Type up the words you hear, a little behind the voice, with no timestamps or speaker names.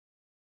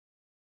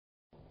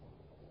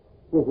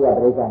ဖြစ်เสีย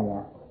ပြိဿညာ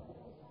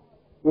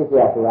ဖြစ်เสี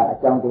ยဆိုတာအ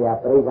ကြောင်းတရား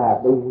ပြိဿ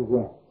သိသိချ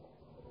င်း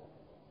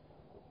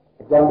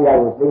အကြောင်းတရား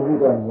ကိုသိသိ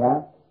တော့ညာ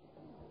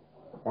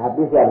ဒါဖြ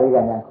စ်เสียပြိဿ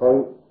ညာခေါ်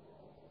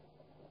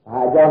ဒါ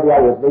အကြောင်းတ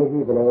ရားကိုသိသိ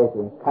တယ်လို့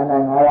ဆိုရင်ခန္ဓာ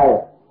၅ပါးရဲ့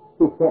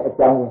ဖြစ်ခြင်းအ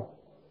ကြောင်းရင်း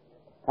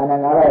ခန္ဓာ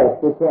၅ပါးရဲ့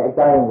ဖြစ်ခြင်းအ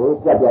ကြောင်းရင်းကို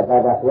ပြတ်ပြတ်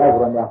သားသားဘုရား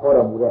ကိုယ်တော်များဟော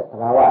တော်မူတဲ့သ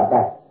ဘာဝအ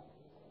တိုင်း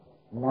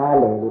နား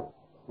လည်လို့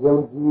ယုံ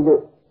ကြည်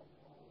လို့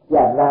ပြ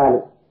တ်သား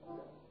လို့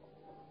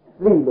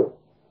သိလို့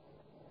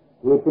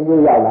ဒီသင်္ကြ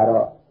န်ရောက်လာ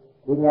တော့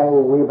ဒီဉာဏ်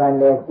ကိုဝေဖန်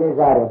တယ်စဉ်း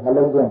စားတယ်နှ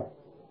လုံးသွင်း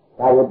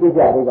ဒါကိုပြစ္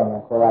ဆာဒိဋ္ဌာဉာ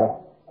ဏ်ခေါ်ရတယ်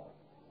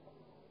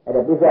အဲ့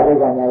ဒါပြစ္ဆာဒိဋ္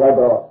ဌာဉာဏ်ရောက်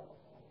တော့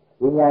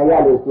ဒီဉာဏ်ရ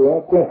လို့ရှိရင်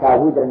သင်္ခါ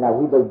ဝိတရဏ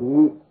ဝိတုဒ္ဓိ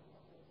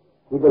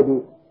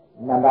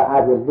နံပါတ်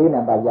အားဖြင့်၄နံ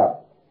ပါတ်ရောက်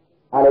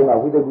အားလုံးက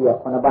ဝိတုဒ္ဓိက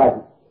9ပါး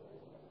ရှိ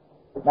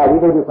ဒါဝိ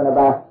တုဒ္ဓိ9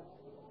ပါး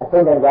အ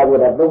ဆုံးတိုင်သွားဖို့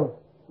တော့၃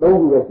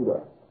ခုပဲရှိ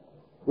တော့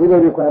ဝိတု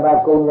ဒ္ဓိ9ပါး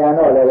ကုံညာ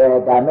တော့လည်း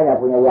ဒါမဲ့ညာ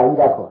ပညာယာဟိ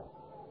တခေါ်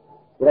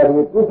ဒါ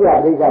ဒီပြစ္ဆာ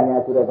ဒိဋ္ဌာဉာ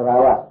ဏ်ဆိုတဲ့သဘာ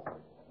ဝ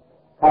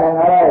ခန္ဓာ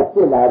၅ပါးဖြ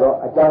စ်လာတော့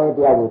အကြောင်းရင်းတ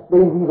ရားကိုသိ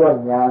ပြီးတော့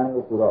ဉာဏ်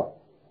လို့ဆိုတော့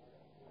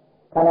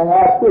ခန္ဓာ၅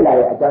ပါးဖြစ်လာ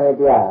တဲ့အကြောင်းရင်း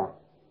တရားဟာ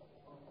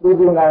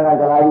သူငါငါ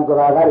ကဘာကြီးက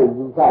ဘာသားတွေ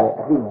ယူဆတဲ့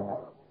အသိဉာဏ်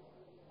က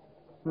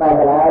မှန်က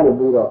လားလို့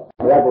ပြီးတော့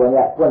ဘုရားကိုယ်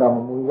ကပွင့်တော်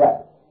မူရ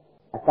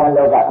အစမ်း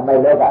လောကအမို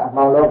က်လောကအ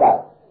မှောင်လောက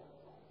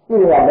ရှိ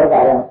တဲ့လောက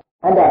ရဲ့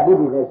အတ္တပုဒ်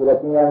ဒီနဲ့ဆိုတော့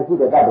ပညာမရှိ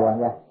တဲ့တ attva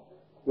များ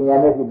ပညာ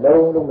မရှိ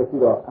လုံးမရှိ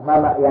တော့အမှန်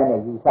မှအရာနဲ့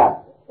ယူဆ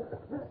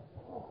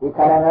ဒီခ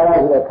န္ဓာ၅ပါး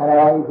ဆိုတဲ့ခန္ဓာ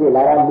ကောင်းကြီးဖြစ်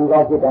လာတာလူကော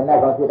င်းဖြစ်တာနတ်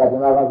ကောင်းဖြစ်တာဓ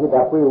မ္မကောင်းဖြစ်တာ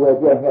ဖွေးဝဲ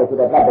ပြည့်မြဲဆို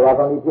တဲ့တ attva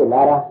ကောင်းကြီးဖြစ်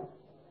လာတာ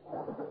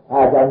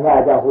အားကြောင့်ည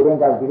အကြောင်းဟိုရင်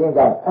ကြောင့်ဒီရင်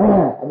ကြောင့်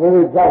အမျိုး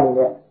မျိုးကြောင့်နေ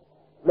တဲ့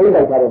လိမ့်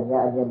လိုက်ကြတဲ့ညာ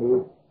အမြင်တွေ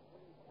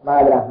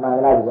မှားလားမှန်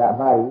လားဒီကအ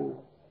မှားကြီး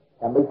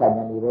ဓမ္မိစ္ဆာ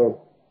ဉာဏ်တွေပဲ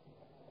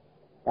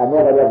ဒါ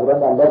မျိုးလည်းဘုရား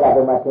မြတ်လောကဓ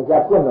မ္မသင်္ချာ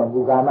ပွင့်တော်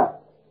မူကာမှ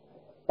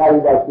သာရိ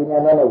တ္တရှင်ဉာ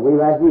ဏ်နဲ့ဝေ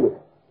ဖန်ကြည့်တယ်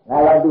ငါ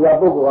ကောင်သူက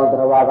ပုဂ္ဂိုလ်ကောင်တ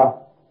ရားကောင်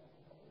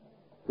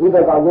ဒီဘ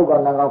ကောင်ရုပ်ကော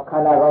င်နာကောင်ခ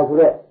န္ဓာကောင်ဆို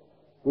တဲ့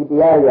ဒီတ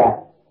ရားတွေ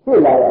ဖြစ်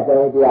လာတဲ့အကြော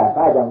င်းတရား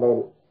ဘာကြောင့်လဲ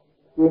လို့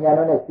ရှင်ဉာဏ်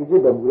တော်နဲ့စီစ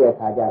စ်တော်မူတဲ့အ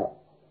ခါကျတော့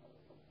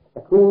တ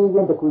စ်ခုချ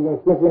င်း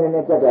ရှင်းရှင်း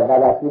နဲ့ပြတ်ပြတ်သား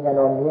သားရှင်ဉာဏ်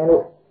တော်မြင်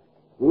လို့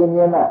ဒီမြ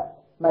င်မှ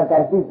မှန်က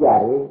န်ကြည့်ကြ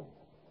တယ်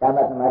ဒါ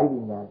မှသမာဓိ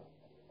ဉာဏ်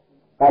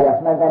ဒါကြော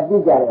င့်မှန်ကန်ကြ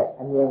ည့်ကြတဲ့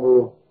အမြင်ကို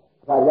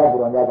ဘာရဘု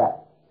ရားမြတ်က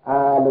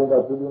အားလုံး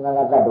တော့သူငါက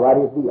တ္တဝါ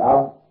တွေသိအော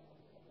င်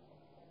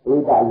ဒီ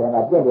ကလည်းက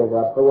ပြည့်တယ်ဆို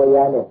တော့ဘဝရ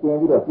နဲ့ပြင်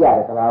ပြီးတော့ပြတ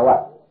ယ်သဘာဝ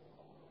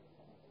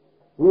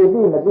ဒီ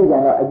သိမသိကြ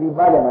တော့အယူ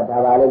မှားတယ်မှာဒါ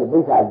ပါလေမိ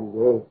စ္ဆာအယူ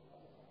ပဲ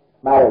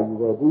မှားတယ်ယူ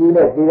ပဲဒီ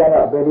နဲ့သိကြ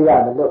တော့အပေလေးက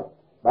မလွတ်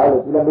ဘာ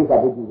လို့ဒီလိုမိစ္ဆာ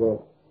သိကြည့်ပဲ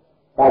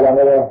ဒါကြောင့်လ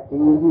ည်းဒီ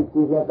ကြီး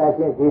သိချင်းတတ်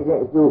ချင်းသိချင်း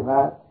အကျိုးမှာ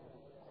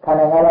ခန္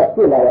ဓာငါးပါးဖြ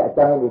စ်လာတဲ့အ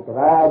ကြောင်းလေးတစ်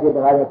ပါးချင်း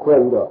ခွဲ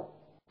ပြီးတော့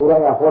ဘု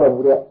ရားကဟောတော်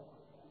မူတဲ့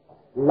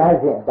လမ်း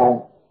စဉ်အတိုင်း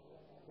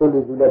သူ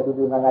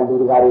လူငါလူ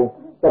တကာတွေ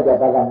စက်ကြ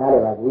တာကနားလ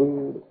ည်ပါပြီ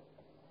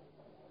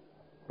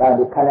ဒါ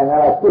ဒီခန္ဓာငါး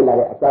ပါးဖြစ်လာ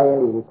တဲ့အကြောင်းရင်း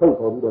လေးကိုထုတ်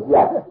ပေါ်ပြီးတော့ပြတ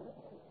ယ်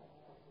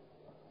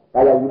ဒါ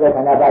ကြောင့်ဒီဘက်ခ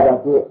န္ဓာပါကြော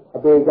င့်ဖြစ်အ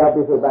ပေအကြောင်းပြ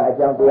စ္ဆုတ်ပန်အ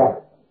ကြောင်းတရား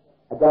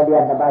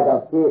နှစ်ပါးကြော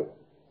င့်ဖြစ်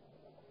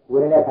ဝိ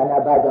ရณခန္ဓာ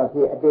ပါကြောင့်ဖြ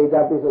စ်အပေအကြော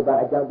င်းပြစ္ဆုတ်ပန်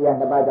အကြောင်းတရား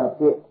နှစ်ပါးကြောင့်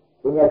ဖြစ်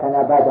ဉာဏ်ခန္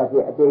ဓာပါကြောင့်ဖြ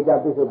စ်အပေအကြော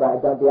င်းပြစ္ဆုတ်ပန်အ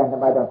ကြောင်းတရားနှ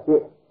စ်ပါးကြောင့်ဖြ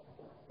စ်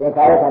သင်္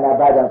ခါရခန္ဓာ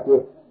ပါကြောင့်ဖြ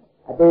စ်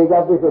အတေကြော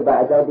င့်ပြစ္ဆုတ်ပန်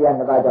အကြောင်းတရား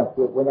နှစ်ပါးကြောင့်ဖြ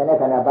စ်ဝိညာဉ်နဲ့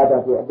ခန္ဓာပါကြော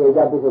င့်ဖြစ်အတေ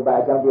ကြောင့်ပြစ္ဆုတ်ပန်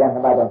အကြောင်းတရားနှ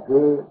စ်ပါးကြောင့်ဖြ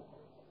စ်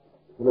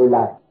ဒီလို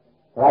လား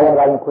ဒါရ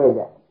င်ခွဲ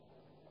ကြ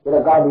ဒီ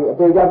တော့ကောင်းပြီအ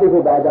တေကြောင့်ပြစ္ဆု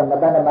တ်ပန်အကြောင်းနှစ်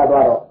ပါး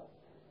သွားတော့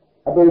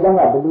အတေကြောင့်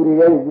ကဘလူတွေ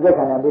ရဲ့ဒီဘက်ခ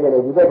န္ဓာပေးတယ်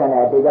ဒီဘက်ခန္ဓာ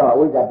အတေကြောင့်အ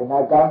ဝိဇ္ဇာတဏှာ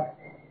ကံ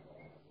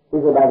ပြ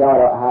စ္ဆုတ်ပန်ကြောင့်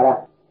တော့အာဟာရ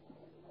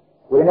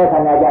ဝိညာဉ်နဲ့ခ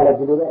န္ဓာကြလည်း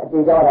ဒီလိုပဲအတေ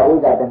ကြောင့်ကတော့အဝိ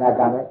ဇ္ဇာတဏှာ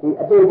ကံပဲဒီ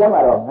အတေကြောင့်က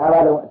တော့၅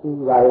ပါးလုံးအတူ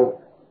တူပါပဲ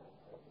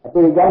အ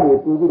တေကြောင့်ကို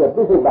တူပြီးတော့ပြ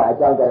စ္ဆုတ်ပန်အ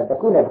ကြောင်းကြတယ်တစ်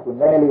ခုနဲ့တစ်ခု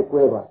နည်းနည်းလေး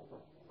ကွဲသွား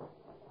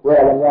ဝ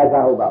ယ်လည်းများ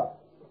စားဟုတ်ပါ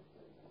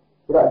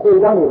ဘူးဒါတော့အတေအ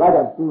ကြောင်းတွေဘာ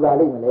ကြောင့်တူပါ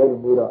လိမ့်မလဲ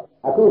လို့ပြီးတော့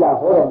အခုလာ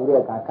ဟောတော်မူတဲ့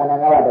အခါခန္ဓာ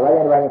၅ပါးတစ်ပါးချ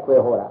င်းခွဲ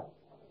ဟောတာ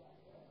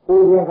သူ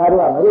ရင်ခါ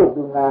တော့မလို့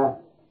သူငါ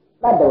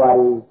တတ္တဝါ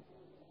တွေ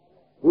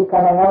ဒီခ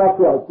န္ဓာ၅ပါး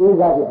ဖြစ်အောင်ကျိုး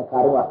စားခြင်းအခါ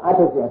တော့အ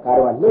ထုတ်ခြင်းအခါ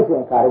တော့လွတ်ခြ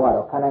င်းအခါ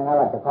တော့ခန္ဓာ၅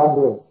ပါးတစ်ပေါင်းတ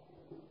ည်း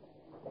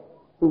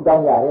သူတော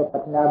င်းရတယ်ပ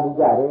ထနာမှု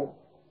ကြတယ်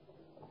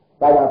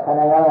ဒါကြောင့်ခန္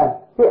ဓာ၅ပါး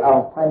ဖြစ်အော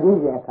င်ဖန်တီး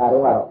ခြင်းအခါ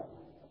တော့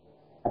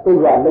အတိတ်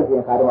ကလွတ်ခြ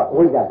င်းအခါတော့အ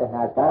ဝိဇ္ဇာတ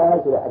ဏှာကံ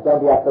ဆိုတဲ့အကြောင်း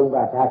တရား၃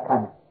ပါးဒါခ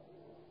န္ဓာ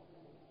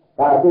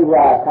ဒါအတိတ်က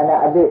ခန္ဓာ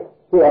အတိတ်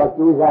ဖြစ်အောင်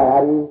ကျိုးစားတာ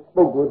ဒီ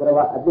ပုဂ္ဂိုလ်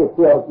တော်အတိတ်ဖြ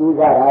စ်အောင်ကျိုး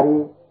စားတာဒီ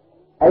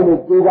အဲ့ဒီ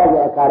ကျိုးစား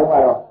တဲ့အခါ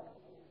တော့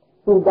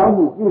သူတောင်း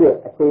မှုပြုတဲ့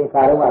အချိန်အ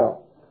ခါတော့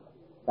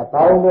တ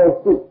ပေါင်းနဲ့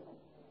စု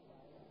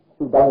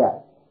သူတောင်းရဒါ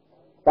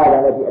ကြော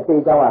င့်လည်းဒီအတိ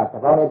တ်ကြောင့်ကတ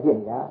ပေါင်းနဲ့ဖြစ်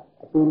နေတာ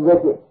အတူတူပဲ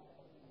ဖြစ်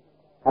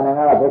ခန္ဓာက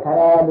ဘယ်ခန္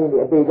ဓာနေဒီ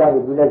အတိတ်ကြောင့်ဒီ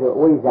လိုလဲဆိုအ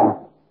ဝိဇ္ဇာ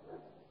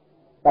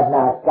တ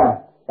ဏှာကံ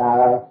ဒါ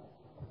ပဲ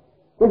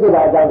ဒီကိစ္စ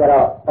အကြောင်းက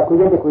တော့တစ်ခု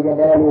ချင်း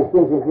နည်းနည်းလေး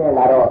ရှင်း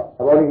လာတော့သ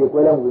ဘောလေးကို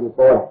ကွဲလုံးမှုတွေ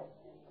ပေါ်လာ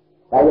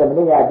ဒါကြောင့်မ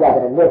င်းညာပြ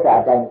တဲ့လက်စာ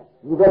အတိုင်း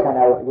ဒီဘက်ခန္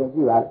ဓာကိုအရင်ကြ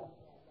ည့်ပါ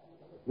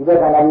ဒီဘက်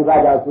ခန္ဓာဒီပါ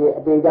ကြောင့်ဖြစ်အ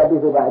တေကြောင့်ပြ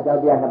စ္ဆုတ်ပါအကြောင်း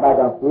တရားနှစ်ပါး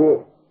ကြောင့်ဖြစ်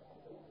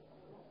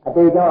အ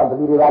တေကြောင့်ဘယ်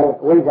လိုတွေပါလဲ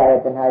အဝိဇ္ဇာရဲ့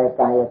တဏှာရဲ့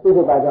ကံရဲ့ပြစ္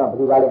ဆုတ်ပါကြောင့်ဘယ်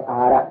လိုပါလဲအာ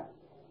ဟာရ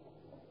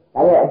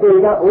ဒါလည်းအတေ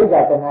ကြောင့်အဝိဇ္ဇာ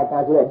တဏှာကံ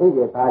ဆိုတဲ့အတိတ်က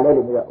ဘာလဲ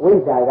လို့ပြောအဝိ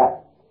ဇ္ဇာက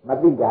မ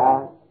သိတာ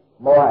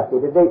မောဟစေ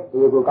တသိက်ဒီ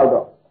ကိုကောက်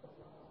တော့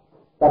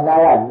တဏှာ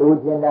ကလို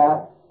ချင်တာ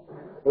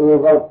ဒီ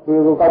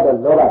ကိုကောက်တော့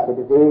လောဘစေ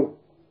တသိက်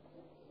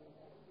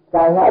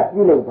Kanga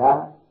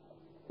Pilota,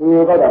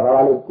 you got a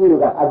valley,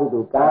 Pilga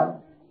Abu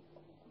Khan,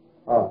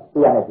 oh,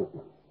 200.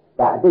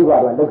 That is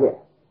what I look at.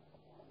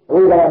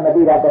 We got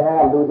Madira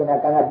Tana, losing a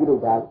Kanga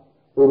Pilota,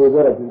 who will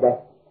go to do that.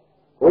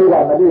 We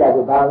got Madira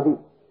to bounty.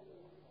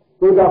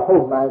 We got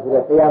Hoffman to the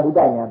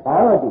Payabudanya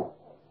bounty.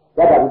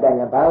 That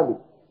Abudanya bounty.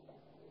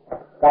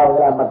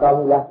 Kaula,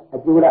 Makamula,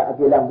 Ajula,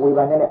 Ajula,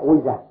 Muivan, and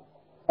Uiza.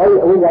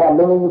 Oh, we are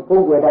learning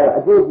food without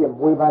a Josium,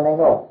 Muivan, I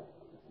know.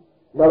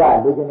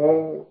 Lola, losing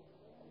a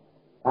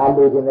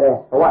losing there.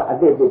 What a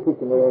bit of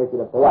kitchen to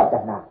the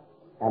Powatana,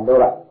 and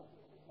Lola,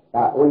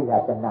 that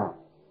Uiza Tana.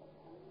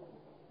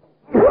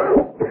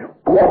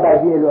 What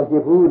I hear of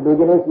people,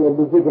 Luginesi and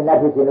Lucian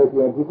Napianosi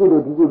and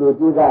Tikudu,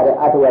 Juza,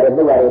 Atawar, and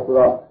Lola,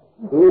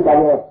 he is a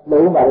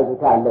low marriage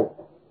child.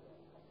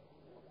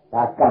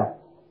 That's come.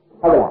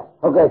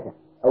 Okay, sir.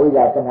 Oh, we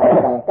got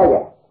another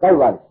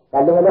Kaiwan.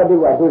 That don't know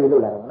what do you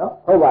know?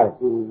 How was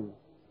it?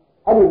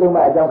 I didn't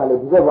my jungle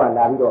to go on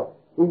Lavido.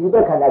 If you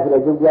don't have a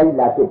good day,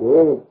 last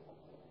day.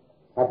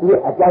 But we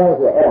are trying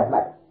to err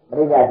much.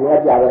 Bring out the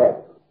other.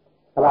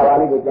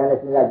 About the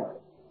Janus.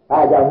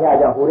 I don't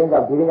know who ends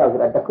up giving out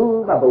the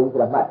cool number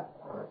of much.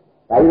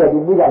 I will be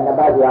neither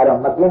Nabazia,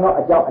 Makino,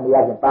 a job and the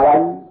other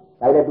Paran.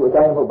 I let you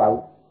tell him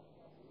about.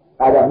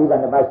 I don't even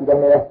the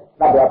Masidane,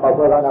 but the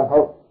Papa on a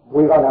hope.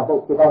 We on a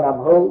hope, we on a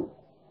hope.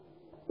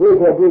 We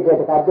get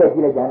a carpet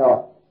village and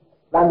all.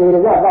 Then there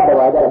is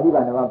otherwise that even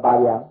a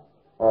Paria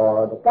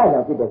or the kind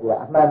of people here.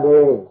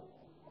 Monday,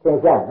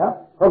 Tinsan, no?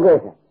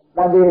 Okay, sir.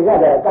 Then there is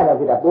other kind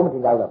of it, a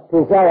booming out.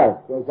 Tinsan,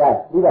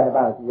 even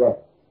about yes.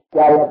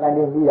 Giant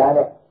landing Milan,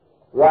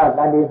 one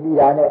landing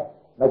Milan,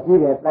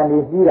 material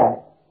landing Milan.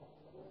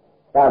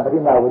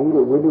 Prima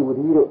would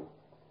do.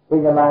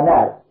 Bring a man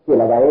out,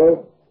 still a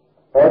guy.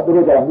 Or to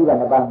look at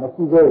even about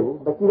Messiah,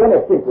 but you want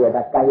to sit with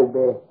that kind of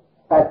day.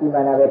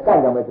 Tassimana, a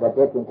kind of a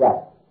getting class.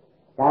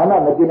 Kama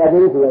Medina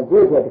is a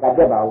great at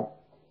Kadabao.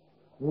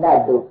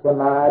 Nadu,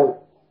 Samar,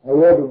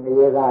 Nayedu,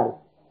 Nayazar,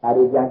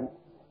 Arijan,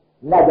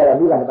 Nadara,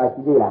 Milan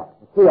Basidilla,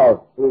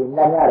 Silo,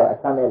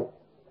 Nanaro, Samuel,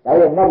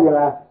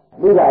 Nabula,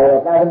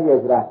 Lila, Karen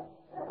Yezra,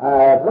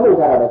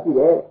 Rosa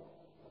Basile,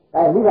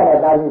 and Milan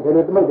at Army to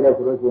look at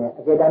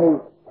the Academy.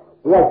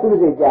 We are still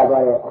the Java,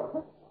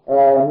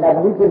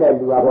 Nabula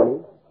Duavoli,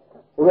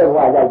 who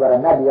was over a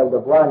Nabi of the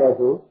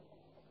Buanesu,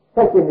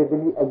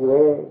 secondly, a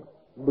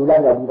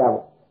Dulanga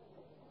Vidal.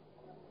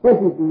 这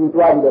是第一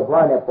段的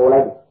话呢，后来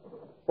的，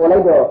后来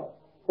的，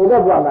后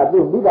来话嘛，就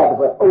你家这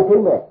个欧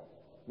洲的，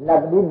那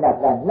个你那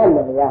个那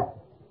人呀，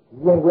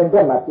人工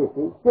的嘛就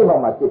是，这么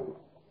嘛就是，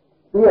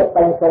这个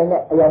本身呢，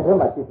哎呀，这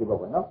嘛就是不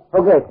可能。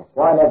OK，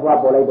 话呢话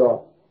后来的，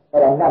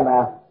那么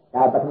啊，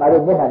把他妈的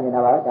你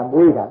那吧，咱不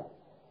会的，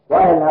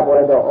话呢那后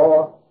来的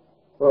哦，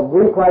我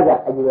没夸着，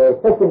哎呦，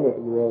这些呢，哎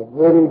呦，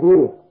没理解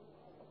的，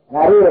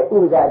哪里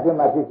物价这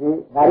么就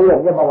是，哪里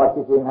人嘛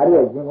就是，哪里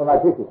人工嘛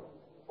就是。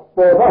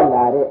ပေါ်ပေါက်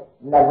လာတဲ့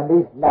နတ်သ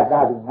မီးနတ်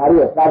သားတွေငါတို့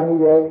ရဲ့သာသမီ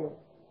ပဲ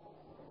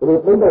ဒီလို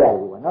သိတဲ့ရတယ်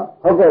ပေါ့နော်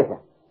ဟုတ်ကဲ့ဆရာ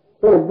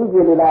ဆိုလူ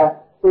ကြီးတွေလား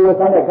သူ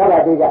ဆန်းတဲ့ခါလာ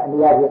တွေကအန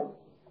ည်းအားဖြင့်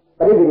ပ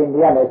ရိသေတွေနေ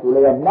ရမယ်ဆိုလ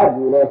ည်းနတ်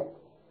ကြီးလဲ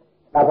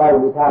သာသာ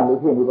လူထားလူ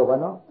ဖြစ်နေပေါ့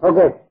နော်ဟုတ်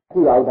ကဲ့ရှိ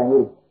ပါဦးတန်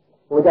ကြီး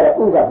ဟိုကြတဲ့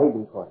ဥစ္စာဖိတ်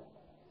ပြီးခေါ်တယ်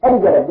အဲ့ဒီ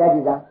ကြတဲ့ပြန်ကြ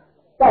ည့်စမ်း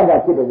ကန့်က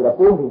ဖြစ်တယ်ဆိုတော့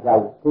ပုံးထင်ရှား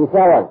ဘူးထင်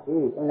ရှားပါ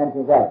အေးအမှန်ထ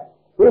င်ရှား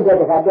ဒီကြ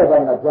တဲ့ခါတက်သွား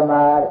ရင်တော့ဇမာ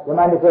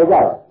20ကြ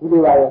တော့ဒီ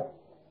လိုပါရဲ့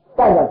က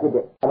န့်ကဖြစ်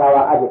တဲ့ဘာဝ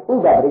အဖြစ်ဥ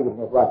ပ္ပပရိသေ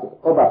နဲ့တွားဖြစ်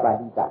ဥပ္ပပါ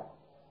တိတာ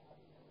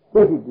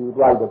သိတိတူ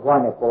တွားတဲ့ဘွား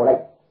နဲ့ပေါ်လို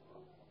က်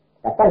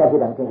ဒါကန့်ကဖြစ်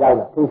တယ်ထင်ရှား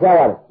လားထင်ရှား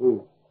ရတယ်အေး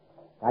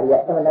ဒါရီက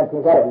အမှန်ထ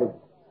င်ရှားတယ်လို့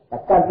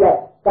ကန့်ပြ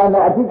ကံ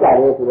အဓိက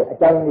ရဲဆိုတဲ့အ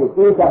ကြောင်းလေး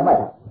သိချမှတ်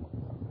တာ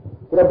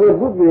ဒါပေမဲ့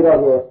ဘုပြေတော့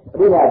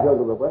ပြိဋ္ဌာပြော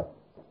လို့ပဲ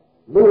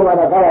လူကမှ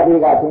တော့ကာယတိ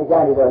ကသင်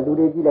ကြားနေတော့လူ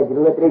တွေကြည့်လိုက်ဒီ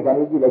လိုလဲတိဋ္ဌာန်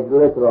ကြီးကြည့်လိုက်ဒီလို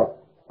လဲဆိုတော့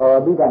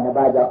ဘုဒ္ဓနှစ်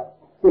ပါးကြောင့်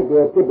ဖြစ်တ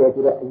ယ်ဆို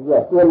တော့အယူက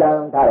ဆွဲလ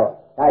န်းထားတော့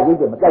ဒါရိပ်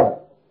ကမကောက်ဘူး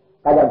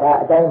ဒါကြောင့်ဒါ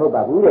အတိုင်းမဟုတ်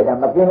ပါဘူးတဲ့ဒါ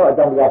မကင်းတော့အ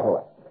ကြောင်းတရားခေါ်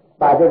တာ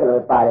ပါတယ်ကလ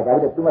ည်းပါတယ်ဒါပေ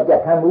မဲ့သူမပြ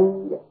တ်ခံဘူး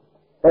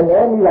တဲ့ဘ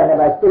ယ်နည်းမိလာနဲ့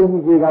ပါစိတ်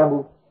ကြီးစေခံ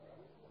ဘူး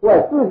သူ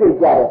ကသူ့စိတ်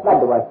ကြတဲ့တတ္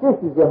တဝါစိတ်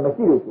စီချက်မ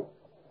ရှိလို့ရှိ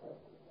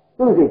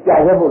သူ့စိတ်ကြာ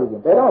ရဲမို့လို့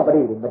ဘယ်တော့ပ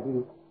ရိသေမတည်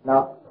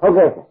နော်ဟုတ်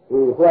ကဲ့ဟို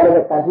ကလ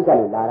ည်းတန်ခိက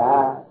လို့လာတာ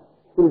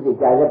သူ့စိတ်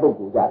ကြာရဲပုဂ္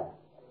ဂိုလ်ကြတယ်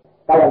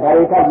ဒါကြောင့်ဒါ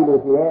တွေထပ်ကြည့်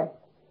လို့ရှိရင်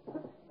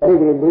ပရိ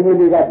သေလေးလေး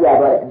လေးကပြသွား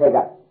တဲ့အnekက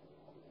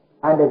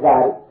အန္တဇာ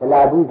ဗ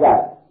လာဘုဇာ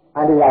အ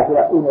န္တဇာဆို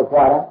တာဥနဲ့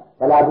ခွာတာ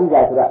ဗလာဘုဇာ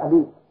ဆိုတာအမိ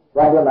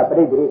ဝါကျမှာပ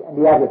ရိသေအန္တ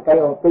ရားကိုကို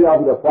င်းအောင်သိအောင်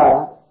ပြီးတော့ခွာ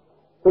တာ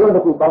သူတို့တ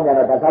စ်ခုပေါင်းကြ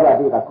တော့ဒါသဘာဝ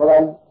တိကခေါ်လို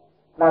က်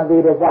တန်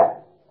သေးတဲ့ဇ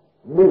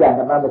မိက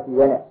ဓမ္မမရှိ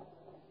ရဲနဲ့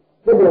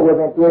ဖြစ်တယ်ဝေ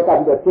ပြန်တွေ့ကပ်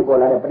ပြီးတော့ဖြစ်ပေါ်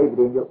လာတဲ့ပရိ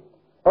သေမျိုး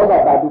ဩဃ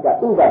ပါတိက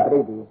ဥပပရိ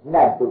သေန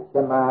တ်တို့ဇ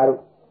မာတို့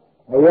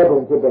ငရဲပုံ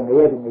ဖြစ်တဲ့င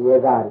ရဲသူငရဲ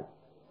သားတွေ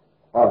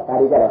ဟောဒါ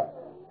တွေကြတော့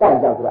တန့်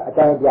ကြောက်ဆိုတာအ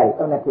ကြောင်းတရားတွေ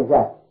အမှန်ထင်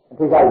ရှားလားထ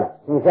င်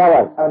ရှားပါ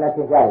အမှန်ထ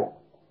င်ရှားတယ်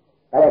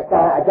ဒါလည်း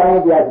ကာအကြောင်း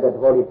တရားဆိုတဲ့သ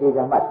ဘောလေးသိကြ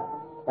မှတ်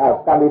ဒါ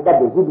ကံမိတ္တ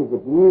တွေကုသစတိ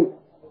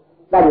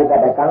တတ်ရတ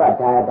တ်ကာမ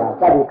ဒါယတာ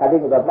တတ်ရခတိ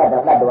ကတော့တတ်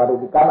တာတော်တို့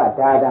ဒီကာမ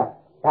ဒါယတာ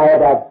ဒါယ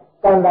တာ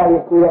ကံတာ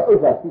လေးကိုယ်ရဲ့ဥစ္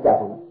စာရှိကြ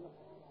တယ်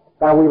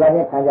ကာဝေဘာ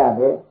နဲ့ခံကြ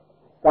တယ်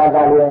ကံ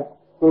တာလေး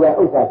ကိုယ်ရဲ့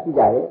ဥစ္စာရှိ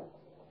ကြတယ်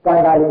ကံ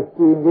တာလေး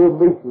စီမျိုး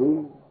မိတ်ဆွေ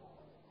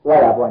ဟော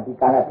တာပေါ့ဒီ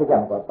ကာဏဖြစ်ကြ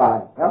မှာပါတ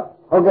ယ်နော်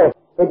ဟုတ်ကဲ့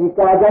ဒီ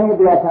ကာကျမ်း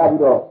တရားထား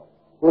ပြီးတော့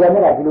ကိုယ်ရ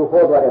နဲ့ကဒီလို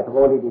ဟောသွားတဲ့သ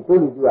ဘောလေးတွေတို့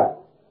လူကြီးက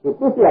ဒီ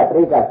ပစ္စယပ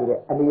ရိက္ခဆိုတဲ့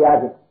အနေအ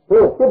ချင်း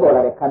တို့ဖြစ်ပေါ်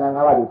လာတဲ့ခန္ဓာ၅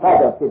ပါးဒီဘာ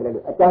ကြောင့်ဖြစ်တယ်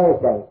လို့အကြောင်းရ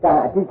ဆိုင်ကံ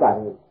အတိက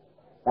လေး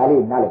ဒါ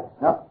လေးနားလည်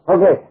နော်ဟုတ်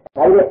ကဲ့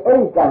ဒါကြီးအဲ့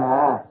ဒီကံဟာ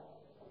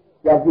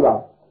ပြန်ကြည့်ပါဦး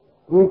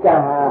ဒီကံ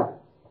ဟာ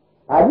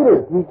ဘာဖြစ်လို့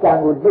ဒီကံ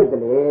ကိုလွတ်တ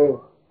ယ်လေ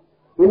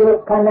ဒီလို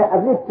ခန္ဓာအ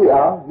ပြစ်ဖြစ်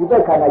အောင်ဒီဘ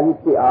က်ခန္ဓာကြီး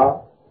ဖြစ်အောင်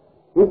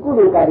ဒီကု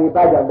သိုလ်ကံတွေ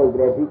ဘာကြောင့်လုပ်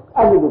တယ်ဒီအ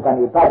ကုသိုလ်ကံ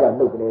တွေဘာကြောင့်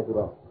လုပ်တယ်ဆို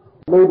တော့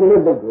လေဒီလို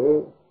လုပ်တယ်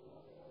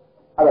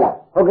ဟုတ်လား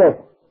ဟုတ်ကဲ့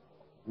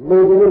လေ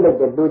ဒီလိုလုပ်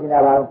တယ်လူကျင်တာ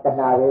ပါတ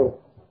ဏှာပဲ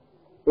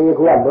ဒီ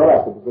ကူကလောဘ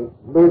စိတ်စိတ်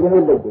လေဒီ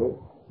လိုလုပ်တယ်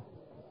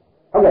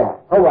ဟုတ်ကဲ့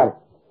ဟုတ်ပါ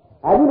လား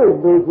အဲဒီလို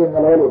လေကျင်တ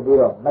ယ်လေလို့ပြီး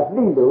တော့မ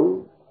သိလို့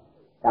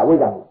ဒါဝိဇ္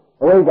ဇာကို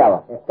အဝိဇ္ဇာပါ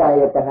စာ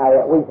ရတဏှာ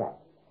ရဲ့အဝိဇ္ဇာ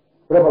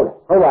ဘယ်လို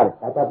ဟုတ်လား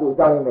ဒါသာသူအ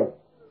ကြောင်းရင်း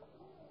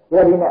ပဲ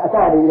ဒီနဲ့အစ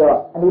နေပြီးတော့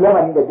အနုလောမ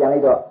နည်းနဲ့ပြန်လို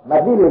က်တော့မ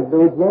သိလို့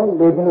လေကျင်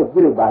လို့ပြု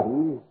လုပ်ပါပြီ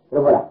ဘယ်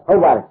လိုဟုတ်လားဟု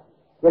တ်ပါလား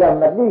ဒါတော့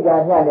မသိက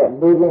ညနဲ့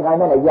လေကျင်က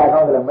ညနဲ့ရကော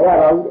င်းတယ်လို့မရ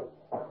ပါဘူး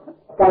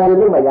ကံရ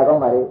လို့မရကော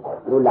င်းပါလေ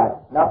လို့လာ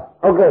နော်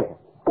ဟုတ်ကဲ့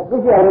သူ့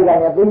ကြရိတ်ကလ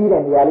ည်းသိ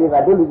တဲ့နေရာလေးက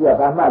တို့လူကြီးက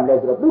ဘာမှမလဲ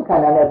ဆိုတော့သူ့ခ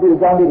န္ဓာနဲ့သူ့အ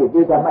ကြောင်းလေးတွေ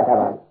သိချမှတ်ထား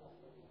ပါလေ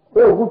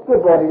သူ့ခုဖြစ်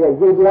ပေါ်နေတဲ့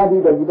ရေတရား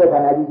ကြီးတဲ့ဒီဘက်ခ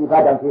န္ဓာကြီးဒီဘာ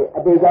ကြောင့်ဖြစ်အ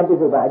တေကြောင့်ပြစ္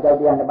ဆုတ်ပံအကြောင်း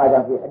တရားနှစ်ပါးကြော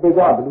င့်ဖြစ်အတေ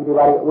ကြောင့်ဘယ်သူတွေ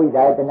ပါလဲအဝိဇ္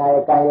ဇာရဲ့တဏှာ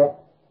ရဲ့ကံရဲ့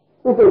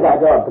ပြစ္ဆုတ်က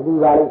ကြောင့်ဘယ်သူ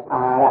ပါလဲ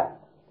အာဟာရ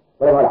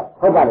ဘယ်လိုလဲ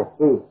ဟုတ်ပါလေ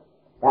အေး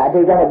ဒါအတေ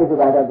ကြောင့်နဲ့ပြစ္ဆုတ်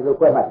ပံကြောင့်ဒီလို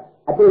ခွဲမှတ်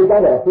အတေကြော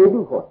င့်ကဟေတု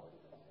ခေါ်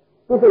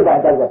ပြစ္ဆုတ်ပံ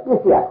ကြောင့်ကပစ္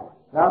စယ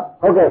နော်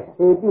ဟုတ်ကဲ့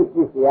ဟေတုပ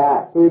စ္စယ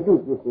ဟေတု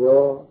ပစ္စ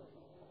ယော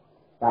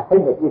ဒါဟိ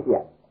တ်တဲ့ပစ္စယ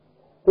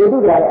ဟေတု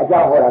ကလည်းအကြော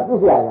င်းဟောတာပစ္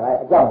စယကလည်း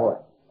အကြောင်းဟောတာ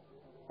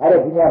အဲ့ဒါ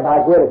ဒီနေ့ဘာ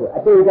ပြောလဲဆိုအ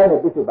တေကြောင့်နဲ့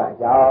ပြစ္ဆုတ်ပံအ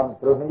ကြောင်း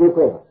သူတို့နှမျိုး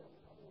ခွဲတယ်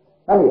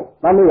မှန်ပြီ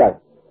မှန်ပြီလား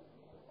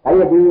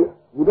အဲ့ဒီ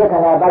ဒီဘက်ခ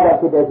န္ဓာဘာကြောင့်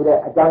ဖြစ်တယ်ဆိုတဲ့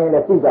အကြောင်းရင်းလ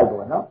ည်းသိကြတယ်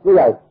နော်သိ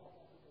ကြ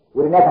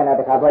ဝိညာဉ်ခန္ဓာ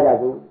တစ်ခါသွားကြ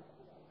စို့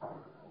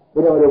ဒီ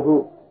လိုလိုခု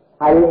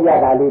အာယုရ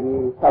တာလေးဒီ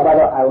သဘာဝ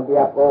အာယုတ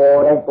ရား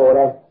ပေါ်တိုင်း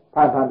ဖ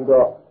န်ပြီး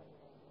တော့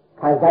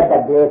ခံစားတ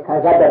တ်တယ်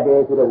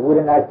ဆိုတော့ဝေဒ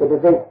နာစိတ်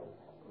စိတ်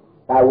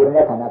ဒါဝေဒ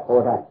နာခန္ဓာ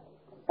ပေါ်တာ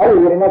အဲ့ဒီ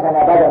ဝေဒနာခန္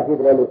ဓာဘာကြောင့်ဖြစ်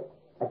တယ်လို့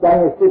အကြောင်း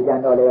ရင်းသိကြ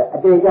တော့လေအ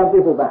တေကြောင့်ပြ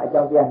စ္ဆုတ်ပံအ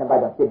ကြောင်းတရားနှစ်ပါး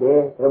ကြောင့်ဖြစ်တယ်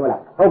ဟုတ်မ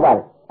လားဟုတ်ပါ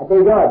လေအတေ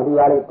ကြောင့်ကဘယ်လို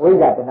ပါလဲဝိဇ္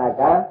ဇာတဏှာ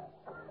က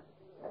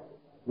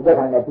ဒီဘက်က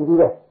နေတူတူ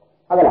ပဲ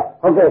ဟုတ်ကဲ့လား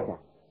ဟုတ်ကဲ့ဆရာ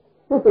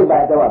ပြစ္ဆုတ်ပံ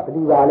အကြောင်းကဘယ်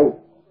လိုပါလဲ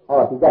ဟော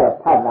ဒီကြတော့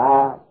ဖတ်တာ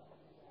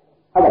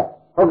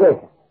ဟုတ်ကဲ့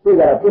ဒီ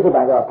ကြတော့ပြစ္ဆုတ်ပံ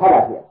အကြောင်းဖတ်တာ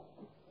ဖြစ်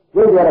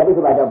ရုပ်ကြတော့ပြစ္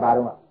ဆုတ်ပံအကြောင်းဘာ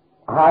တော့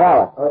အာဟာရ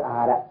ပါဟုတ်အာ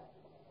ဟာရ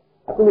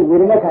အခုဝေ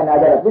ဒနာခန္ဓာ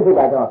ကြတော့ပြစ္ဆုတ်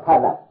ပံအကြောင်းဖတ်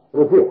တာဘယ်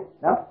လိုဖြစ်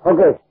နော်ဟုတ်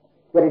ကဲ့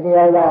ဒီနေ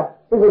ရာက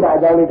ပြစ္ဆုတ်ပံအ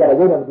ကြောင်းလေးကြတော့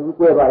ရုပ်နဲ့မတူဘူး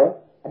ကွဲသွားတယ်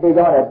အတေ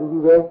ကြောင့်လည်းတူတူ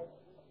ပဲ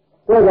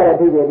ကွဲကြတဲ့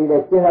ဒိဋ္ဌိလေးလ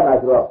ည်းရှင်းရမှာ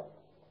ဆိုတော့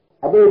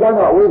အတေကြောင့်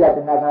တော့အဝိဇ္ဇာတ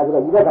ဏှာခါဆို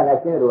တော့ဒီဘက်ခန္ဓာ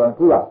ရှင်းတယ်လို့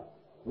ထူပါ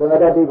လုံ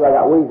တဲ့ဒိဋ္ဌိက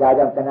အဝိဇ္ဇာ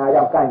ကြောင့်တဏှာ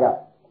ကြောင့်ကန့်ကြောင့်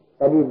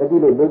တတိမတိ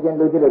လို့လိုချင်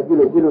လို့ပြု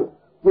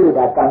လို့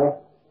ဒါကံပဲ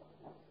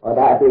ဟော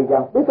ဒါအတေကြော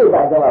င့်ပြစ္ဆုတ်ပံ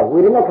အကြောင်းကဝေ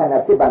ဒနာခန္ဓာ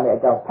ဖြစ်ပါမယ့်အ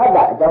ကြောင်းဖတ်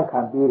တာအကြောင်းခံ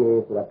ပြီးတယ်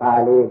ဆိုတာဒါ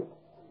လေး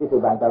ပြစ္ဆု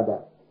တ်ပံကြောင့်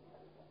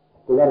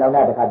ဒီလည်းနော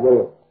က်တစ်ခါပြောရ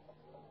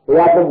တ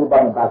ရားသုံးခုပေါ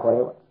င်းပါခေါ်တ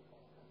ယ်ပေါ့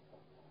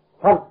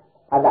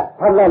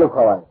ဖတ်လို့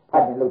ခေါ်ပါတယ်ဖ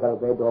တ်တယ်လို့ဆိုတော့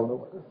ဘယ်တော်လို့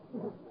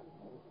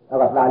နော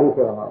က်ကသာလေး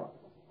ပြောမှာ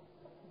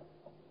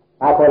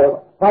ပါခေါ်တယ်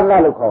ဖ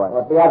တ်လို့ခေါ်ပါတ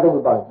ယ်တရားသုံးခု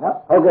ပေါင်းနော်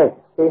ဟုတ်ကဲ့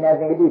စိတ်နဲ့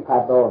သင်္ကတိဖ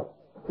တ်တော့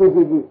ကြည့်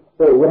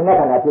တို့ဝေဒနာ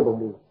ခန္ဓာဖြစ်ပုံ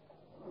လေး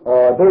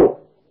တို့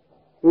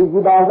ဒီကြ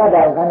ည်ပါသတ္တ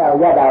ခန္ဓာကို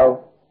ရတာကို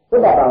သု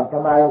ဒ္ဓတောင်ဓ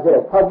မ္မရုံဆို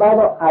တဲ့6ပါး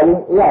သောအာယု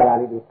အရာ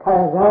လေးတွေခံ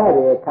စားရတ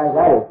ယ်ဆို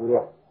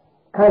တဲ့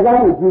ခံစား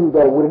မှုကြည့်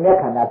တော့ဝေဒနာ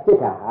ခန္ဓာဖြစ်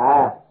တာဟာ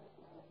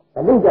ဘ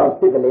ယ်လိုကြောင့်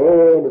ဖြစ်တယ်လဲ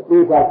လို့သိ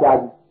ချာချာ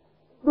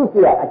သူ့စီ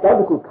ကအကြောင်း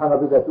တစ်ခုခံမ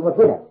ပြီးတော့သူမ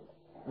ဖြစ်နိုင်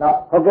နော်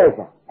ဟုတ်ကဲ့ဆ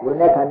ရာဝိ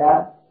ညာဉ်ခန္ဓာ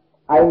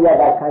အာယုရ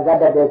တာခံစား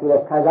တတ်တယ်ဆို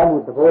တော့ခံစားမှု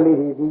သဘောလေး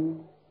တွေဒီ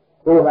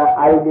တို့မှာ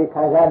အာယုတွေ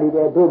ခံစားနေတ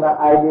ယ်တို့မှာ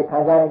အာယုတွေခံ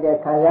စားနေတယ်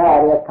ခံစားရ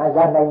တယ်ခံ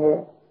စားနိုင်တယ်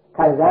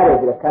ခံစားရတယ်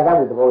ဆိုတော့ခံစား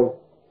မှုသဘောလေး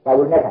ဒါ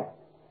ဝိညာဉ်ခန္ဓာ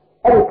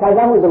အဲ့ဒီခံ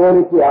စားမှုသဘော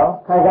လေးဖြစ်အောင်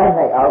ခံစား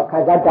နိုင်အောင်ခံ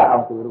စားတတ်အော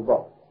င်ဆိုလို့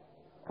ပေါ့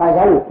ခံ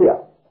စားလို့ဖြစ်အော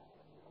င်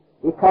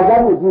ဒီခံစား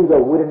မှုကြည့်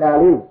တော့ဝေဒနာ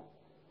လေး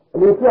ဘယ်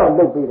လိုပြောင်း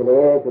လုပ်ပြီးတ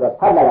ယ်ဆိုတော့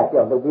ဖတ်လာတာ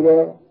ပြောင်းလုပ်ပြီးတ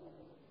ယ်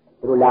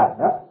ဒီလိုလား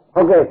နော်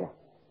ဟုတ်ကဲ့ဆရာ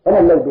အဲ့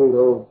ဒါလုပ်ပြီး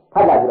တော့ဖ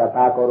တ်လာဆိုတာ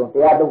ဘာခေါ်တော့တ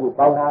ရားတုပ်ကို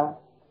ပေါင်းတာ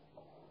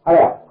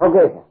ဟုတ်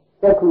ကဲ့ဆရာ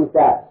သက္ခုစ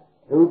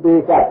ရူပေ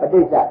စပဋိ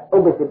စ္စဥ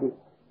ပ္ပစ္စတိ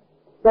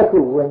သက္ခု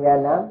ဝိညာ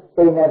ဏ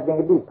စိဏသင်္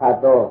ကတိဖတ်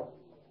တော့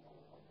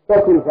သ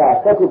က္ခုစ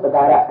သက္ခုပ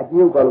တာရအ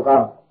ကျိုးကို၎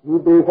င်းယူ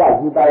ပေစ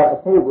ယူပါရအ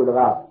သိကို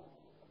၎င်း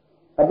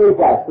ပဋိစ္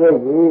စဆွဲ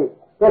၍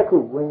သက္ခု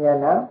ဝိညာ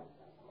ဏ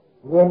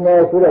မြင်တ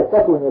ယ်ဆိုတဲ့သ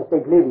က္ခုနဲ့စိ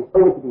တ်ကလေး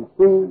ကိုဥပ္ပစ္စတိ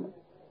သိ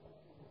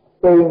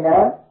စိဏ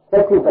သ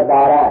က္ခုပ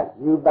တာရ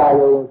ယူပါ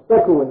ယုံသ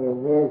က္ခုနဲ့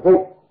မြင်စိ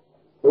တ်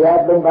တရား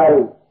သုံးပါး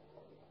ကို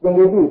သင်္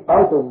ကေတိပေါ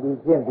င်းစုံပြီး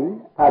ခြင်းသည်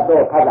ဖတ်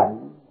တော့ဖတ်တာ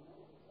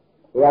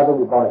တရားသုံး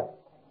ခုပေါင်းလိုက်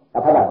ဒါ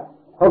ဖတ်တာ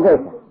ဟုတ်ကဲ့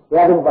တ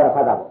ရားသုံးခုပေါင်းဖ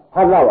တ်တာပေါ့ဖ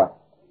တ်တော့ပါ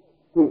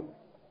ဒီ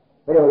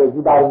ဘယ်လိုလဲ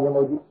ယူပါယုံမြင်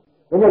မို့ကြည့်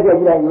ဘယ်နဲ့ပြော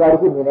ကြည့်လိုက်ယူပါယုံ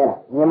ဖြစ်မြင်နေလား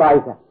မြင်ပါ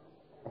ပြီ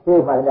အ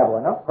သေးမှလည်း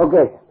ပေါ့နော်ဟုတ်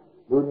ကဲ့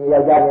လူနေယော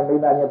က်ျားမြင်မိ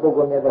န်းမမြင်ပုဂ္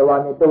ဂိုလ်မြင်သရဝါ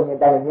မြင်တုံမြင်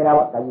တိုင်းမြင်တာ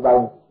ပေါ့ဒါယူပါ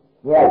ယုံ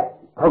မြင်လိုက်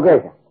ဟုတ်ကဲ့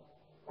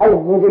အဲ့ဒီ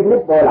မြင်စိတ်က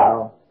လေးပေါ်လာအော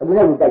င်ဘယ်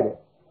လိုလဲယူတိုက်တယ်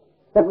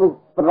သက္ကု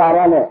ပတာရ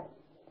နဲ့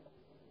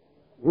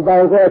ယူပါ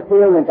ယုံရဲ့ဆေး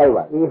ရုံနဲ့တိုက်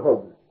ပါအေးဟုတ်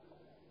ပြီ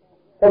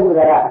သက္ကုပ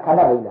တာရအခန္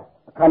ဓာပဲလား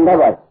အခန္ဓာ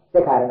ပါသ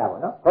က်ခါရဏ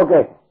ပေါ့နော်ဟုတ်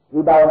ကဲ့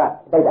ယူပါ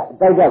ကတိုက်တာ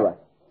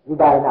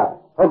တိုက်ကြပါယူပါရနာ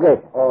ဟုတ်ကဲ့ဩ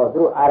သူ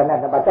တို့အာရဏ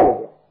နှစ်ပါးတက်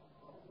လိုက်တယ်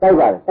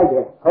တိုက်ပါတိုက်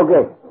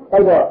တယ်ဟုတ်ကဲ့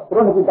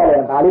တိုက်တော့သူတို့နှစ်ခုတက်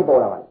လိုက်ရင်ဘာ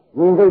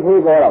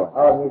လေးပေါ်လာပါလဲမြင်သိသေးပေါ်လာပါ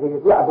မြင်သိ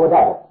သေးသူအ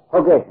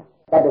ဘောဓာတ်ဟုတ်ကဲ့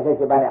တက်တဲ့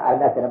စိတ်ပါနဲ့အာရ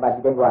ဏ7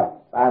ပါးဒီတို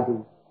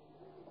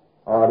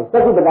င်းသွားပါသူဒီသ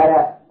က္ကုပ္ပဒါက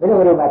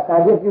မင်းတို့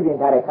မှာကံပြည့်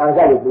ပြုပြင်ထား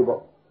တဲ့ကံစား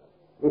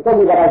လေးပြီးပေါ့ဒီသက္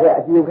ကုပ္ပဒါက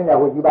အကျိုးခင်း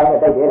တဲ့ဟိုယူပါ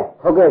နဲ့တိုက်တယ်လား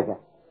ဟုတ်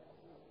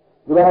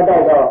ကဲ့ယူပါနဲ့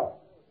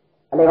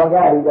တိုက်တော့အလေ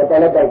ကောင်ကြားပြီးတော့တက်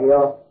လက်တိုက်ပြီး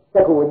တော့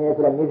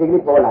သက္ကုဝိညာဉ်ဆိုတဲ့မြေစိတ်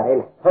ကလေးပေါ်လာ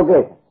တယ်လားဟုတ်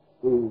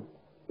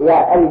ကဲ့တ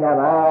ရားအဲ့ဒီနာ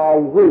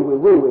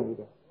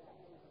မှာဝိနေတယ်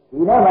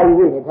ဒီနာ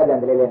မှာဝိနေထက်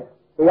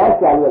တယ်လေတ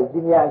ရားရှာလို့ဒီ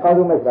နေရာအကော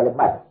င်းဆုံးပဲဆိုတာလည်း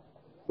မှတ်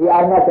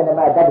တယ်ဒီအာနာစနမ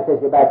တတ်တဲ့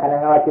စိတ်ပါ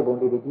ခန္ဓာ၅ပါးဖြစ်ပုံ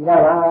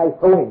လေးဒီနာမှာ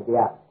ဆုံးနေ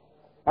တရား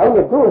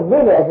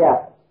နောက်ပြီးတို့နေ့လေ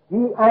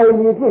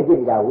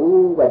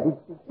အမြဒီအာယုန်ဖြစ်နေတာဟုတ်ကဒီ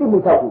တိ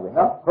မှု၆ခုပဲ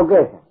နော်ဟုတ်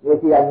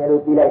ကဲ့ဒီစီရမြင်လို့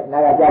ပြီး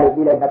လိုက်နား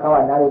ကကြားလို့ပြီးလိုက်နှာခေါ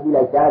င်းက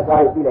နားလို့ပြီးလိုက်ရှား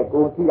စားလို့ပြီးလိုက်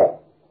ကိုယ်ပြီးလိုက်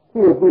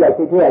ပြီးပြီး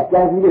လိုက်စိတ်ထဲက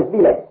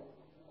ကြံပြီးလို့ပြီးလိုက်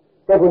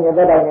သက်ကုည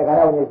သက်တော်ည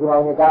ခန္ဓာဝိညာဉ်၊ဇုံအော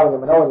င်ညကားဝိညာဉ်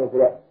၊မနောဝိညာဉ်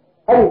ဆိုတဲ့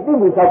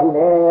အဲ့ဒီတိမှု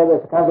၆ခုနဲ့ပဲ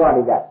စခ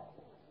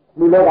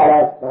န်းသွားနေကြလူလောကလ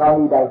ည်း၎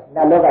င်းဒီတိုင်းန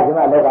တ်လောကဇမ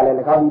လောကလည်း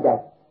၎င်းဒီတို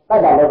င်းတ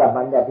တ္တလော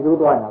ကမှန်တယ်ဒီ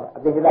လိုသွားနေတာအ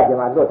ပင်ကျဇ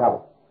မလွတ်ထားဖို့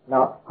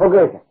နော်ဟုတ်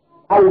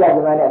ကဲ့အဲ့ဒီကဇ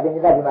မနဲ့အပင်ကျ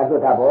ဇမလွ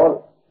တ်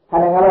ထားဖို့ခ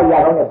န္ဓာငါးပါး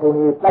ရအောင်တဲ့ပုံ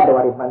ကြီးတတ္တ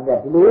ဝါတွေမှန်တယ်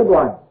ဒီ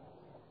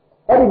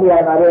လိုသွားနေအဲ့ဒီနေရာ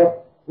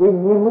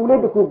မှာပဲဒီမြင်မှု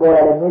လေးတစ်ခုပေါ်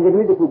လာတယ်မြင်စ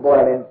ည်းတစ်ခုပေါ်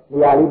လာ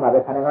တယ်နေရာလေး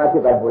မှာပဲခန္ဓာ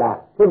ငါးဖြစ်ပါဘူး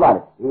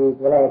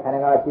လားဖြစ်ပါလေဒီကြည့်လိုက်ခန္ဓာ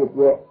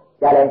ငါးဖြစ်ပြည့်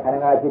ကြားလိုက်ခန္ဓာ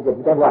ငါးဖြစ်ပြည့်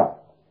ဒီတိုင်းသွား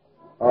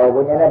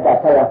ဝိညာဉ်နဲ့တတ်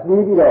ဆက်ရ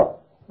ပြီးပြီးတော့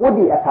ပုဒ်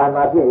ဒီ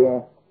အခါမှာဖြစ်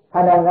ရင်ခ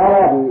န္ဓာ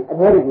ငါးပါးဒီ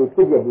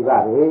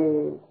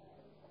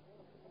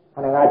အများကြီးဖြစ်ပြနေပါပဲခ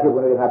န္ဓာ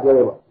ငါးဖြစ်ကုန်လို့ငါပြောရ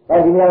ပေါ့အဲ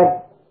ဒီနေရာသိ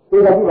ကြ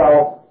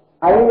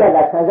ည့်ပါဦးအာရိယ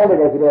ကခံစား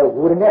တဲ့ဆို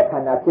တဲ့ဝေဒနာ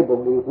ခန္ဓာဖြစ်ပုံ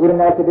လေးဝေဒ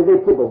နာစိတ္တိ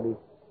ဖြစ်ပုံလေး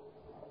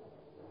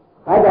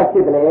ဘာကြော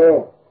င့်ဖြစ်တယ်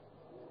လဲ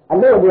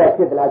အလို့အလျောက်ဖြ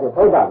စ်သလား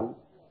ဆိုဟုတ်ပါဘူး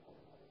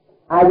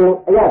အာ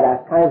ယုံအ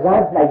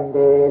ရသာခံစားနိုင်တ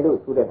ယ်လို့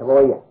ဆိုတဲ့သဘော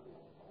ကြီး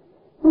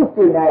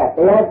သူ့စိတ်နာက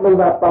တရားသုံး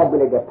ပါးပေါ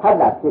င်းပြလိုက်တဲ့ဖတ်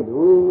တာဖြစ်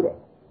လို့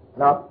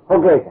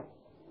တဲ့နော်ဟုတ်ကဲ့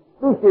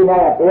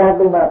သူ့စိတ်နာကတရား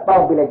သုံးပါးပေါ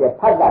င်းပြလိုက်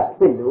တဲ့ဖတ်တာဖြ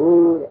စ်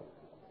လို့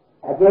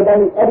တဲ့အကျေတ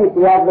မ်းအဲ့ဒီ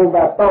တရားသုံး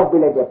ပါးပေါ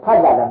င်းပြလိုက်တဲ့ဖ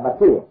တ်တာကမ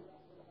ဖြစ်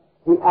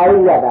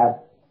ရင်ဒီအာရိယတာ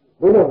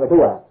ဘယ်လို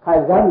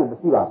မတို့ခံစားမှုမ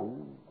ရှိပါဘူး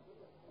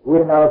ဝေ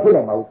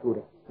ဒနာဖြစ်နိုင်မှာဘူးဆိုတ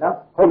ယ်နော်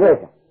ဟုတ်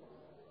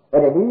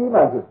ကဲ့အဲ့ဒါဒီမှ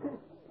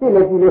ဖြစ်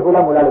လေကြည့်လေဟို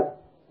လားမ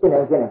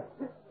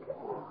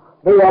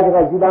လားလို့ဖြစ်နေဖြစ်နေဒီရ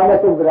တဲ့ယူပါနဲ့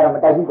တုတ်ကြတာ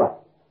မတိုက်ဘူးကွာ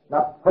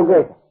နော်ဟုတ်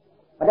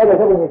ကဲ့မ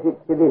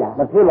တိုက်တော့သုတ်နေဖြစ်သေး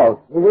လားမဖြစ်ပါ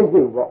ဘူးနေသေးဖြ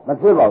စ်ပေါ့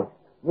မဖြစ်ပါဘူး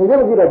နေ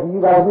သေးမဖြစ်တော့ဒီယူ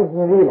ပါ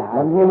ကိုမြင်သေး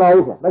လားမမြင်ပါ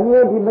ဘူးမမြ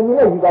င်ဒီ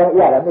မမြင်တဲ့ယူပါကိုအ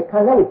ရတာမ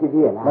ခံ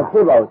စားလို့ဖြစ်သေးရဲ့လား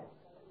မဖြစ်ပါဘူး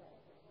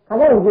ခံ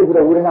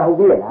စားလို့ဖြစ်ပြီးတော့ဝေဒနာဟုတ်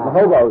သေးရဲ့လားမဟု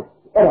တ်ပါ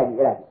ဘူးအဲ့ဒါကြီး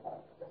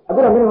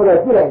အခုတော့မ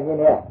င်းတို့တော့ကြည့်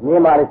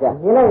လိုက်မြင်နေမြင်ပါလေဆရာ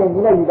မြင်လိုက်ရင်ဒီ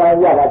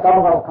နဲ့ယူပါရတာ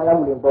ကောင်းကောင်းခံ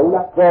စားမှုတွေပေါ်ဘူး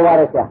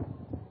လားပေါ်ပါလေဆရာ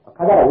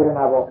ခံစားရဝေ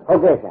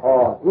ဒနာပေါ့ဟုတ်ကဲ့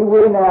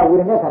ဆရာဒီဝေဒ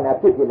နာ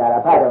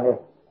ခန္ဓာဖြစ်လာတာဘာကြောင့်လဲ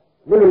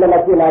လွတ်လွတ်လပ်လ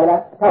ပ်ဖြစ်လာ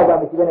လားအထောက်အ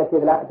ပံ့မရှိဘဲနဲ့ဖြ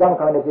စ်လာအကြောင်း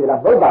ခံနေဖြစ်လာ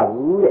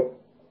မဟုတ်ပါဘူး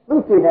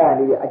တဲ့သူ့စိတ်နဲ့က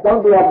နေ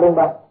အကြောင်းတရား၃ပါး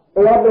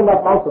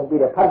ပေါင်း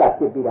စုံပြီးတဲ့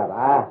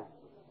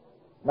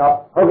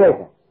ဖတ်တာဖြစ်ပြီးတာပါနော်ဟုတ်ကဲ့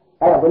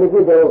ဆရာအဲ့ဒါဘယ်လိုဖြ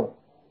စ်တော့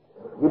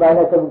ဒီပိုင်း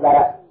နဲ့သက္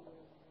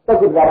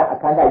ကုတ္တရာအ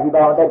ခန္ဓာဒီပို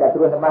င်းအောင်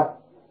တိုက်တာသူတို့ကမှ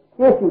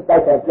ပြည့်စုံ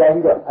တိုက်တယ်ပြန်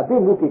ပြီးတော့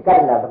အပိမုခိက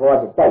ရဏသဘော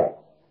နဲ့တိုက်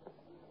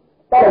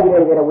ပြီး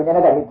တဲ့ဝိညာဏ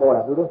ကလ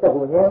ည်းပေါ်လာသူတို့သက္ကု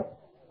ဉ္ဉေ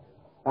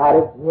ဒါ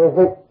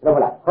ရမြင်စိတ်တော့မ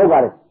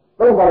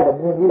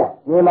လားဟုတ်ပါလေသုံးပါတော့မြင်ပြီ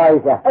လားမြင်ပါပြီ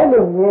ဆရာအဲ့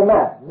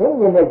လိုမြင်မှမ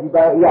င်းမြင်တဲ့ဒီ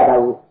ပိုင်း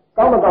အရာတာကို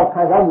ကောင်းမကော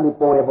င်းခံစားမှုတွေ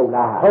ပေါ်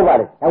တယ်ဟုတ်လားဟုတ်ပါ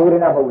လေဒါဝေ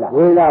ဒနာဟုတ်လား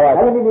ဝေ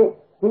ဒနာပါဒါပေမဲ့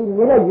ဒီမြ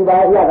င်တဲ့ဒီပို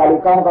င်းအရာတာ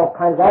လေးကောင်းကော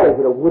င်းခံစား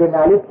ရဆိုတော့ဝေ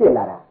ဒနာလေးဖြစ်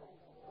လာတာ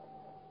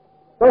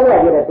တော့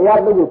ရတဲ့တရား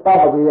လုပ်လို့ပါ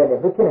တော့ပြီးရတယ်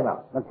မဖြစ်နိုင်ပါ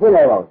ဘူးမဖြစ်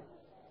နိုင်ပါဘူး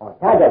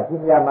ဒါကြော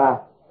င့်ဒီနေရာမှာ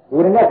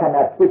ဝေဒနာခန္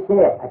ဓာဖြစ်ခြ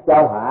င်းရဲ့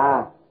အကြောင်းဟာ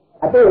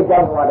အတိတ်အကြော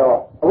င်းကတော့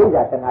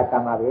အဝိဇ္ဇာတ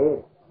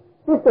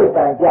ဏှာကံပါပဲစိတ်စိတ်တ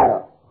န်ကြ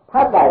တော့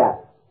ဖတ်တာရ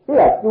ဒီ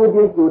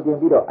ကကြိုတင်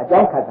ပြီးတော့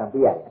အကြောင်းခံခံ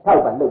ပေးရတယ်အ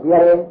ထောက်ပံ့လုပ်ပေးရ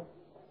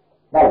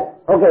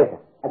တယ်ဒါဟုတ်ကဲ့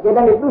အကျဉ်း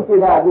တည်းသူ့ရှိ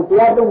တာအခုတ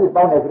ရားလုံးကို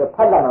ပေါင်းတယ်ဆိုတော့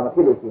ဖတ်လာမှာ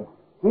မဖြစ်လို့ရှိ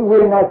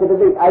ရင်ဒီဝေဒနာစိတ်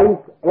တိတ်အာ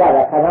ရုံအရာ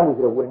ကခံစား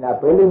မှုဆိုတော့ဝေ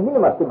ဒနာဘယ်လိုန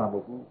ည်းမှဖြစ်မှာ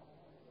မဟုတ်ဘူး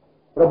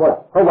ဟုတ်ပါ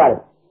လားဟုတ်ပါတယ်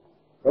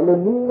ဘယ်လို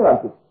နည်းမှ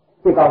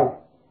ဖြစ်ကောင်း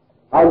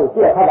ဘာလို့စိ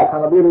တ်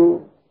ဖတ်တာခံမပြီးလို့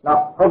နော်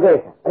ဟုတ်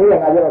ကဲ့အဲ့ဒီ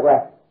ကငါပြောတယ်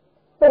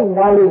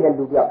ကွာစိတ်နားလေးနဲ့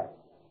လူပြောက်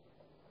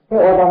စိတ်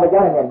အော်တော်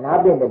မကြောက်နဲ့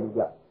နားပင့်တဲ့လူ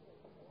ပြောက်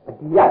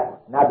အဒီရ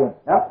နားပ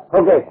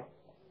င့်နော်ဟုတ်ကဲ့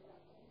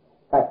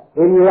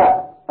ဒီ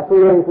လိုက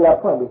အဆိုးရည်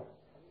ဆိုတာဖွင့်ပြီး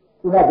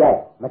သူ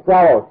ကကြိုက်မကြော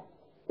က်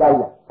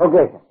ဘူးကြောက်လားဟုတ်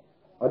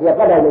ကဲ့ဟောဒီကပ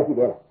တ်တယ်လည်းရှိ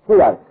တယ်လား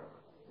ရှိပါတယ်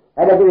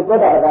အဲ့ဒါဒီပတ်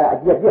တာကအ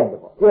ပြည့်ပြည့်နေ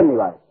ပေါ့ပြ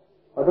ည့်နေပါတယ်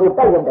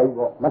ဟောသူတိုက်ရင်တိုက်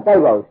ပေါ့မတို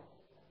က်ပါ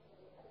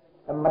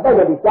ဘူးမ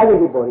တိုက်တော့ဒီကြားရ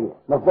ည်ပေါ်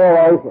ရည်မပေါ်ပါ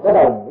ဘူးဆရာတက်တ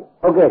ယ်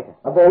ဟုတ်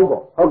ကဲ့မပေါ်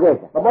ဘူးပေါ့ဟုတ်ကဲ့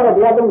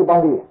မပေါ်တော့တရားသုံးခုပေါ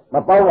င်းသေးတယ်မ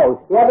ပေါင်းပါ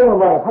ဘူးတ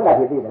ရားသုံးခုပေါင်းဖတ်တာ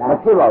ဖြစ်သေးလား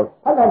မဖြစ်ပါဘူး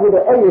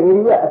ဖတ်တာဖြစ်တော့အဲ့ဒီရေ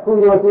ကြီးကအဆူ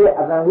ရောသေး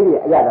အတန်ကြီး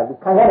တွေအ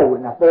ရတာဒီခံရ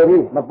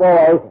တဲ့ဝိညာဉ်ပေါ်သေး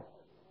မပေါ်ပါဘူး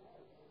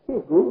ဖြ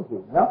စ်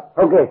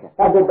ဘူးနော်ဟုတ်ကဲ့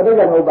ဆရာဒါဆို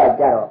ပရိစ္ဆေသမုပ္ပါ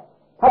ကြတော့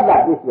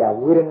ဖတ်တာပစ္စယ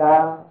ဝေ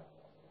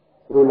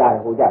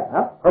ဒနာသူတို့လာဟိုကြ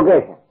နော်ဟုတ်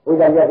ကဲ့ဆရာဝိဇ္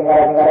ဇာပြသင်္ခါ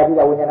ရပစ္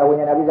စယဝိ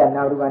ညာဏပစ္စယ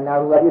နာရူ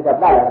ပပစ္စယ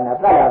ပလာရ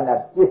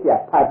ဏပစ္စယ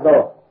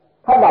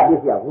ဖတ်တော့ဖတ်တာ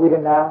ပစ္စယဝေဒ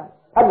နာ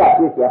ဖတ်တာပ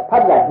စ္စယ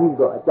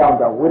ဖတ်တာကြီးတော့အကြော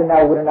င်းကြောင့်ဝေ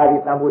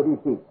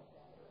ဒနာဒီသံဃာတိရှိ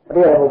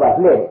ပရိစ္ဆေသမုပ္ပါ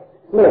လှဲ့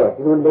တော့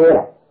ဒီ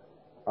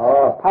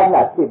လိုလဲလာဖတ်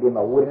တာဖြစ်ပြီး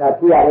မှဝေ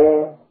ဒနာဖြစ်ရ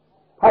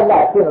တယ်ဖ ဖတ်လာ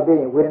ဖြစ်မပြီး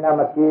ရင်ဝေဒနာ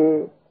မပြေ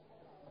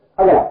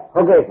ဟုတ်ကဲ့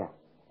ဟုတ်ကဲ့ဆရာ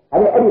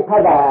အဲ့ဒီဖ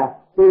တ်တာ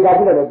သိကြ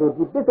ပြီးတော့သူ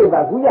ပြစ္ဆုတ်က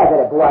ဝိရတဲ့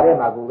ဘဝထဲ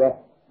မှာကိုပဲ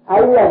အာ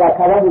ရိယက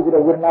ခါရပြီး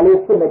တော့ဝေဒနာလေး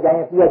ဖြစ်နေကြရ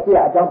င်ပြီးတော့ရှိ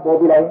အကြောင်းပေါ်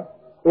ပြလိုက်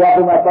တရား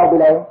ပုံမှာတောက်ပြ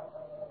လိုက်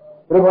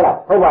ဘယ်လိုဟုတ်လား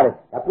ဟုတ်ပါတယ်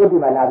ဒါပုဒ်ဒီ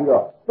မှာလာပြီး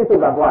တော့ပြစ္ဆု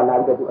တ်ကဘဝလာ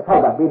ပြီးတော့သူအထော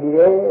က်ကပေးနေတ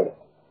ယ်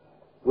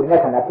ဝိညာ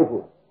ဉ်ခန္ဓာဖြစ်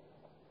ဖို့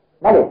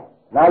နားလေ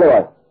ပါ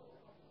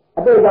အ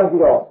တိတ်ကြောင့်ကြ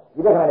ည့်တော့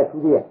ဒီဘက်ကလည်း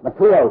ထူးသေးရဲ့မ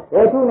ထူးရဘူးဘ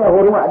ယ်ထူးနေ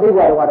ဟိုတုန်းကအတိတ်က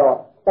တော့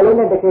တလုံး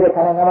နဲ့တစ်ခေတ်ခ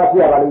န္ဓာငါးပါးပြ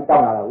ရပါလိမ့်တော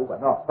င်းလာတာဟုတ်ပါ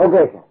နော်ဟုတ်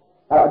ကဲ့ဆရာ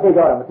အဲ့တော့အတိတ်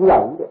ကြောင့်မထူးရ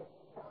ဘူးတဲ့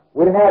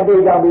ဝေဒနာအတိ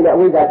တ်ကြောင့်ပြီးလဲအ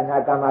ဝိဇ္ဇာတဏှာ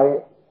ကံပါပဲ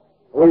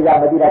အဝိဇ္ဇာ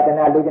မတိတာတ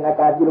ဏှာလူကျင်တာ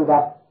ကာပြုလုပ်တာ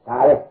ဒါ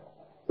ပဲ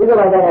ဒီလို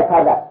မှကျတဲ့ဖ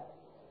တ်တာ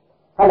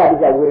ဒီ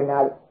ကဝေဒနာ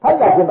ဖတ်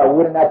တာဖြစ်မှ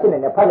ဝေဒနာဖြစ်နေ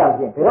တယ်ဖတ်တာ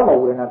ဖြစ်ဘယ်တော့မှ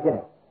ဝေဒနာဖြစ်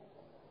နေ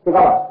ဖြစ်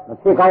ကောင်းမ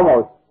ဖြစ်ကောင်းပါ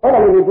ဘူးအဲ့ဒါ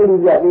လေးကိုသိ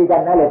လို့ပြပြီးက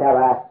နားလည်ထား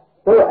ပါ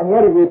တို့အငြ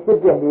င်းကြီးဖြစ်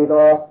ပြနေ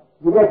တော့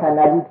ဒီဘက်ခန္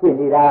ဓာကြီးဖြစ်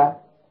နေတာ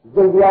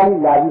ဇုံတရား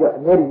ကြီးလာပြီးတော့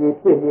အငြင်းကြီး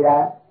ဖြစ်နေတာ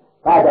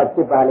ဘာကြောင့်ဖြ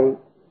စ်ပါလိမ့်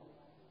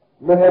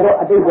လူငယ်တော့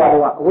အတိတ်ဘဝ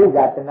ကအဝိဇ္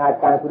ဇာတဏှာ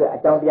ကံဆိုတဲ့အ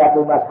ကြောင်းတရား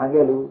သုံးပါးခံ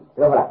ခဲ့လို့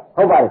ပြောမလား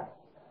ဟုတ်ပါတယ်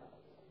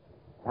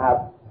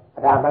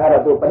ဒါမှက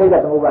တော့သူပဋိစ္စ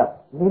သမုပ္ပါ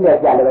နီးနဲ့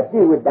ကြလည်းပဲပြ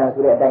ည့်ဝတ္တန်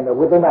ဆိုတဲ့အတိုင်းပဲ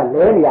ဝိသုမ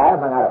လဲနေရ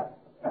မှကတော့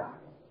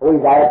ဝိ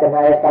ဇ္ဇာရဲ့တဏှာ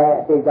ရဲ့ကံရဲ့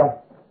အတိတ်ကြောင့်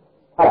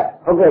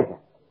ဟုတ်ကဲ့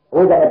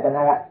ဝိဇ္ဇာရဲ့တ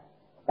ဏှာက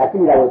ဒါသိ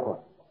တာကိုခေါ်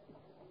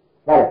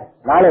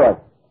နားလေပါ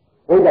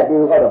ဝိဇ္ဇာတေ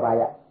ကတော့ဘာ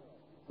ရ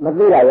မ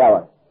သိတာရ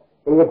ပါ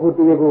တေ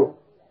ခု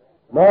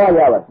မောရ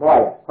ပါ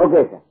ဟုတ်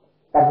ကဲ့တ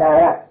ဏှာ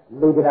က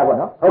လူကျင်တာပေါ့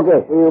နော်ဟုတ်ကဲ့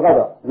တေက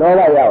တော့လော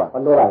ရရပါ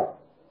လောရ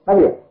မှန်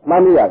ပြီမှ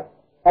န်ပြီရ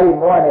အဲ့ဒီ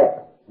မောနဲ့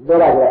လော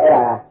ရဆိုအဲ့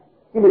ဒါ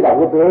ကိလေသာ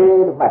ဝိပေ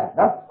လို့မှတ်တာ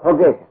နော်ဟုတ်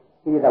ကဲ့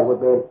ကိလေသာဝိ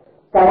ပေ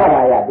ကာမ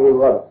ရာယတေ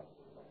ကတော့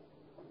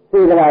စေ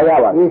တနာရ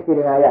ပါဒီစေတ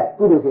နာရ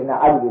ကုသိုလ်စေတနာ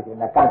အကုသိုလ်စေတ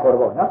နာကံခေါ်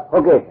တော့နော်ဟု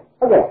တ်ကဲ့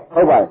ဟု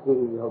တ်ပါဒီ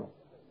ဟုတ်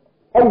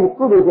အဲ့ဒီ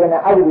ကုသိုလ်စေတနာ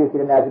အကုသိုလ်စေ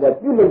တနာဆိုတော့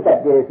ပြုလုပ်တတ်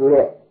တယ်ဆို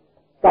တော့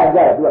ကံကြတ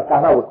ယ်သူကကာ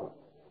မဝိခေါ်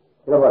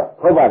ဒါတော့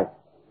ဟုတ်ပါတယ်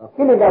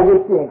ကိလေသာဝိ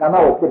ဖြစ်ရင်ကာမ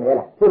ဝိဖြစ်နေ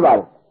လားဖြစ်ပါတ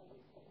ယ်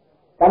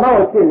ကာမ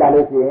ဝိဖြစ်လာ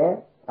လို့ရှိရင်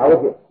ဘာဝိ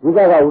ဖြစ်ဝိသ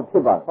ကဝိဖြ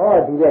စ်ပါဟော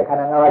ဒီကခန္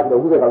ဓာ၅ပါးဆို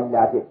တော့ဝိသကဝိ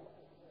လာဖြစ်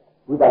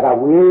ဝိသက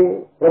ဝိ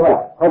ဟုတ်လား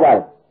ဟုတ်ပါတ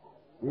ယ်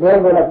လဲ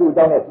တော့သူ့အ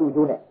ကြောင်းနဲ့သူ့အ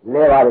ကျိုးနဲ့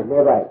လဲပါတယ်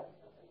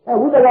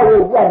ဝိသကဝိ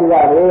ပြတ်နေ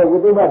တာပဲဝိ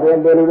သုမပဲ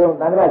လေလိုတော့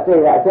သံဃာစိ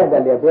တ်ကအဆက်တ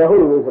က်တယ်ဘယ်ဟု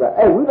တ်လို့ဆို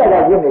တော့ဝိသက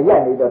ဝိနဲ့ရက်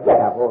နေတော့ပြတ်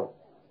တာပေါ့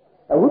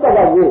ဝိသက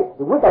ဝိ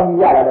ဒီဝိတောင်ကြီး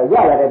ရလာတော့ရ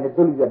လာတယ်နဲ့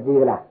သူ့လူပြနေ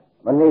လား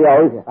မနေရ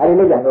ဘူးဆရာဒါ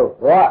လေးလောက်ကြတော့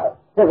ဟော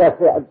ဆက်က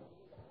ဆက်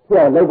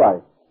ပြောင်းလောက်ပါလေ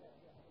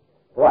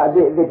ဟောအ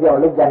စ်ပြောင်း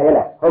လောက်ကြနေ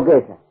လားဟုတ်ကဲ့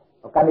ဆရာ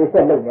ကံလေးဆ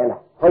က်လောက်နေလား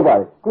ဟုတ်ပါ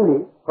ပြီခုလေ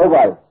ဟုတ်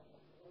ပါပြီ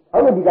ဟု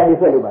တ်လို့ဒီကံလေး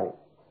ဆက်လို့ပါလေ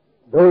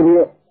ဒိုးဒီ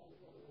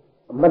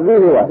မသိ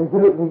လို့ပါဒီ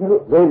လိုဒိုးကျ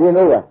င်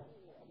လို့ပါ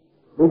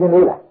လူကျင်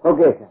လို့လားဟုတ်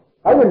ကဲ့ဆရာ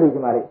အဲ့လိုလူကျ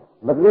င်ပါလေ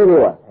မသိ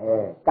လို့ပါ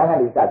ကံက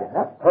လေးစတယ်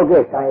နော်ဟုတ်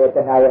ကဲ့ကံရဲ့တ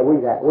ဏှာရဲ့ဝိ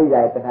ဇ္ဇာ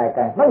ရဲ့တဏှာရဲ့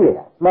ကံမှတ်ရ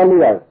လားမှန်ပြီ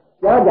ပါ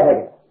ကြားကြတယ်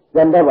ကျ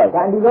န်တော့ပါ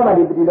ကံဒီတော့မှ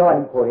ဒီပတိတော့မှ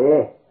ဒီခေါ်တ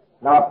ယ်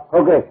နော်ဟု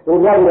တ်ကဲ့တို့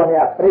ရပြီးတော့မြ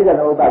တ်ပြိဿသ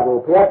မုပ္ပါကို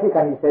ဘုရားဖြစ်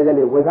ခံဒီဆဲဆဲ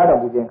လေးဝင်စားတော်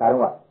မူခြင်းကာ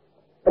တော့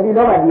ပတိ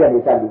တော့မှဒီကနေ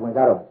စပြီးဝင်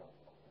စားတော်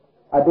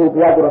အတူဘု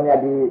ရားကိုရောမြတ်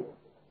ဒီ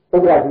သု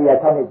ဒ္ဓရာကြီးရ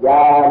6နှစ်ကြာ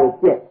လို့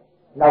ကျင့်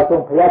နောက်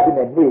ဆုံးဘုရားရှင်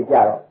နဲ့နေကြ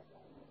တော့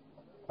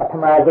ပထ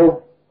မဆုံး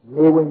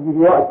နေဝင်ကြီး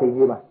ရောအချိန်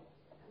ကြီးမှာ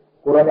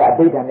ကိုရောမြတ်အ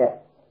ဋ္ဌံနဲ့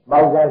မော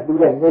င်ဆန်းလှူ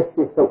တဲ့မျက်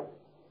စိစုပ်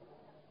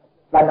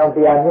တန်တော်တ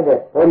ရားမြင့်တဲ့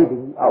ဘောဓိတ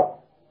ကြီးအောက်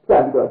ပြ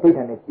ပြီးတော့အဋ္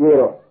ဌံနဲ့ကျဲ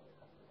တော့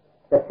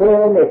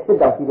30နဲ့စစ်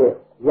တောင်ရှိတဲ့ယ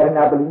ရ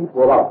နာပလီ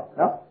ပေါ်ပေါက်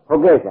နော်ဟု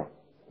တ်ကဲ့ဆရာ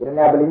ယရ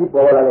နာပလီ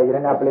ပေါ်လာတဲ့ယရ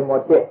နာပလီ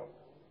မော်တက်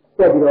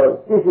ပြီးတော့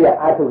သိရှိရ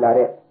အားထုတ်လာ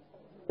တဲ့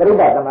သရုပ်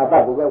ပါသမတ်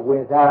ကိုပဲဝ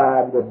င်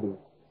စားပြီးတော့ဒီ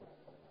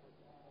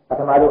ပ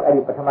ထမဆုံးအဲ့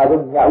ဒီပထမ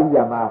ဆုံးညဥ်ရ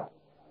မှာ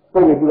ပု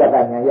ဂ္ဂိုလ်ပြုရတာ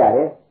ဉာဏ်ရတ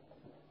ယ်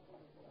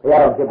ဘု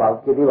ရားတော်ဖြစ်ပါ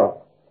ဘူးဖြစ်သေးပါဘူး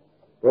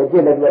ဘယ်ဖြ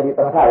စ်လဲဒီသ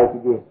မထရဲ့ဖြ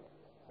စ်သေး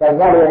တယ်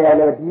ညရရ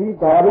လည်းဒီ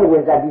ဒါပဲဝ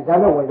င်စားဒီဇံ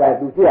မဲ့ဝင်စား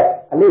သူရှိရ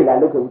အလေးလာ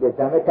လုပ်ခဲ့ဦးတဲ့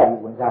ဇံမဲ့ထပ်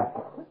ပြီးဝင်စား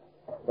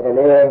တယ်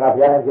လေငါဘု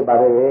ရားနဲ့ဖြစ်ပါ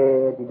ပဲ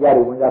ဒီကြား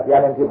တွေဝင်စားဘု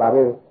ရားနဲ့ဖြစ်ပါ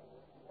ပဲ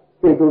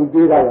စိတ်တူ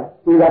ကြီးတာ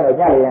ကြီးတာတော့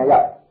ညရရရော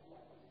က်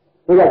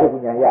ဒီကဖြ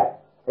စ်ဉာဏ်ရ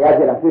ဘုရား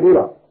ဖြစ်တာဖြစ်သေး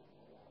တော့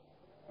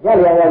ည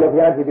ရရလည်းဘု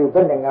ရားဖြစ်ပြီးဘ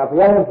ယ်နဲ့ငါဘု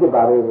ရားနဲ့ဖြစ်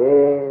ပါပဲ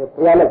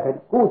ဘုရားလည်း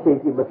ခုချိန်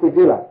ကြည့်မဖြစ်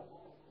သေးလား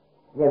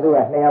ညတို့က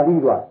200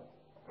ပြီးသွား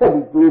ဆက်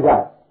ပြီးကြီးတာ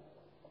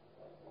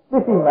သိ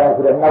စီမှ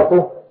ဆိုတော့နောက်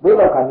ဆုံးဘု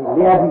ရားခန္ဒီ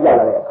လင်းပြီးကြ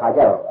လာတဲ့အခါကျ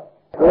တော့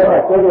ဘု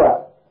ရားကဆိုတော့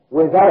ဝ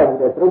င်စားတယ်ဆို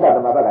တဲ့သုဒ္ဓသ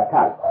မဘက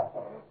ထား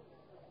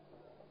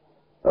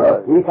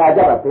ဒီခါကျ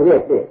တော့ဘယ်ရဲ့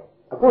တဲ့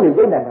အခုဒီ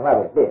စိတ်နဲ့ဓမ္မ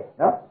ပဲတဲ့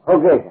နော်ဟု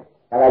တ်ကဲ့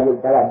ဒါကယုတ်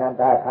ဒါကနန္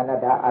တာခန္ဓာ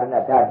ဓာအာရဏ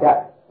ဓာဓာ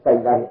စို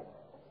က်သားတယ်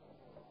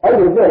အဲ့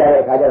ဒီပြည့်လာ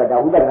တဲ့အခါကျတော့ဒါ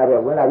ဝိပဿနာပဲ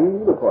ဝင်လာပြီ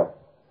လို့ခေါ်တ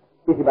ယ်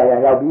သိစီပါရ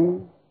ရောက်ပြီ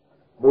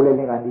ဘိုးလေး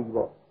လင်းကနေကြီး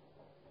ပေါ့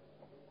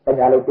တ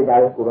ရားလို့ပြတာ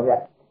ကိုကိုရောမြတ်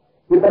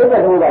ဒီပရိသ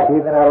တ်တို့ကဒေ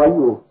သနာတော်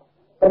ကြီးကို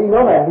ပရိ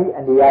ယောဂန်ဒီအ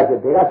နေအချ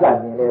င်းဘယ်ကစ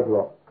မြင်လဲဆို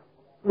တော့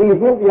သိ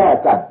ချင်းတရား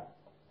စ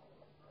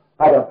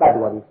အဲ့တော့တတ္တ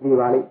ဝါကြီးပြေ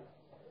ပါလိမ့်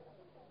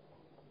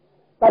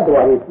တတ္တ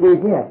ဝါကြီးပြေ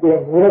ခြင်းကတင်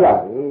နေရတာ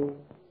လေ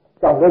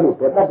ကြောင့်လည်းလို့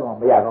ဘယ်တတ္တဝါ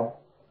မရတော့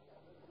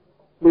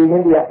ပြေခြ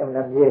င်းတရားအမှ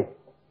န်မြေ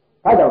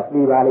အဲ့တော့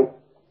ပြေပါလိမ့်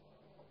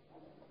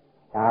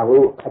ဒါ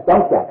ကိုအကြော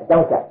င်းဆက်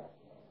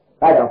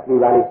အဲ့တော့ပြေ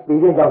ပါလိမ့်ပြေ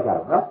ခြင်းကြောင့်ဆက်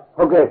တော့နော်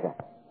ဟုတ်ကဲ့ဆရာ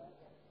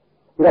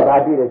ဒီတော့ဗာ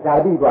တိတယ်ဇာ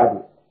တိသွားပြီ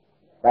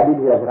ဇာတိ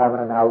တွေကသရမ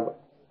ဏနာဟု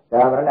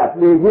ဒါမှမဟုတ်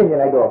ပြေးချင်းနေ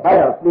လိုက်တော့ဘာ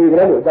ကြောင့်ပြေးကြ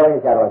လဲလို့အကြောင်းရ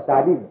င်းချတော့ဇာ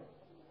တိ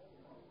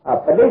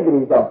ပဋိသန္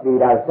ဓေကြောင့်ပြေး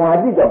တာဇာ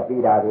တိကြောင့်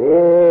ပြေးတာပဲ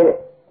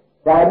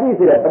ဇာတိ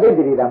ဆိုတဲ့ပဋိသ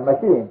န္ဓေကမ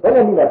ရှိရင်ဘယ်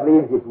နဲ့မှပြေး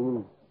မဖြစ်ဘူး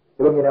ဒီ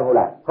လိုမြင်တယ်ဟုတ်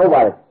လားဟုတ်ပါ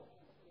လေ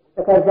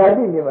အခါဇာ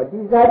တိမြင်မှာဒီ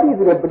ဇာတိ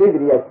ဆိုတဲ့ပဋိသ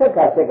န္ဓေကဆ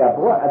က်ကဘ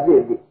ဝအပြည့်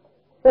အပြည့်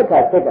ဆက်က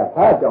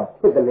ဘာကြောင့်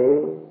ဖြစ်တယ်လဲ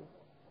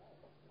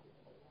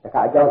အ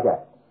ခါအကြောင်းချ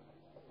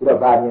ပြီးတော့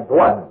ဗာမြင်ဘ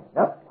ဝမြင်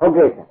နော်ဟုတ်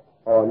ကဲ့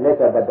ဟောလက်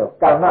ဆက်တော့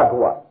ကာမဘ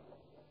ဝ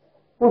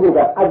ပုဂ္ဂိုလ်က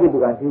အကိတ္တ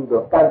ကံကြည့်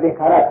တော့ကံသင်္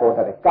ခါရပေါ်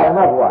တဲ့ကာမ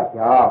ဘဝ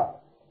ကြောင့်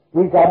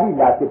ဒီဇာတိ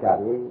လာဖြစ်တာ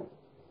ပဲ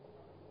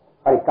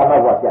အဲဒီကာမ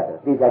ဘဝပြတ်တယ်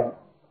ဒီဇာ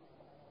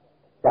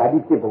တိ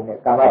ဖြစ်ပုံနဲ့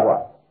ကာမဘဝ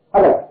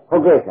ဟု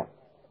တ်ကဲ့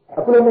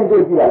အခုလည်းမြင်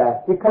တွေ့ကြည့်ရလား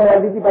ဒီခန္ဓာ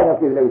တိပတ်နဲ့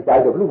ဖြစ်တယ်လို့ကြား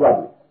တော့ဘုရား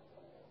ပြီ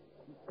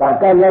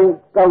ကံလည်း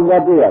ကောင်းရ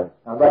ပြရ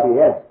အောင်ဗတ်ပြ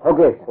ရဟုတ်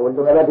ကဲ့ဟို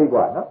လုံလည်းထိပ်ก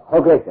ว่าနော်ဟု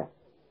တ်ကဲ့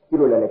ဒီ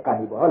လိုလည်းကံ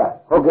ကြီးပေါ့ဟုတ်လား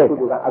ဟုတ်ကဲ့ကု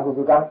သကအကုသ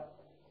ကံ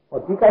ဟော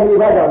ဒီကံကြီး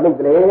ဘာကြောင့်လုပ်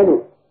တယ်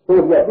လို့ဆို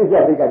ပြပြစ္ဆ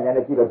သိက္ခာဉာဏ်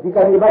နဲ့ကြည့်တော့ဒီ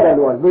ကံကြီးဘာကြောင့်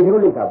လို့လူကြီး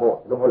လို့လုပ်တာပေါ့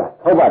လုံးဟုတ်လား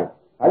ဟုတ်ပါတယ်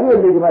အဲဒီလို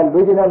လူကြီးမှလူ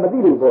ကြီးနာမသိ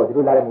လို့ပေါ့ဒီ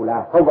လိုလာတယ်မို့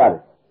လားဟုတ်ပါတယ်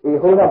အေး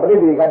ဟိုကပြိ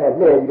ဋိကနဲ့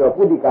လှည့်ပြီးတော့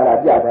ပုတ္တိကာရ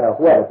ပြတာတော့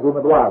ဟိုကဘယ်လိုမ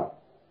သွား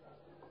ဘူး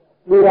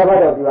ပြေတာဘာ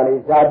တော့ဒီပါလေ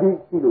ဇာတိ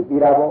ရှိလို့ပြေ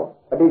တာပေါ့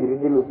ပဋိသန္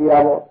ဓေလို့ပြေတာ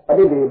ပေါ့ပ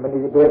ဋိသန္ဓေမနေ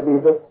ဘယ်ပြေ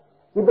လို့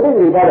ဒီပဋိသန္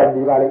ဓေဘာတော့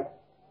ဒီပါလေ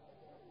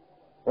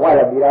ဘဝရ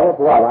ပြေတာပေါ့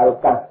ဘဝဘာလို့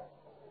ကံ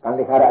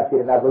တိခါရအဖြ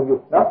စ်နာသုံး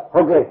မျိုးနော်ဟု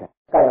တ်ကဲ့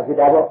ကံရဖြစ်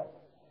တာပေါ့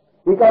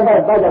ဒီကံဘာ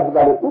ကြောင့်ဖြစ်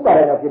တာလဲဥပါဒ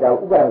ဏ်ဖြစ်တာ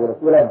ဥပါဒဏ်ကို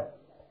ဆွဲလိုက်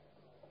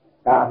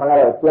ဒါအမှန်က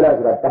တော့ဆွဲလိုက်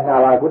ဆိုတာတဏှာ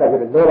ပါခုနကပြော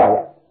လို့ပါ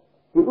ရဲ့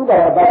ဒီဥပါ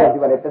ဒဏ်ဘာကြောင့်ဖြ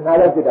စ်ပါလဲတဏှာ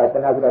လည်းဖြစ်တာတ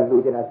ဏှာဆိုတာလူ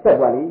ကျင်တာဆက်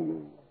သွားလိ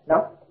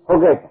နော်ဟုတ်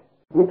ကဲ့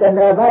ဒီတ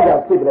ဏှာဘာကြော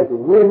င့်ဖြစ်တယ်ဆို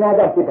ဝေဒနာ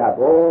ကြောင့်ဖြစ်တာ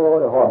ပေါ့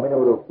တဲ့ဟောမင်း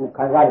တို့ခု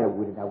ခံစားနေ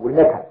ဝေဒနာ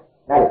ခံ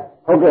နားလေ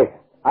ဟုတ်ကဲ့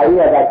အာရိ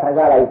ယကခံ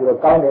စားလိုက်ဆိုတော့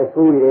ကောင်းတယ်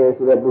ဆိုးတယ်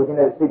ဆိုတော့လူကျင်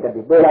တဲ့စိတ်တက်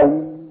ပြီးပေါ်လာပြီ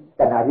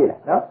တဏှာဖြစ်လာ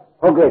နော်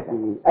ဟုတ်ကဲ့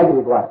အဲ့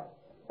ဒီကွာ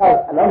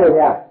အလုံးစုံ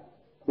က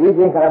ဒီ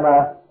ချင်းခါမှာ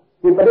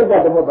ဒီပရိစ္ဆေ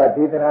သမုပ္ပါ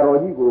ဒေသနာတော်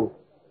ကြီးကို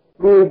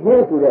ပြေခြ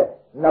င်းဆိုတဲ့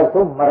နောက်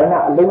ဆုံးမရဏ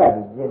အလုံးက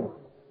ကြီးခြင်း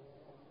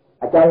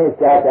အကြောင်းရ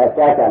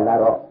ရှားလာ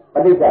တော့ပ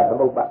ရိစ္ဆေသ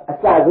မုပ္ပါအစ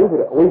ဆုံးဆို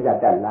တဲ့အဝိဇ္ဇာ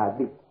တက်လာ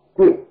ပြီ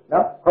ဖြစ်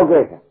နော်ဟုတ်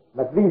ကဲ့မ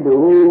သိ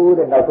လို့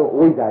တဲ့နောက်ဆုံးအ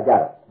ဝိဇ္ဇာကြ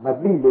တော့မ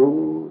သိလို့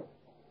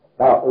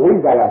တော့အဝိ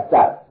ဇ္ဇာကစ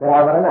သရ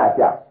မရဏအ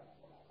ကြောင်း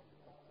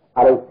အ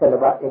ရုပ်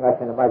7ပါးအင်္ဂါ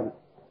7ပါးကြီး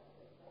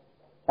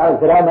တော့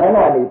သရမရဏ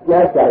လေးပြ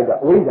န်ရှာလိုက်တော့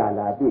အဝိဇ္ဇာ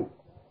လာပြီ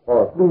ဟော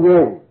သူ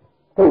ရဲ့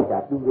ထုတ်တာ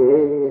သူရဲ့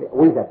အ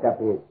ဝိဇ္ဇာတက်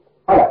ပြီ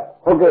ဟုတ်လား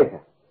ဟုတ်ကဲ့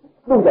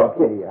သူ့ကြောင့်ဖြ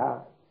စ်နေတာ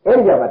အဲ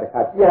ဒီကြောင့်ကတ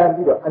ခါပြန်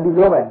ပြီးတော့အန္တိ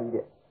လောမနီး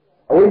တဲ့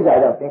အဝိဇ္ဇာ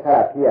ကြောင့်သင်္ခါရ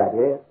ဖြစ်ရတ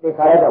ယ်သင်္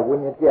ခါရကြောင့်ဝိ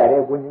ညာဉ်ဖြစ်ရတ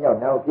ယ်ဝိညာဉ်ကြောင့်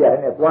နာမ်ဖြစ်ရတ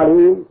ယ်နဲ့သွား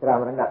လေသရ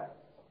မရဏ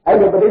အဲ့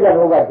ဒီပဋိစ္စသ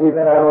မုပ္ပါဒေသ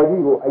နာတော်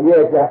ကြီးကိုအရေး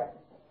အပြား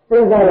စ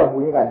ဉ်းစားတော့မူ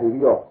ရင်းကနေ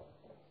ပြီးတော့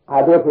အာ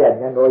ဒေဖျဉာ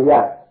ဏ်တော်ရ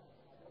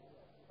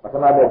ပထ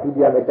မမဲ့ဒု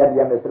တိယမဲ့တတိ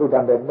ယမဲ့သရုတ်တံ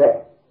မဲ့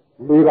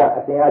လေးကအ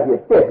သင်အဖြစ်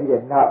တက်ပြီး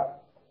တဲ့နောက်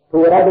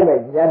ထိုရတဲ့မဲ့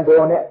ဉာဏ်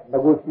တော်နဲ့င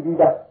ကိုစီပြီး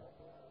သား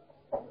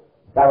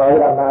သာဝ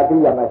ရနာတိ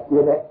ယမှာရှ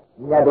င်းတဲ့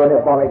ဉာဏ်တော်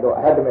နဲ့ပေါင်းလိုက်တော့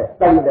အဟတမဲ့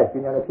တောက်ရတဲ့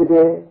ဉာဏ်နဲ့ဖြစ်တ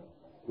ယ်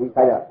ဒီ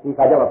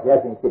ခါကျမှဘုရား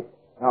ရှင်ဖြစ်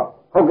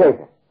ဟုတ်ကဲ့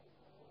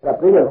ဒါ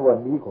ပြိဿဘုရား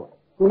နီးခေါ်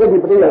သူလည်းဒီ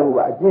ပြိဿဘု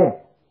ရားအကျဉ်း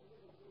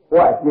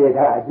ဟောအကျေ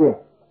ထားအကျဉ်း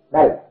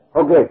နိုင်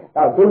ဟုတ်ကဲ့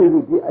တော့ဒီ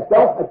လိုဒီအ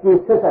ကြောင်းအကျိုး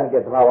ဆက်ဆံ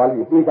တဲ့သဘာဝ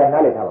လေးပြေးချင်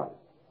နားလည်ထားပါ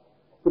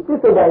ဒီပြစ္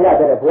ဆုတ်တာရ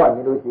တဲ့ဘုရားမြ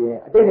င်လို့ရှိရင်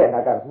အတိတ်နဲ့အနာ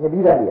ဂတ်မြင်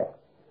ပြီးသားနေရ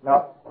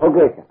နော်ဟုတ်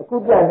ကဲ့အခု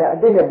ပြန်နေအ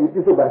တိတ်နဲ့ဒီပြ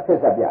စ္ဆုတ်တာဆက်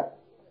ဆက်ပြ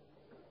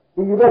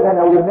ဒီယူတဲ့ခန္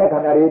ဓာဝိညာဉ်ခ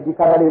န္ဓာတွေဒီခ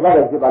န္ဓာတွေဘာ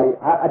လို့ဖြစ်ပါလိမ့်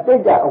အတိ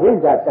တ်ကအဝိ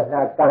ဇ္ဇာတဏှာ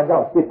ကံကြော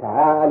င့်ဖြစ်တာ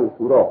လို့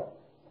ဆိုတော့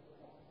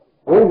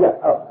ဝိဇ္ဇာ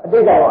အတိ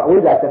တ်ကအဝိ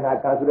ဇ္ဇာတဏှာ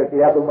ကံဆိုတဲ့တ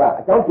ရားသုံးပါ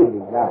အကြောင်းဖြစ်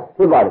နေလား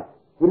ဖြစ်ပါလိမ့်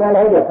ဒီမှာလ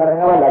ည်းခန္ဓာ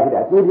ငါးပါးလာဖြစ်တာ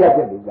အကျိုးတရားဖြ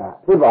စ်နေလား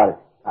ဖြစ်ပါလိမ့်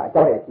အ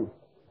ကြောင်းရဲ့အကျိုး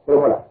ဟု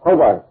တ်လားဟုတ်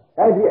ပါလိမ့်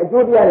အဲဒီအ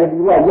ကျိုးတရားတွေဒီ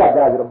ကရ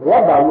တာဆိုတော့မရ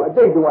ပါဘူးအ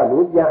တိတ်တုန်းက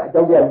လို့ပြန်အ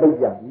ကြောင်းတရားလုပ်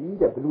ပြန်ပြီ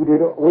တဲ့ဘလူတွေ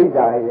တော့အဝိဇ္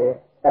ဇာရဲ့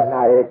တ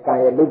ဏှာရဲ့ကံ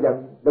ရဲ့လုပ်ပြန်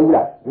လုပ်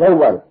လားလုပ်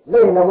ပါလို့လု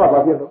ပ်ရင်တော့ဘာ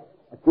ဖြစ်လို့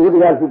အကျိုးတ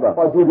ရားဖြစ်ပါ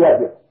ဟောအကျိုးတရား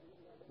ဖြစ်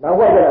နောက်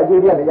ဘက်ကျတော့အ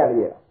ကျိုးတရားမရနေ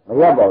ရမ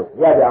ရပါဘူး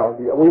ရကြအောင်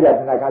ဒီအဝိဇ္ဇာတ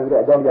ဏှာကံဆို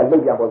တဲ့အကြောင်းတရားလု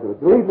ပ်ပြန်ဖို့ဆို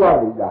ဒွိသွား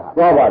နေတာ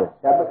သွားပါလို့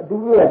ဒါအတူ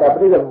တူရတာ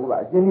ပြိဿမှုက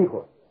အချင်းကြီး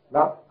ခေါ်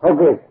နော်ဟုတ်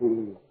ကဲ့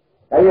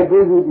ဒါရဲ့ဒွိ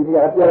စုဒီနေ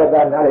ရာပြောရ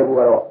တာနားလည်ဖို့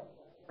ကတော့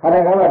ခန္ဓာ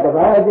ကံကတ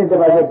ဘာအချင်းတ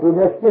ဘာချင်းဒု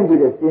မျိုးရှင်းပြီး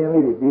တဲ့ရှင်း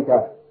လေးတွေပြီး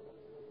သား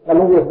နှ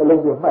လုံးသွင်းမှ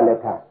တ်လက်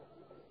ထား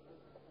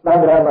သံ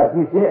ဃာမှာ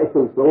ဒီရှင်းအ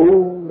စုဆုံး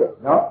တဲ့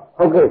နော်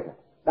ဟုတ်ကဲ့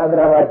သံ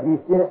ဃာမှာဒီ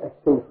ရှင်းအ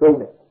စုဆုံး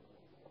တဲ့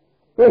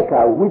သိက္ခာ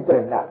ဝိတရ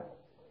ဏ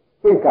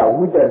သိက္ခာ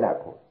ဝိတရဏ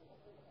ကို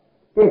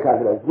သိက္ခာ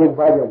ဆိုတော့ယုံ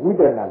ပါးကြောင့်ဝိ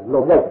တရဏ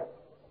လုံရောက်တယ်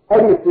အဲ့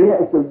ဒီရှင်း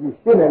အစုကြီး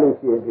ရှင်းတယ်လို့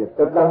ရှိရင်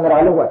သံဃာ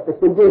လုံးကတစ်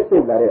စုတည်းစု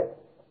လာတဲ့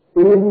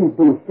ဒီနည်း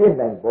သူရှင်း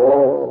နိုင်ပေါ်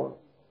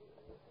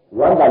ဝ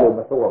မ်းသာလို့မ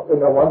ဆိုတော့အ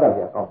င်္ဂဝမ်းသာ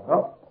ပြအောင်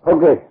နော်ဟုတ်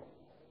ကဲ့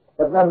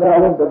သံဃာ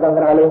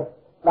လုံး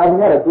တာမ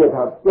ညာရဲ့ပြက်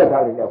ထား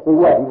နေတယ်ကို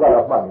ကဒီက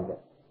တော့မှတ်နေတယ်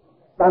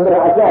တန်ត្រာ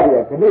အကြ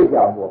ရဲ့ခဏ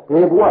ကြောင်ပေါ့ဘ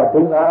ယ်ဘဝ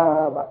ဒုံနာ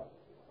ပါ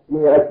ပ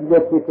ညာရှိလ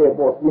ည်းဖြစ်ခဲ့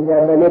ပေါ့ပညာ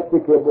နဲ့လည်းဖြ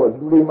စ်ခဲ့ပေါ့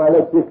လူတွေမှလ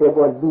ည်းဖြစ်ခဲ့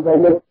ပေါ့လူတွေ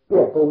လည်းပြ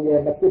ည့်ပုံရဲ့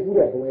မဖြစ်ဘူး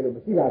တဲ့ဘုံရဲ့လို့မ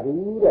ရှိပါ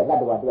ဘူးတဲ့တတ္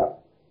တဝါတယောက်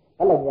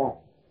အဲ့လိုများ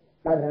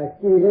တဏှာ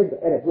ရှိတဲ့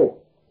အဲ့ဒါပြည့်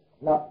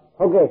နော်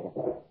ဟုတ်ကဲ့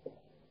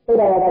သိ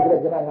တာကဆို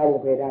တော့ကျွန်တော်ငါ့ကို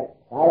ဖယ်ထားတယ်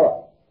ဒါ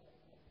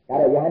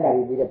တော့ယဟန္တာ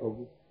ကြီးပြီးတဲ့ဘုံ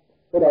ကြီး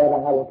သိတာက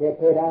ငါ့ကိုဖယ်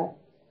ထား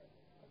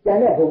ကျန်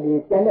တဲ့ဘုံကြီး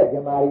ကျန်တဲ့ဇ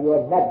မားတွေရော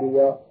နတ်တွေ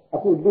ရော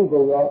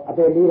အခုလူပုံရောအ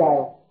ပေ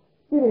လေးတာရော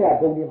ရှိရ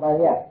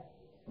ဘုံဒီမှန်ရ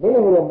မင်း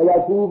တို့မရော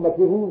က်ဘူးမဖြ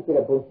စ်ဘူးဆို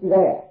တဲ့ဘုံ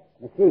ရှိတိုင်းရ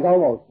မရှိကောင်း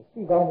ပါ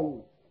ဘူးရှိကောင်း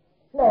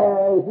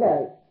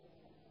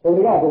ဘူးနှံ့ဘုံ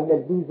ဒီကဘုံ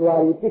နဲ့လူစွာ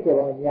ကြီးဖြစ်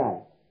ခဲ့ပါမများ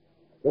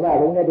ဒီ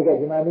မှာဘုံနဲ့တ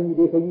ကယ်ဒီမှာမင်းကြီး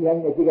တွေခကြီး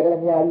ခိုင်းနေဖြစ်ကြ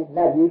တယ်အများကြီး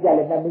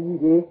နတ်ကြီးကြလည်းနတ်မင်းကြီး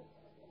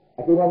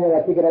တွေအချိန်မှလ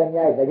ည်းဖြစ်ကြတယ်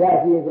အများကြီးတ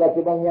ရားရှိရင်ဆိုတာဖြ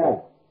စ်ပေါင်းများ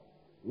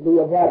လူ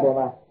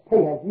အများပေါ်မှာထိ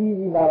တ်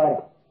ဟန်ကြီးမာပါတယ်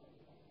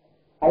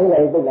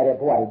အဲ့ဒါလေးပုတ်လာ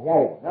တဲ့ဘ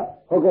ဝကြီးများတယ်နော်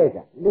ဟုတ်ကဲ့ဆ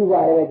ရာလူ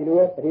ကလည်းဒီလို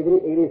ပဲ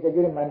ပရိသေအေးလေးစ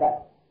ကြွမန္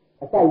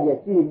တအစိုက်ရ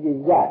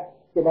စီးကြီးရ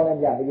ဖြစ်ပေါင်း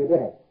များမယူတဲ့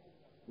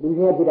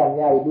နဲ့လူချင်းပြတာ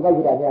များပြီလူမိုက်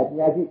ပြတာများ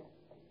ပညာရှိ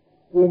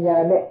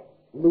ပညာနဲ့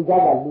လူ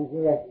သားကလူချ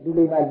င်းရဲ့လူ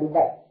လိမ္မာလူ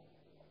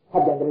မိုက်ဖ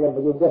တ်တယ်လည်းမ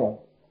ယူတဲ့နဲ့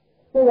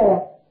သိကြ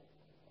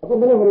လားအခု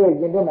မင်းတို့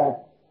ရဲ့ရင်ထဲ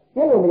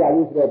မှာရှင်းလို့မရ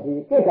ဘူးဆိုတော့ဒီ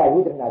ကိစ္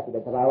စဝိဒနာ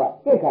ဆိုတဲ့သဘာဝ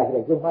ကိစ္စဆို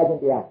တဲ့ရုပ်မှားခြင်း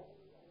တရား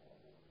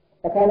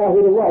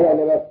အခါလာဟိရဝရောက်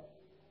လည်းပဲ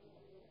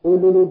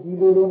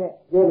ဟိုလူဒီလူနဲ့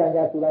ပြော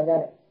လန်ကြဆူလန်ကြ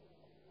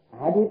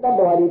နဲ့အာဒီတတ္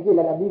တဝါတွေပြ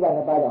ည့်လာတာမိဘနှ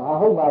စ်ပါးကြောင့်ဟာ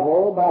ဟုတ်ပါ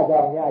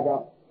ဘောဘာကြောင့်ညာကြော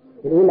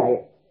င့်ဒီလိုလာ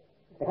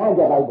ရဲ့တခါ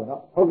ကြပါ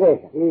ဘူးနော်ဟုတ်ကဲ့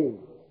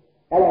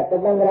အေးအဲ့ဒါ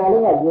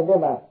တသံဃာလုံးက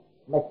ရင်ထဲမှာ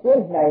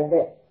မရှင်း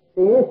နိုင်တဲ့သေ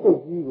စုပ်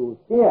ကြီး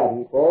ကိုရှင်း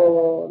ရပြီပေါ့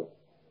လို့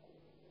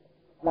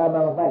လာ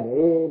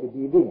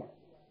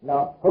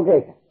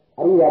မမှတ်လေလို့ဒီသိညာနော်ဟုတ်ကဲ့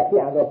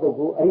အရိယာဖြစ်အောင်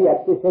တဲ့ပုဂ္ဂိုလ်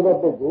အရိယာဖြစ်ဆို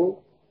တဲ့ပုဂ္ဂိုလ်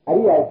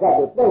အရိယာဇတ်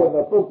ကိုတက်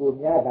ဝင်တဲ့ပုဂ္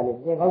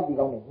ဂိုလ်များတာလေမြင်ကောင်းကြည့်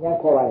ကောင်း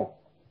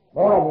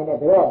နဲ့ဉာဏ်ခေါ်ပါလေမောဟမြင်တဲ့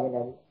ဘယ်တော့မြင်တ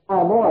ယ်အာ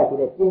မောဟ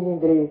ဆိုတဲ့ပြင်းပြင်း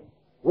ကလေး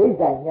ဝိဇ္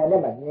ဇာဉာဏ်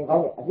နဲ့မှမြင်ကော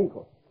င်းတဲ့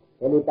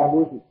အသိခေါ်ဘယ်လိုတန်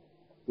ဖိုး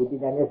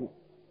ရှိဒီပညာမျက်စိ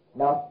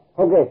နော်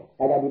ဟုတ်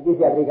ကဲ့ဒါကြောင့်ဒီပြ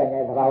ည့်စက်ပရိက္ခဉာ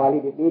ဏ်သဘာဝ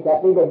လေးတွေသိ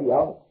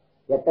တဲ့ပြီးအောင်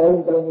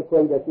ရတုံးတလုံးကြီး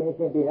ခွဲပြီးတော့ရှင်း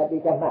ရှ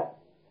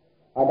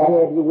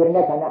င်းပြတာသိချမှတ်ဒါနဲ့ဒီဝိရဏ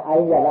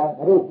ခန္ဓာအာရုံရလား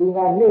ငါတို့ဒီ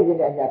ငါနေ့စဉ်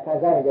တဲ့အညာခံ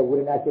စားနေတဲ့ဝိ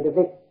ရဏစေ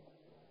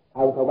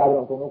တသိက်အောက်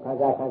ထောက်ပါတော့အကုန်လုံးခံ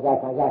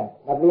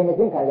စားမပြေမ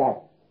ချင်းခံစား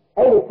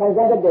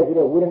အဲ့ဒီခံစားတတ်တဲ့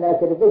ဆိုတဲ့ဝေ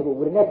ဒနာစေတသိက်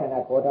ကိုဝေဒနာ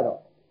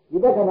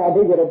ခန္ဓာခေါ်တော့ဒီဘက်ခန္ဓာအ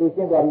တိတ်ကျတော့သူရှ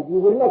င်းသွားပြီဒီ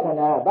ဝေဒနာခန္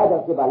ဓာ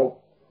ကဘာကြောင့်ဖြစ်ပါလိ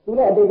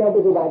မ့်သူနဲ့အတိတ်ကြောင့်ပြ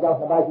စ္ဆုတ်အကြောင်း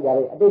နှစ်ပါးရှိတာပဲ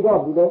အတိတ်ကြောင့်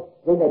ဒီ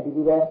လိုရုပ်နဲ့ဒီ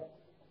ပဲ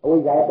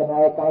အဝိဇ္ဇာရဲ့တဏှာ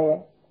ရဲ့ကံရဲ့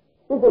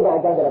ပြစ္ဆုတ်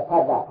အကြောင်းကျတော့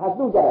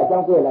ဖတ်တာဟာသူ့ကြတဲ့အကြော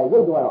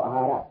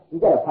င်းတွေ့လာရုပ်တော့အာဟာရဒီ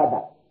ကြတော့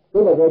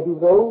ဖတ်တာသူ့လည်းပဲဒီ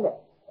လုံး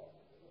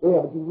နဲ့သူ့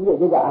ရဲ့မကြည့်ဘူးလေ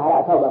ရုပ်ကအာဟာရ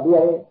အထောက်ပါပြရတ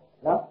ယ်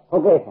နော်ဟု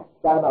တ်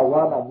ကဲ့စာမ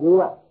ဝါမမျိုး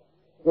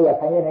မရုပ်က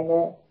ခံရနိုင်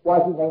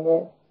တယ်ပွားရှိနိုင်တယ်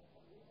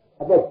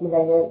အသက်ရှင်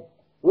နိုင်တယ်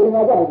ဝေ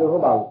ဒနာကြတယ်လို့ဟု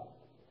တ်ပါ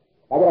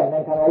ဘူးဒါကြတဲ့နာ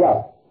မ်ခန္ဓာရောက်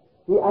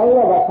ဒီအာ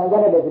ရုံကခံ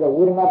စားရတဲ့ဆိုတော့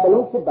ဝေဒနာတစ်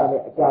လုံးဖြစ်ပါ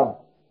မယ်အကြော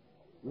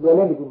င်းလွယ်လ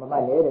င်းဒီမမှ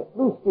တ်နဲ့တဲ့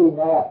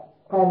သူ့စေနာက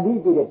ခံပြီး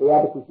ပြတဲ့တ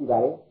ရားတစ်ခု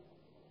ရှိပါတယ်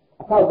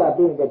အထောက်အပံ့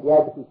ပေးတဲ့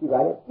တရားတစ်ခုရှိပါ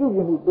တယ်ပြုပြ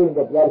င်မှုပေး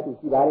တဲ့တရားတစ်ခု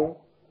ရှိပါတယ်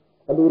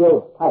ဘယ်လိုတော့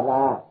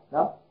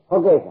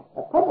ဖတ်တာနော်ဟုတ်ကဲ့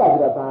ဖတ်တာဆို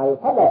တာဘာလဲ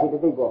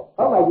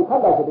ဖတ်တာစိတ်တိတ်ပေါ့ဟောမှဒီ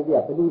ဖတ်တာစိတ်တိတ်က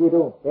ဘယ်လို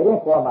တွေတော့ဘယ်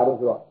နဲ့ခေါ်မှာတော့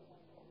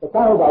ဆိုတော့တ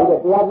ခြားဟုတ်ပါဘူးတဲ့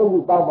တရားသုံးခု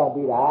ပေါင်း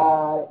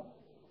ပေးတာတဲ့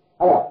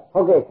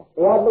အဲ့ဒါဟုတ်ကဲ့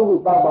တရားသုံးခု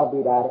ပေါင်း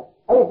ပေးတာတဲ့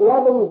အဲ့ဒီတ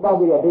ရားသုံးခုပေါ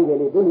င်းပေးတဲ့အဓိပ္ပာယ်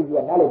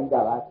လေးတို့လူကြီးကနားလည်ပြီး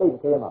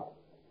သားပါစိတ်ထဲမှာ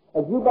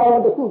အယူပါဝ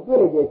င်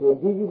တစ်ခုတွေ့ရတဲ့ဆို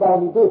ရင်ဒီယူပါဝ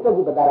င်တို့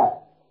စက္ကုပ္ပတာ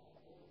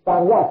ရတ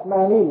န်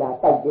ရမှန်လေးလာ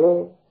တိုက်တယ်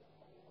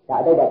ဒါ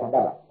အတိတ်က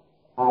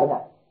ခန္ဓာပါအာရ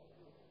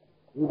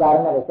ဏယူပါရ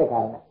ဏနဲ့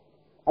စက္ခာရ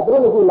ဏအတူ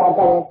တူခုလာ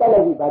တိုက်ရင်တိုက်လို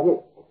က်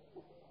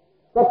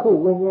ပြီဘာဖြစ်စက္ခု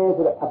ဝိညာဉ်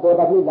ဆိုတော့အပေါ်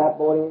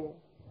တစ်ခုလာပေါ်တယ်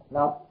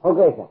နော်ဟုတ်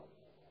ကဲ့ဆရာ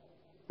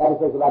ဒါ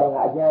စိတ်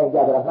ကလာတော့အကျဉ်းရကြ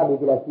တော့မှတ်ပြီး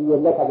ကြည့်လိုက်စီ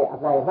ရလက်ခတ်တဲ့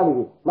အဖလားရမှတ်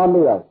ပြီးမှတ်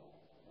လို့ရတယ်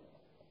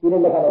ဒီ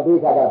လက်ခတ်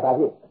တဲ့ဒိဋ္ဌာကဘာဖြ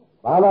စ်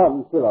ဘာမှ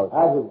မဖြစ်ပါဘူး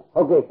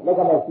အားထုတ်ဟုတ်ကဲ့လက်ခ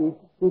တ်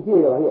တဲ့စီကြည့်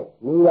ရောဟဲ့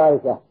နီးပါရဲ့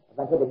ဆရာအ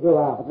တန်ထက်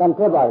တဲ့ပြောပါအတန်ထ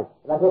က်ပါလေ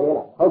အတန်ထက်တယ်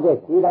လားဟုတ်ကဲ့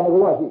ဒီတန်က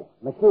လေးက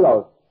မရှိပါ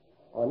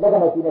ဘူးဟောလက်က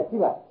နဲ့စီနဲ့ဖြစ်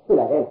ပါဖြစ်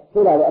လာ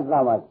တယ်ဖြစ်လာတဲ့အတ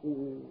န်ပါ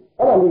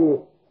အဲ့ဒါလေး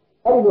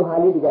အဲ့ဒီလိုဟာ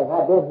လေးတွေ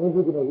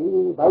ကငါတော့မြင်ကြည့်နေ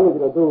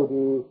ပြီဘာလို့လဲဆိုတော့တို့ဒီ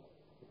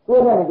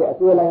ကိုယ်နဲ့တဲ့အ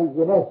စွဲလိုင်းရ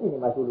င်နဲ့ရှိနေ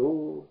မှာဆိုလို့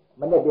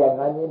မနဲ့တရား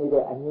ငါမြင်နေ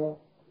တဲ့အမြင်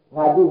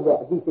ငါတို့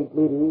ရဲ့အသိစိတ်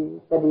ကလေး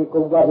တွေတတိ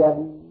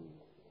ကုံသွားပြန်ပြီ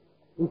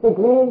ဒီစိတ်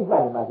ကလေးမှန်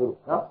မှာဆို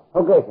နော်ဟု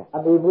တ်ကဲ့အ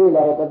မေမွေး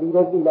လာတဲ့တတိ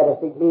နဲ့သိလာတဲ့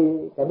စိတ်ကလေး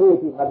ဒီနေ့အ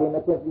ထိမပင်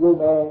မဖြစ်ပြုံး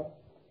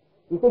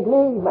မယ်ဒီစိတ်က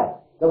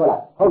လေးမှန်တော့လား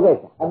ဟုတ်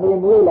ကဲ့အမေ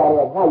မွေးလာ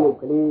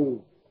တဲ့ငါရုပ်က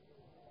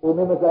လေးဘုံ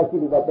မမစားရှိ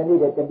လို့တနေ့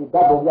တည်း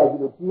တတိဓာတ်ပုံရရှိ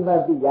လို့ကြီးမှ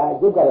န်းသိရ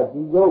ရုပ်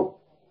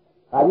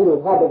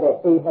ကတော့ဒီရုပ်ဒါပြီးတော့ငါတဲ့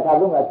အိမ်နှစ်ခါ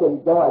လုံးကဆက်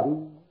ပြီးကြောင်းရ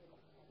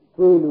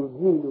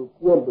သည်သွေးလို့ညှိလို့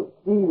ပြက်လို့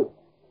ကြီးလို့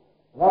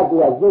ငါတို့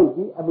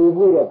ကရုပ်ကြီးအမေ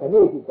မွေးတဲ့ခ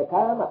ဏစီတစ်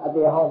ခါမှ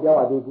အပေဟောင်းပြောင်း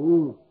ရသေး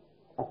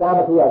ဘူးအစားမ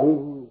ထိုးရသေး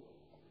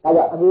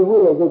ဘူးဒါကြောင့်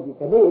အမေမွေးတဲ့ရုပ်ကြီး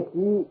ခဏ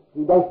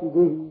အထိဒီတိုက်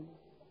ရှိသေး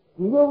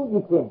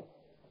ပြီဒီရုပ်ကြီးချင်း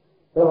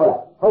ဟုတ်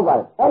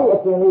လားဟုတ်ပါလားအဲ့ဒီအ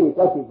ချင်းလေး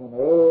ကိုကြောက်စီခြင်းလေ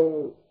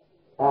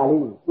ဒါ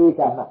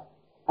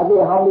လေးသိချမှအပေ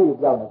ဟောင်းလေးကို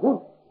ပြောင်းတယ်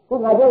ခု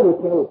ငါတို့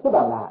လိုသင်လို့ဖြစ်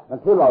ပါလားမ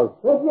ဖြစ်ပါ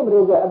ဘူးသိဖြစ်မ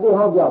လို့ကအပေ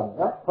ဟောင်းပြော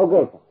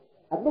င်းနော်ဟုတ်ကဲ့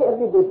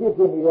အပေကိုဖြ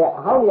စ်နေတဲ့အ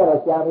ဟောင်း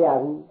ရတော့ရှားမ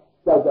ရဘူး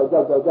ကြောက်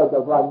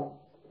သွား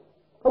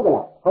ပြီဟုတ်က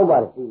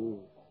လားဟုတ်ပါတယ်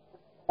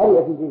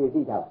အဲ့ဒီအဖြစ်ကြီး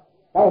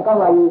တွေသိတာဒါကော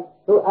င်းပါပြီ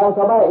တို့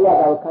အောင်ဆောင်ရဲ့အရာ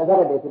ကိုခံစား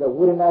ရတယ်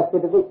ဆိုတော့ဝေဒနာစေ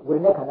တသိက်ဝေဒ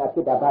နာ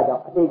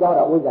ခန္ဓာဖြစ်တာဘာကြောင့်အတိတ်ကြောင့်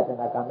တော့ဝိဇ္ဇာ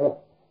တဏှာကံပဲ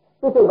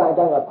သူစိတ်ပိုင်း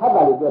အကြောင်းကဖတ်တာ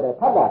လို့ပြော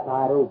တယ်ဖတ်တာဘာ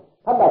လို့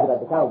ဖတ်တာဆိုတာ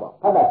တခြားမဟုတ်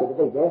ဖတ်တာစေတ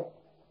သိက်ပဲ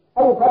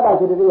အဲ့ဒီဖတ်တာ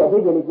စေတသိက်ရဲ့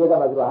အဓိပ္ပာယ်လေးပြောကြ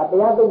မှာဆိုတော့ဟာ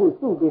တရားသုံးခု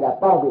စု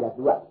ပေးတာပေါင်းပေးတာ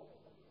သူ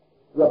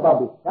ကပေါ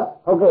င်းပေးနော်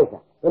ဟုတ်ကဲ့ဆရာ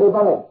ဘယ်လို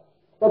ပေါင်းလဲ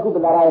တက္ကုပ္ပ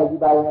လာရရဲ့ဒီ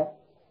ပါ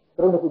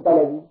ရင်သူတို့က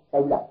တိုက်လိုက်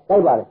ပြီတိုက်လားတို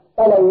က်ပါလေ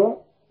တိုက်လိုက်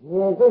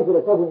ရင်မြင်စိတ်ဆို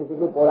တဲ့စက္ကုစိတ်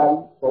ကလေးပေါ်လာ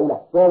ပြီပေါ်လား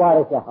ပေါ်ပါ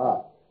တယ်ဆရာဟာ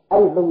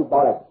အဲ့ဒီသုံးခုပေါ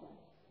င်းလိုက်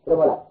ဟုတ်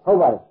ပါလား ဟုတ်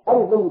ပါတယ်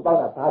အဲ့ဒီသုံးခုပေါ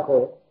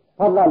င်းတာဘာခေါ်လဲ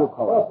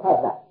ဖတ်တာလို့ခေါ်ပါ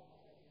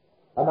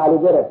ဖတ်တာဗမာလူ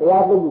ပြောတဲ့တ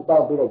ရားသုံးခုပေါ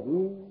င်းပေးလိုက်ပြီ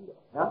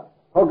နော်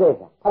ဟုတ်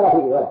ကဲ့ဆရာ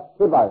ဖတ်တာဖြစ်ရောလား ဖြ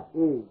စ်ပါတယ်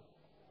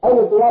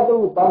အဲ့ဒီတ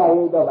ရားသုံးခုပေါင်းလိုက်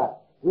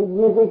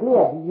ရင်တော့ဒီမြေစိတ်ကလေး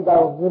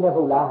ကဒီယူပါကိုမြင်နေဟု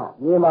တ်လားဟာ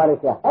မြင်ပါလေ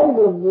ဆရာ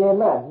အဲ့လိုမြင်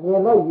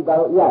တော့ယူပါ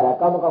ကိုအ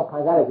ရတာကောင်းမကောင်းခံ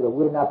စားရပြီးတော့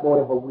ဝေဒနာပေါ်တ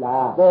ယ်မဟုတ်ဘူး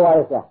လား ပေါ်ပါ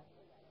လေဆရာ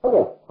ဟုတ်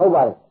ကဲ့ ဟုတ်ပါ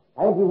တယ်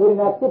အဲ့ဒီဝေဒ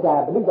နာဖြစ်တာ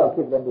ဘယ်လိုကြော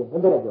င့်ဖြစ်တယ်လဲ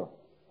မင်းတို့ပြော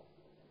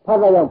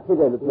ဖတ်တာကြောင့်ဖြစ်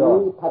တယ်လို့ပြော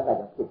ဒီ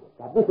ဖတ်တာကြောင့်ဖြစ်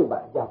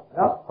တယ်ဒါပြစ္ဆုတ်ပါအကြော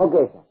င်းနော် ဟုတ်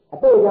ကဲ့ဆရာ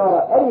အတိတ်ကြောင့်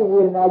တော့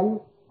အဲ့ဒီဝေဒနာကြီး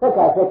သက်က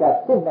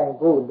ဖြစ်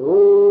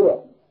နိုင်ဖို့လို့တဲ့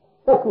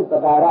သက္ကုပ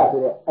တာရဆို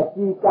တဲ့အကြ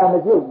ည်ကံ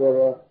မပြုတ်လည်း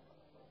ပဲ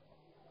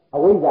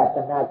အဝိဇ္ဇာတ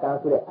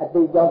ဏှာကံဆိုတဲ့အတိ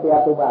တ်ကြောင့်တ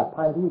ရားသုံးပါဖ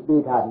န်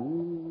တီးပေးထားပြီ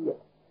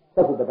တဲ့သ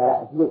က္ကုပတာရ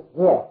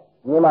အကြည်မြင်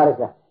မြင်ပါလေ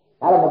ဆရာ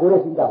ဒါတော့မပြောရ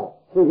ရှိတာပေါ့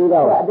သိ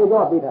သေးတော့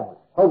အတိတ်ကြောင့်ပေးထားမှာ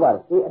ဟုတ်ပါတယ်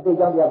ဒီ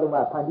အတိတ်ကြောင့်တရားသုံး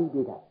ပါဖန်တီး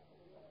ပေးထား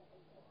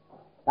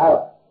ဒါတော့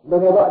လူ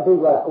ငယ်တော့အတိတ်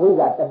ကအဝိဇ္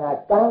ဇာတဏှာ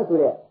ကံ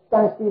ဆိုတဲ့ကံ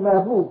စီမံ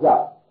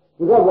မှုကြောင့်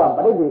ဒီတော့ကပ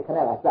ရိသေခဏ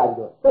ကစပြီး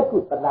တော့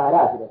သက္ကုပတာ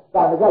ရဆို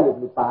တဲ့ကာမဂုဏ်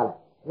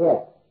ကိုပါလာမြင်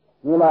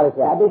မြင်ပါလေ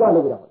ဆရာ အတိတ်ကြောင့်လု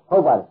ပ်ကြတာဟု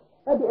တ်ပါတယ်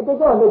အဲ့ဒီအတိတ်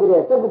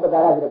ကလုပ်ကြတဲ့သက္ကုပတာ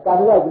ရဆို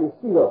တဲ့ကာမဂုဏ်ကလေး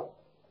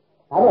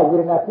ရှိတော့ဒါလ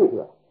ည်းဝေဒနာဖြစ်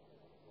ပြော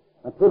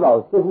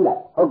မဖြစ်ပါဘူး ဖြစ်ဘူးလား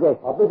ဟုတ်ကဲ့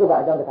ဟောပိဿ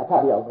ကအကြောင်းတစ်ခါ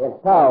ထပ်ပြအောင်မယ်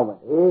ထားအောင်မယ်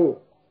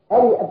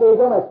အေးအဲ့ဒီ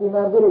အတိတ်ကစီ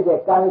မံပြည့်တဲ့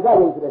ကာ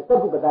မဂုဏ်ဆိုတဲ့သ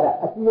က္ကုပတာရ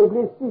အစီအုပ်က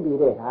လေးရှိ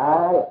နေ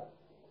တဲ့ဟာတဲ့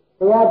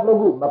တရားသုံး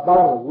ခုမပေါ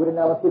င်းရင်ဝေ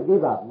ဒနာမဖြစ်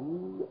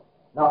သေးပါဘူး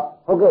တဲ့နော်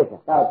ဟုတ်ကဲ့ဆရာ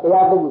ဒါ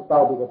တရားသုံးခု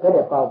ပေါင်းပြီးတဲ့ဘယ်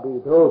နဲ့ပေါ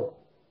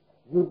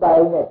င်းပြီးတော့ယူပို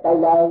င်နဲ့တိုက်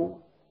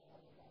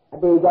လိုက်အ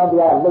တိတ်ကြောင့်တ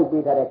ရားလှုပ်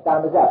ပေးထား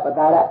တဲ့ကာမဇပ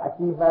တာရအ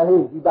စီမံ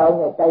လေးယူပိုင်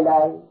နဲ့တိုက်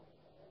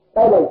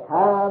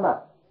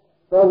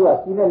လိုက်ခါမှသော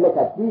ကစီးနဲ့လက်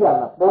ကကြီးက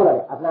မှပေါ်လာ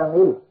တဲ့အ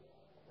ပလံလေး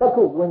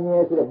သက္ကုဝิญ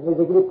ဉ်ဆိုတဲ့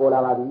မြေစိတ်က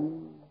လေးပေါ်လာပါပြီ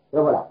ဟု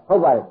တ်မလား ဟု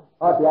တ်ပါတယ်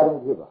ဟောတ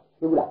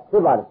ရားသုံးဖြစ်ပါဖြစ်ဘူးလား ဖြ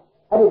စ်ပါတယ်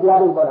အဲ့ဒီတ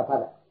ရားသုံးပေါ်တာဖတ်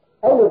တာ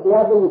အဲ့လို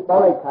တရားသုံးကိုပေါ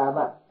င်းလိုက်ခါ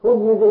မှ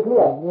ထိုမြေစိတ်ကလေး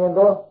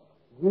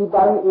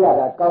ကမြင်တော့ယူပိုင်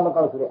အရာကကောင်း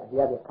မကောင်းဆိုတဲ့အ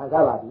တရား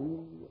တွေခံစားပါ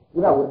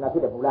ပြီဒီကဝေ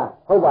ဒနာဖြစ်တယ်မဟုတ်လား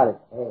ဟုတ်ပါတယ်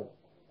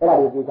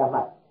အဲ့ဒါတွေဒီ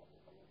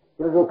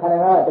ကမှကျွန်တော်တို့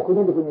ခန္ဓာက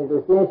တစ်ခုချင်းတစ်ခုချင်း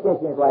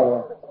ဆိုရှင်းသွား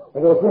ရင်တ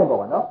ကယ်ရှင်း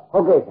ပေါ့နော် ဟု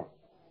တ်ကဲ့ဆရာ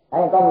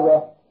အဲ့ဒါကောင်းပြီပဲ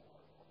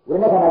ဝိ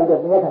ညာဉ်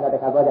ခန္ဓာပြီးတော့ပညာခန္ဓာတ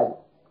စ်ခါသွားကြ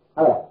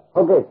ပြီဟုတ်လား ဟု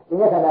တ်ကဲ့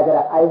ပညာခန္ဓာကျ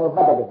တော့အာယုံကို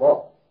ပတ်တတ်တယ်ပေါ့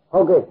ဟု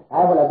တ်ကဲ့ ဒါ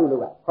မှမဟုတ်သူ့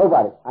လို့က ဟုတ်ပါ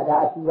တယ် ဒါ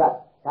အရှိ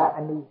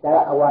ကဒါအနိဒါ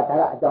ကအဝါဒါ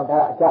ကအကြော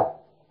င်းဒါကအချာ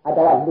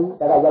ဒါ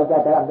ကလူဒါက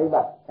ယောက်ျားဒါကမိန်း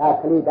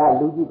မဒါက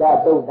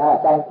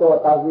လေးဒါလူကြီးဒါတုံးဒါတိုင်တော်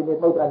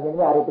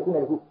တောင်ကြီးနေပုဒ်တာမြင်ရတဲ့တစ်ခု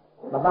နဲ့တစ်ခု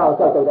မမ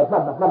အောင်ကြောက်တယ်မှတ်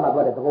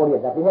သွားတဲ့သ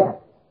ဘောလေးဒါ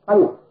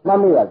ပညာဟုတ်ပြီ မှတ်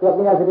မိပါ သူ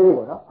ပညာစတိ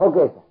လေးပေါ့နော် ဟုတ်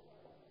ကဲ့ဆရာ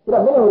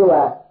ဆိုတော့မင်းတို့က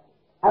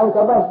အာယုံက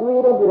မ္ဘာ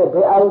တွေးတဲ့ဘ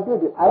ယ်အာ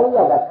ယုံတွေ့အာယုံ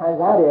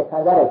ရတာခံစားတယ်ဆို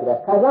တော့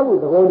ခံစားမှု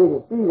သဘောလေးတွေ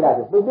ပြီးလာ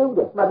တယ်ပြည့်ပြ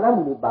ည့်တဲ့မှတ်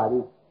သားမှုတွေပါပြီ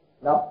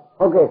နော်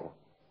ဟုတ်ကဲ့ဆရာ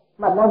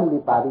မှတ်သားမှု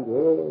တွေပါပြီ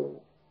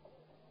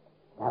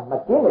တယ်ဒါမ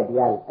ကျင်းတဲ့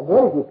တရားတွေအ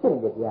များကြီးဖြစ်နေ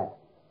တဲ့တရားတွေ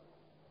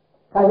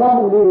ခံ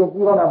စားမှုလေးတွေ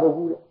ကြီးကောင်းတာ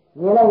မဟုတ်ဘူး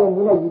မြင်လိုက်ရင်မြ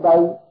င်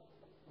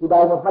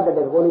လိုက်ယူပါကိုမှတ်တဲ့သ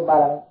ဘောလေးပါ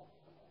လာ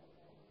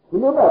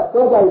တယ်ဒီလိုမှ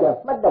ပြောကြရတဲ့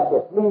မှတ်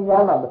တဲ့ပညာ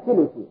မှ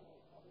မဖြစ်လို့ရှိ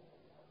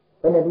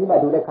ရင်ဘယ်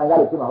နဲ့ဒီမှတို့လည်းခံစား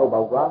လို့ဖြစ်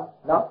မှာဟုတ်ပါဘူး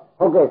ကွာနော်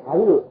ဟုတ်ကဲ့ ဒါ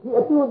ကြီးလို့ဒီ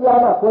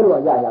အတူကြားမှခွဲလို့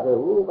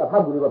ရပဲဟုတ်ဖ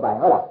တ်ဘူးလို့ပဲပိုင်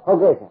ဟုတ်လား ဟုတ်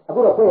ကဲ့ဆရာ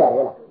အခုတော့ခွဲရတယ်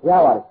လား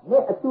ရပါတယ်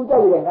မင်း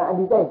အတူကြိုက်ရင်ငါ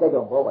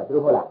အန်တီကြိုက်ကြိုက်တော့ဘောပါသူတို့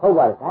ဟုတ်လား ဟုတ်ပါ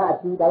တယ် ဒါ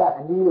အတူဒါက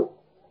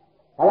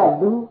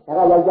အန်တီလို့ဒါကလူဒါ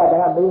ကယော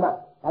က်ျားဒါကမိန်းမ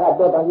ဒါ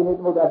ကတော့တောင်ကြီးနေ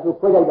သမုဒ္ဒရာသူ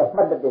ခွဲကြိုက်တဲ့မှ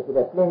တ်တဲ့ဆို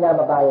တဲ့ပညာ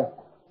မပါရင်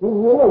ဒီ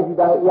ရင်း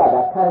နဲ့ဒီပါအရာ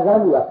ဒါခံ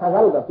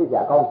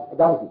စားလို့တော့ဖြစ်ကြအကောင်း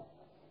အကြောင်း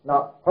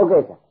ရှိနော် ဟုတ်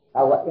ကဲ့ဆ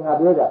ရာ ဒါကအ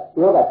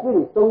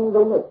င်္ဂါပြောတာပြည့်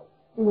စုံနဲ့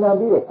စီမံ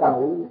ပြီး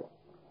တဲ့ကံကို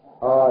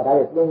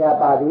ဩဒါရဲ့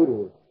ပညာပါသေး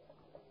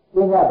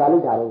တယ်ပညာဘာလို့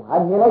ဒါတော့ဟာ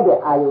မြင်လိုက်တဲ့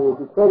အာယု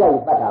ကိုသူခွဲကြို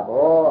က်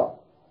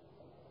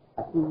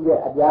ပတ်တာပေါ့အကျူတဲ့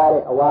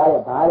အပြားတဲ့အဝါတဲ့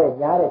ဘားတဲ့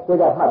ညားတဲ့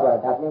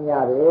ခွဲကြမှတ်သွားတာဒါပညာ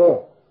ပဲ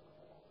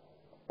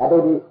ဒါတို့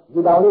ဒီ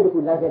ယူတောင်လေး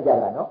တစ်ခုလမ်းဆ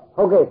င်းကြတာနော်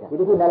ဟုတ်ကဲ့ဆရာ ဒီ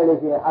တစ်ခုနားလို့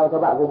ရှိရင်အာ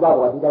သဘ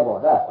အကုန်ပေါ့ဒီတို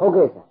င်းပေါ့နော် ဟုတ်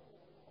ကဲ့ဆရာ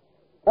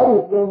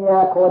အဲ့ဒီပညာ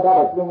ခေါ်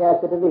တဲ့ပညာ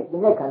စတတိ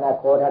ပညာခန္ဓာ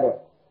ခေါ်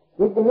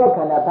တဲ့ဒီပညာ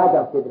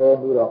ခန္ဓာဘာကြောင့်ဖြစ်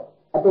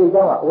တယ်ပြီးတော့အတိတ်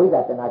ကြောင့်က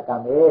အဝိဇ္ဇာတ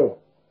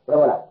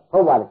ဏှာကံပဲဟုတ်လား ဟု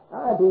တ်ပါတယ်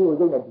ဒီ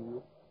ကိုရုပ်နဲ့ဒီ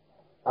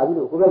အာဒီ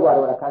လိုကိုယ်ဘက်က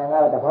တော့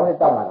ခန္ဓာကတော့တပေါင်းနဲ့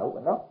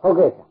တောက်လာတာဟုတ်နော် ဟုတ်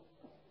ကဲ့ဆရာ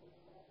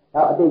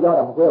ဒါအတိတ်ကြောင့်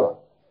တော့မကွဲပါ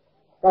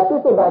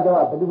ဘူးဒါသစ္စာကြော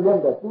င့်ကဘယ်လိုလဲ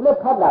ဆိုတော့သူလ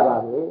ည်းဖတ်လာပါ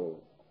ပဲ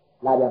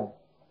လာကြ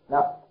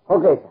မယ်နော် ဟု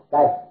တ်ကဲ့ဆ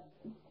ရာ ဒါ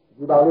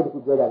ဒီပေါင်းလေးတစ်ခု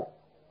ပြောကြ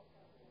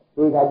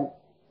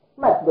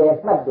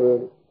တယ်ဒီခါကြီးမှတ်တ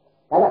ယ်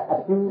ဒါကအ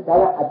တူဒါ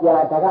ကအ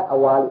ပြာဒါက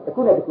အဝါလေး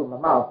တစ်ခုနဲ့တစ်ခုမ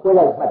မအောင်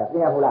ဆွဲလိုက်မှတ်တာပြ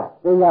င်ရမလား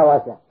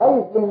ပညာပါဆရာ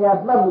အဲ့ဒီပညာ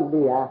မှတ်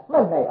မှုလေးဟာမှတ်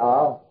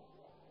နိုင်အောင်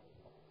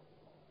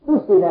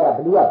သူ့စိတ်က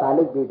ဘယ်လို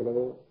ကဘာလုပ်ပေးတယ်လဲဘ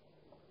ယ်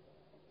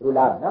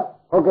လိုလားနော်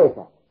ဟုတ်ကဲ့ဆ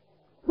ရာ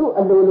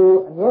သူ့အလိုလို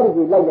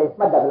အများကြီးလိုက်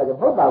မှတ်တာလည်း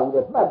မဟုတ်ပါဘူး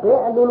လေမှတ်ပဲ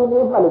အလို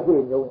လိုမျိုးမှတ်လို့ဖြစ်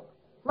ရင်မျိုး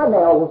မှတ်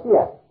နိုင်အောင်ရှိရ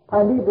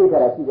ဖန်ပြီးပေးကြ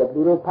တာရှိတယ်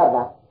ဘယ်လို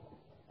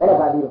ဖတ်တာအဲ့ဒါ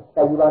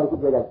ဖန်ပြီးတိုက်ယူပါလို့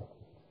ပြောကြ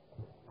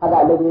တယ်ဖတ်တာ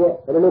လုပ်ပြီး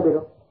ဘယ်လိုလုပ်ပြီး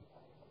တော့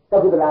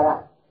သက္ကုတလာ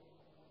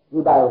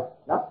ကယူပါရော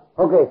နော်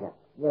ဟုတ်ကဲ့ဆရာ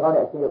ညီကောင်း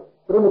တဲ့အချ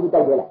င်းတို့သူတို့က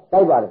တိုက်တယ်လား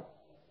တိုက်ပါတယ်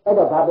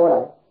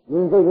အဲ့တော့ဘာပေါ်လာလဲ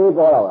ညီစိတ်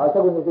လေးပေါ်လာပါ ဟောသ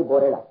က္ကုစိတ်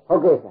ပေါ်တယ်လား ဟု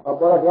တ်ကဲ့ဆရာ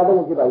ဟောပေါ်တော့တ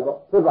ရားသုံးဖြစ်ပါပြီပေါ့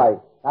ဖြစ်ပါပြီ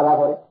ဒါပါ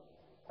ခေါ်တယ်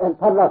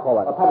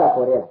ဖတ်တာခေါ်ပါတယ်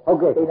ဖတ်တာခေါ်တယ် ဟုတ်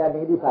ကဲ့ စိတ်နာ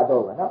နေတိ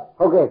ဖတ်တော့ပါနော်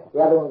ဟုတ်ကဲ့ဆ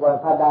ရာ တရားသုံး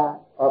ကဖတ်တာ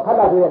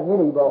ဖတ်တာဆို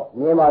ရင်မြင်နေပြီပေါ့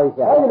မြင်ပါပြီဆ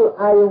ရာ အဲ့ဒီလို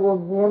အာယုံကို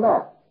မြင်မှ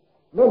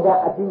မြ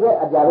င့်တာအတူပဲ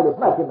အပြာပဲလို့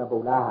မှတ်ခြင်းမ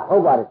ပုံလား ဟု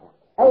တ်ပါတယ်ဆရာ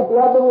အဲ့ဒီတ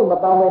ရားသုံးခုမ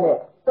ပေါင်းမဲနဲ့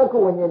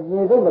သက်ခုဝင်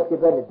ရင်မြင်စိတ်မဖြစ်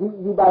ပဲဒီ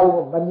ယူပါ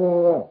ကိုမမြ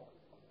င်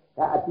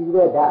ဒါအတီး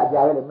ပဲဒါ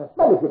အပြာပဲလေမှတ်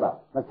လို့ဖြစ်ပါ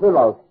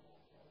မဖြစ်ပါဘူး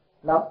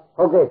နော်ဟု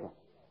တ်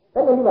ကဲ့ဘ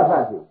ယ်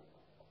လိုမှမှတ်ပြီ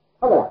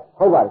ဟုတ်ကလား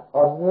ဟုတ်ပါ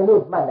ပြီဟောမြင်လို့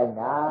မှတ်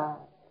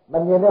နိုင်တာမ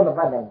မြင်တော့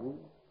မမှတ်နိုင်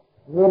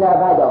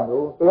ဘူးမြင်တာကြောင့်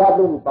လို့တရား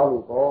သုံးခုပေါင်း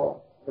လို့ပေါ့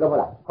ဘယ်လို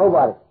မလားဟုတ်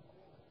ပါ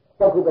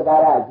ပြီသက်ခု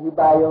ပဒါရယူ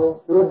ပါ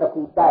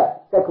ယုံသူတို့နှစ်ခုတိုက်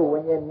သက်ခုဝ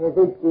င်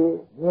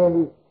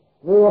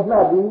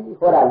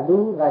ရင်မြင်စိတ်ကြီးမြင်ပြီးမြင်မှတ်ပြီးဟောတာလူ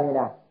ငါမြင်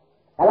တာ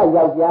ဒါ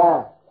ကယော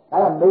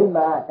က်ျားဒါကမိန်းမ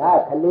ဒါ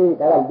ကက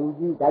လေးဒါကလူ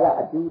ကြီးဒါကအ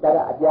တူဒါကအ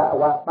ပြာအ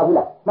ဝါမှတ်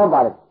ဘူးလားမှတ်ပါ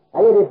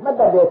တယ်ဒါရည်မှတ်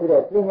တတ်တယ်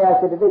ဆိုတဲ့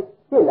ပညာစေတသိက်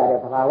ဖြစ်လာ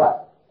တဲ့သဘာ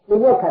ဝပ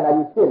ညာ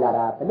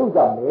ခန္ဓာကြီးဖြစ်လာတာဘယ်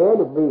လိုကြောင့်လဲ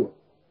လို့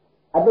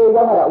မေးအတေ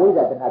ကြောင့်ကတော့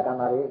အဝိဇ္ဇာတ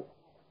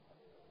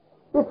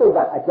ဏှာကံပါပဲသစ္စုတ်ကအ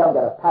ကြော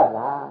င်းကြတော့ဖတ်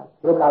တာ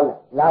ဘယ်လိုလဲ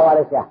လာပါ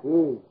လေ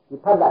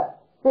ဆရာဒီဖတ်တာ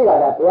သိလာ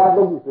တာတရား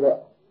လုံးကြီးဆိုတဲ့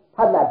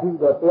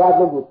ဖတ်တာပြီးတော့တ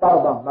ရားလုံးကို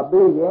တောက်တော့မ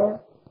ပေးရင်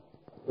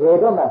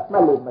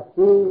ဘယ်တော့မှမှတ်လို့မ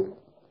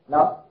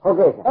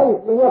ရှိနော်ဟုတ်ကဲ့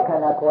အဲ့ဒီပညာ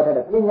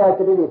ခန္ဓာခေါ်တဲ့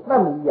ပညာစိတ္တိတွေမှ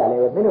တ်မှုရလဲ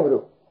မင်း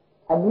တို့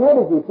အမြဲ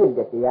တည်းဖြစ်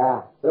တဲ့တ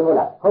ရားဘယ်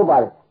လိုလားဟုတ်ပါ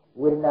လေ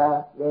ဝေ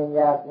ဒနာပ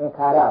ညာသင်္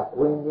ခါ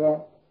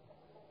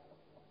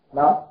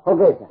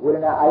ရဝိညာဉ်နော်ဟုတ်ကဲ့ဝေ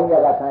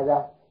ဒနာအာယုကခံ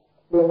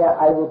စားပညာ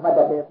အာယုမှတ်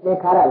တဲ့သ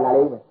င်္ခါရလာ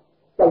လိမ့်မယ်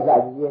ကြိုက်တာ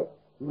ကြီး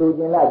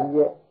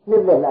ရဲ့လူကျင်လာကြီးရဲ့နှ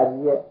စ်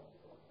လက်လာကြီးရဲ့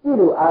ကြ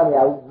ည့်လို့အားမရ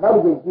ဘူးနော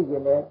က်တစ်ကြိမ်ကြ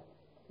ည့်ကျင်တယ်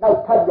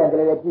နောက်ထပ်ပြန်ကြ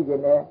လဲကြ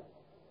ည့်ကျင်တယ်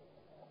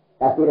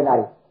ဒါစေ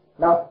တနာတွေ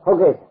နော်ဟုတ်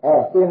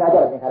ကဲ့စေတနာကြော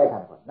င့်သင်္ခါရ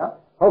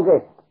ခန္ဓာပေါ့နော်ဟုတ်ကဲ့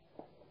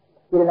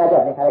စေ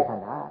တနာကြောင့်သင်္ခါရခ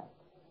န္ဓာ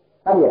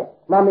ဟုတ်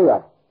ရဲ့မှန်ပြီပါ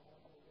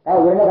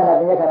ဝိညာဉ်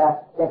ခန္ဓာပညာ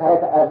ခန္ဓာသင်္ခါရ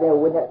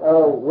ဝိညာ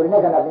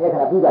ဉ်ခန္ဓာပညာ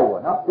ခန္ဓာပြီးပါပြီ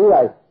ပေါ့နော်ပြီးပါ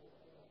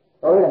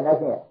ပြီတော်ရည်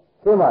နဲ့ရှင်း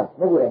ရဲ့ရှင်းပါ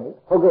မြုပ်ကိုလည်းနိ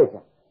ဟုတ်ကဲ့ဆ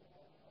ရာ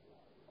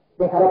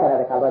သင်္ခါရခန္ဓာ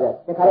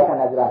တခါတော့သင်္ခါရ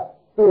ခန္ဓာဆိုတာ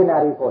စေ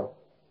တနာတွေပေါ့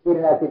စေ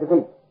တနာစေတသိ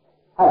က်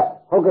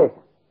ဟုတ်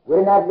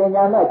ကဲ့ဝေဒနာ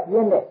ပညာနဲ့ကျ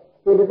င်းတဲ့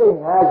စေတသိက်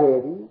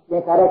50ဒီ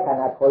သင်္ခါရခန္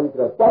ဓာခေါ်ပြီး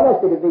တော့ကျန်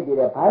တဲ့စေတသိက်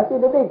တွေလ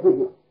ည်းဘာစေတသိက်ဖြစ်ဖြ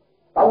စ်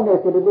ကောင်း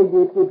တဲ့စေတသိက်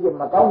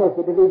တွေဖြစ်ဖြစ်မကောင်း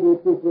တဲ့စေတသိက်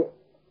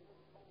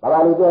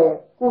တွေဖြစ်ဖြစ်ဘာလို့ပြောရင်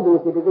ကု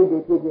သိုလ်စေတသိက်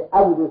တွေဖြစ်ဖြစ်အ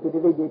ကုသိုလ်စေတ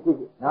သိက်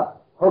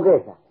တွေဖြစ်ဖြစ်နော်ဟုတ်ကဲ့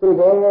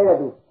ဆရာသိတယ်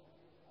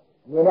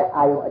တဲ့သူမြင်တဲ့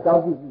အာယုံအကြော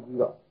င်းကြည့်ပြီး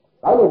တော့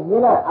ဘာလို့မြ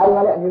င်တဲ့အာယုံ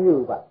ကလည်းအ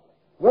မျိုးမျိုးပါ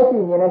မျက်စိ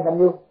မြင်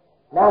တဲ့နှမျိုး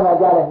နားမှာ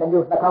ကြား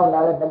တဲ့နှမျိုးနှာခေါ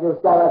င်းနားတဲ့နှမျိုး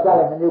ရှားတာကြား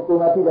တဲ့နှမျိုး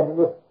ကိုယ်မှာသိ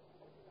တဲ့နှမျိုး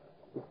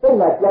စိတ်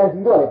မှာကြံ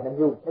စီတော့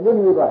တဲ့နှမျိုး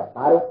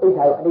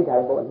မျိုးတော့ဘာလို့အိဋ္ဌာရော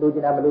အနိဋ္ဌာရောပေါ့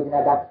လိုချင်တာမ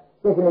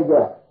လိုချင်တာဒါရှင်းရှင်းလေးပြော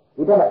တာ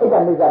ဒီတော့အိဋ္ဌာ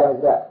နိစ္စတယ်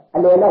ဆိုတော့အ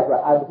လယ်လက်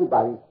ဆိုတာအာယုံဖြစ်ပါ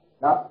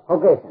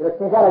ပြီနော်ဟုတ်ကဲ့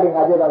သင်္ခါရလေး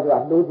ငါပြောတော့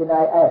ဆိုတာလိုချင်တာ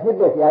နှစ်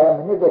သက်ကြရ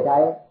မနှစ်သက်တာ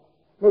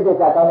ရဲ့နှစ်သက်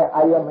ကြကောင်း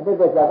တဲ့အာယုံ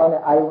မနှစ်သက်ကြကောင်း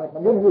တဲ့အာယုံနှ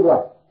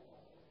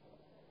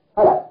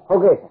မျိုးတော့ဟုတ်လားဟုတ်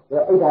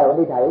ကဲ့အိဋ္ဌာရော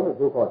အနိဋ္ဌာရောလို့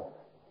ပြောခေါ်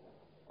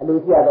တယ်အ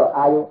လိုရှိ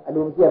ရတော့အာယုံ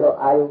အလိုမရှိ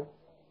ရတော့အာယုံ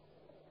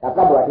ဒါ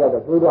တတ်တော်တ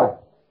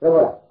ယောက်တော့တွေးသွားတယ်ဟု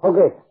တ်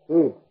လားဟုတ်ကဲ့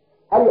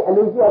အဲ့ဒီအ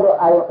လိုရှိ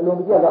ရတော့အာယုံအလို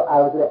မရှိ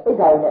ရတော့အာယုံဆိုတဲ့အိဋ္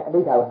ဌာရောနဲ့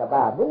အနိဋ္ဌာရောနှစ်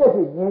ပါးမင်းနဲ့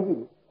ရှိမြင်ကြည့်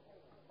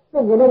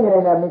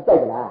တယ်မြင်နေမကြို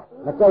က်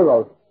လားမကြိုက်ပါ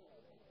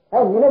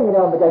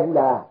ဘူးမြင်နေမကြိုက်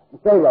ဘူးလား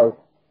မကြိုက်ပါဘူး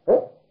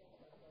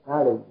ဟာ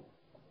လို့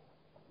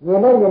မြင်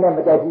နေ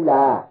မကြိုက်ဘူး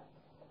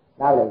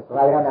လားနားလေ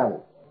ဘာလဲ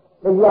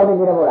နားလေဒီအောင်မြင်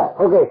နေမဟုတ်လား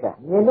ဟုတ်ကဲ့ဆရာ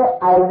မြင်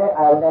တဲ့အာယုံ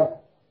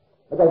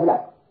နဲ့မကြိုက်ဘူးလား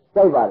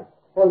ကြိုက်ပါလေ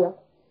ဟောရ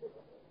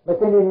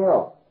မစင်းနေရော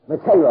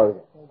မကြိုက်ပါဘူး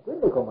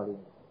ဘယ်လိုကောင်း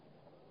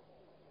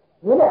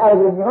မလဲမြင်တဲ့အာ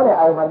ယုံမြင်တဲ့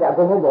အာယုံမှာ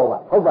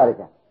အကုန်လုံးပေါ်ပါဟုတ်ပါတယ်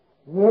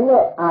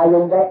ဆရာမြင်တဲ့အာ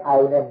ယုံတို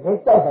င်းအာယုံနဲ့မ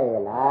ကြိုက်နိုင်ရ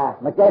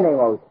လားမကြိုက်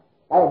နိုင်ပါဘူး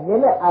မြင်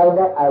တဲ့အာယုံ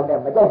တိုင်းအာယုံနဲ့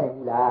မကြိုက်နိုင်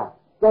ဘူးလား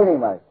ကြိုက်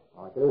နိုင်ပါဘူး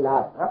ဟောဒီလို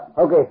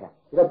လားနော်ဟုတ်ကဲ့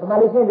ဆရာဒီတော့ပမာ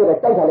လေးရှင်းပြ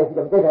တယ်ကြိုက်တာလည်းရှိ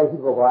တယ်မကြိုက်တာလည်း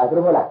ရှိတယ်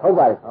ကွာဒီလိုမဟုတ်လားဟုတ်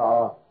ပါတယ်ဟော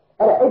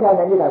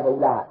အဲ့ဒါအိဋ္ဌာနဲ့မြစ်တာ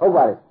မဟုတ်လားဟုတ်ပါ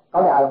တယ်ကော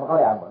င်းတဲ့အာယုံမကောင်း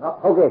တဲ့အာယုံပေါ့နော်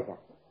ဟုတ်ကဲ့ဆရာ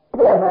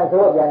ဒီအမှန်ဆို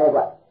တော့ပြန်လဲ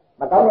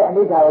ကွာမကောင်းတဲ့အ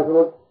နိဋ္ဌာရောဆို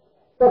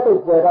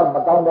သက်စုပ်ပွဲတော့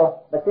မကော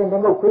င်းတော့မစင်တ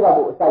င်ဖို့ခွေး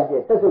ရဖို့အ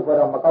စိုက်ကျသက်စုပ်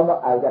ပွဲတော့မကောင်းတော့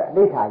အာယုံကြအ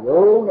နိဋ္ဌာ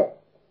ယုံတဲ့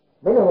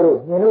မင်းတို့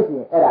မြင်လို့ရှိရ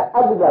င်အဲ့ဒါအ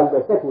တုပဥပ္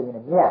ပစက်ကူနေ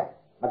နဲ့မြင်ရ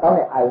မကော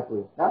င်းတဲ့အာယုံဆို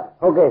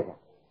ရင်နော်ဟုတ်ကဲ့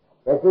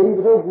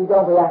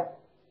ဆရာဒါစေရီတို့ဒီကြောင့်ဘု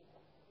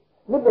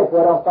ရားမြစ်တဲ့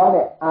ပွဲတော့ကော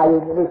င်းတဲ့အာ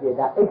ယုံမြင်လို့ရှိ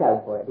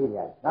ရင်ဒါအိဋ္ဌာကိုခေါ်တယ်အဓိပ္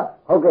ပာယ်နော်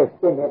ဟုတ်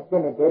ကဲ့ရှင်း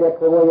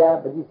တယ်တဲခိုးပေါ်ရ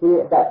ပတိစေး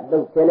အတတ်လု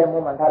ပ်ဆဲလဲမွ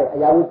မ်းမှန်ထားတဲ့အ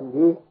ရာ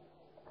ဝတ္ထုတွေ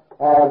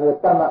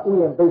တမ္မ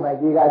ဥယျာဉ်ပိတ်မှန်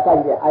ကြီးကအ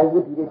စိုက်တဲ့အာယု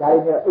ဝတ္ထုတွေဒါ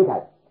တွေမျိုးအိဋ္ဌာ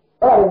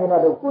အဲ့ဒါတွေ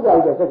မျိုးတော့ကုသ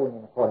ဥပ္ပ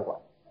စက်ကူနေခေါ်တယ်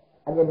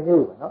ကွာအမြင်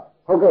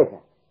မျိုးပေါ့နော်ဟုတ်ကဲ့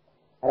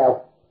ဆရာအဲ့ဒါ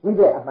ဝိ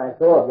တဲ့အမှန်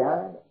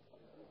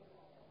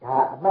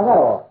ဆိုပြန်ဒါအမှန်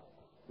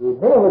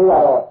ကတော့ဒီမင်းတို့က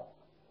တော့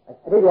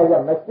အတိတ်က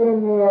မစ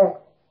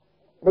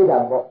င်းနေအနိဋ္ဌာ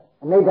ပေါ့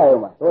အနိဋ္ဌာရော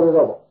မှာဒေါ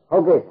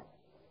သပေါ့ဟုတ်ကဲ့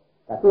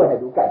ဒါသူ့နဲ့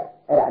သူကြိုက်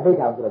အဲ့ဒါအနိဋ္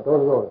ဌာဆိုတော့ဒေါ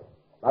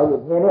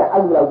သပဲဘာလို့မြင်နေအ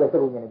ကုလောက်ပဲစက်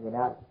ကုန်မြင်နေတာ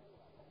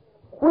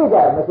ခွေးကြ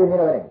မစ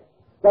င်းနေတော့နဲ့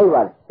ကြိုက်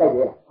ပါလေကြိုက်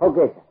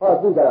တယ်ဟုတ်ကဲ့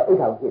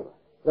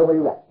ဟောသူကြတော့အိဋ္ဌာဖြစ်လုံးမ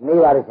ယူ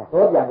လားနေပါလေဆရာ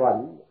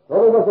ဟောပြန်သွားပြီ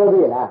ဒေါသ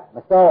မစိုးသေးလားမ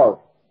စိုး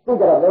သူ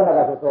ကြတော့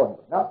လောနာကစိုးနေ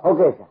နော်ဟုတ်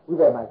ကဲ့ဆရာ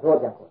ဥပ္ပ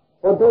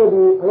မှာစိုးပြန်ခေါ်ဟိုတို့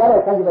ဒီဘု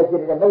ရားရဲ့ဆန့်ကျင်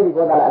ဘက်ဖြစ်နေတဲ့မိဂိ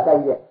ဘောဓာလာအ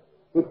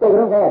စိုက်ကြီးဒီစိတ်က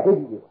လုံးခိုင်း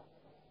ရဒိဋ္ဌိတွေ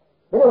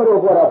မင်းတို့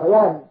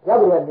ကတော့ဘုရား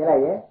ရောက်ပြီးမြင်လို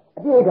က်ရင်အ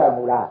ပြ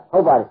ည့်အိဋ္ဌာမူလားဟု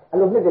တ်ပါလေ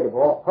အလိုနှစ်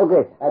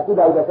တဲ့ပေါ့ဟုတ်ကဲ့သုဒ္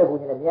ဓဥဒ္ဒစက်ကူ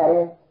နေတယ်မြင်ရ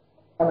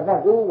တယ်အမှန်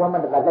တကူဝမ်းမ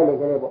တကလိုက်လိုက်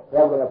ကြ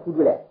တယ်ပေါ့ဘုရားကဖူး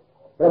ပြ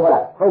လိုက်ဘယ်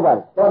လိုလားဟုတ်ပါ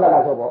လေသောတာက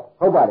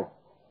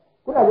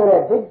ဆိုပေါ့ဟုတ်ပါလေခုနပြော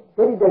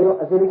တဲ့ဒိဋ္ဌိတေရော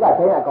အစိလိက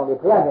ထိုင်အကောင်တွေ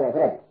ဘုရားမြင်လိုက်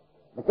ခက်တယ်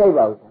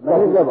မကြိုက်ပါဘူးမနှိ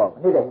မ့်ကြပါဘူး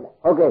နှိမ့်တယ်ဘူး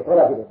လားဟုတ်ကဲ့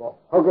သောတာဖြစ်တယ်ပေါ့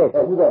ဟုတ်ကဲ့ဥ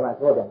ဒ္ဒမှာ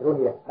သောတယ်တို့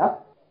နေတယ်နော်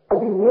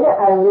ဒီမြင်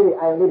တဲ့အာယုံ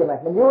လေးတွေ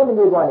မှာနှမျိုး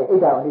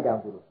ကနေအိတ်တောင်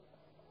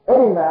ပြုလို့အဲ့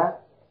ဒီ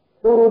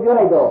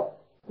မှာသူတို့ပြောလိုက်တော့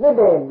နှစ်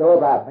တဲ့လော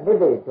ဘမနှစ်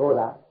တဲ့ဒေါ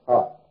သဟော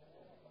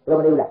ဘယ်လို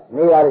မလို့လား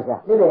နေပါလိမ့်ဆရာ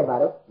နှစ်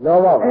တဲ့ပါတော့လော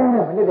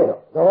ဘမနှစ်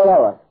တဲ့တော့ဒေါ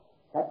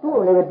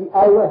သပါဒါသူ့လည်းဒီ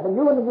အာယုံကနှ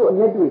မျိုးအ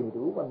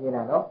မြဲတွေ့နေသူမမြင်တာ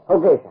နော်ဟု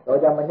တ်ကဲ့ဆရာတော့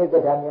ကြမနှစ်သ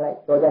က်တာမြင်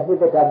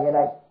လိုက်တော့ကြနှစ်သက်တာမြင်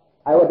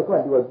လိုက်အာယုံတစ်ခုက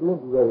တူ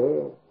တူပဲ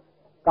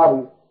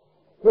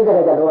ကောက်ပြီးနှစ်သ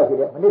က်တာလောဘဖြစ်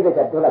တယ်မနှစ်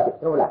သက်တာဒေါ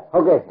သဖြစ်ဟုတ်လားဟု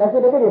တ်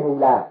ကဲ့ဒါစေတသိက်တွေမဟုတ်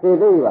လားစေတ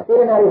သိက်ပါစေ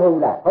တနာတွေ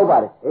မဟုတ်လားဟုတ်ပါ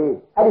တယ်အေး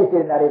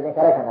အဲ့ဒီစေတနာတွေသ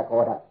င်္ခါရ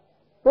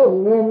ခန္ဓာခေါ်တာသူ့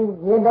မြ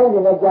င်တိုင်း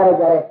ကြား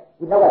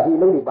ရဒီနောက်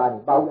ကဒီလုံးတွေပါနေ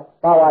ပေါ့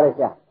လားပါပါတယ်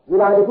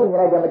ဆရာဒီလာတစ်ခုမြင်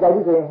လိုက်တယ်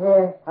မကြိုက်ဘူးဆိုရင်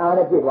ဟင်း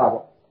အားနဲ့ပြ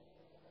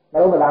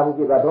ည့်သွားပေါ့လုံးမလာ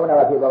ဘူးပြည့်သွားဒေါမ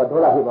နကပြည့်သွားဒေါ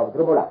သပြည့်သွားသူ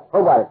တို့မဟုတ်လားဟု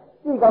တ်ပါ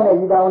တယ်ကြည့်ကောင်း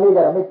တဲ့ဒီတောင်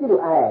လေးကြတော့မကြ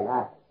ည့်လို့အား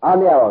ရလား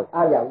အားမရပါဘူး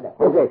အားရဘူးလား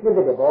ဟုတ်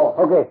ကဲ့ဖြစ်တဲ့ပေါ့ဟု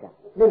တ်ကဲ့ဆ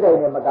ရာနှစ်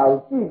တိုင်နဲ့မကော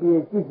င်းကြည့်ပြီး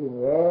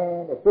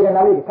ရဲ့တဲ့စေ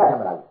တနာလေးတွေခတ်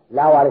ထမ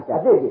လားလာပါလေဆရာ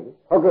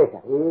အစ်စ်ကြီးဟုတ်ကဲ့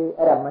ဆရာအေး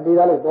အဲ့ဒါမန္တေ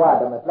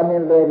သားလို့သွားတယ်မသ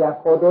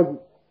မင်လွယ်ပြန်ခေါ်တော့ကြည့်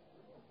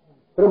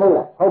သူတို့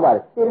မဟုတ်လားဟုတ်ပါ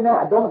တယ်စေတနာ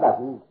အတော့မ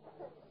တတ်ဘူး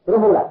သူတို့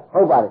မဟုတ်လားဟု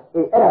တ်ပါ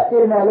တယ်အေး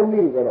အဲ့ဒါစေတနာလုံး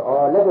လေးတွေပဲ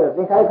တော့လက်ပြသ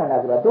င်္ခါရ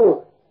ခန္ဓာဆိုတော့တို့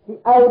ဒီ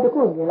အာယု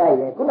တစ်ခုမြင်လိုက်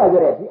ရင်ခုန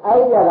ပြော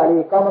တဲ့ဒီအာယုရတာ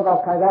လေးကောင်းမ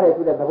ကောင်းခံစားရ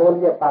တဲ့သူတဲ့သဘော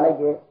လေးပါလိုက်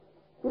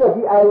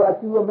တယ်ပြီးတော့ဒီအာယုအ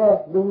ကျူအမဲ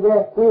လူ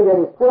တဲ့ကိုယ်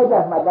တွေဆွဲကြ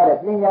မှတ်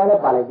တဲ့ပညာ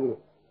နဲ့ပါလိုက်သေးတယ်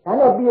ဒါ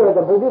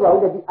နဲ့ပြီးတော့ဘုရားဘာ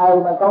လို့ဒီအာယု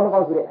မှာကောင်းမ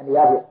ကောင်းဆိုတဲ့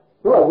အနေအချ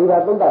င်းတို့ကဝေဘာ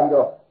သုံးတာပြီး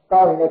တော့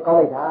ကောင်းရင်လည်းကော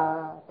င်းလိုက်တာ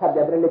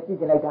ထပ်ပြပြလည်းကြည့်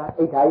ကျင်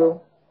လိုက်တာအိဋ္ဌာယုံ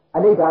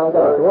အနိဋ္ဌာယုံ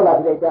တော့ဒေါသ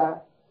ဖြစ်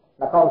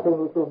လိုက်တာနှာခေါင်းဆုံး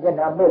လို့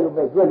ဆိုမျက်နှာ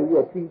မဲ့လို့မဲ့ရွက်လို့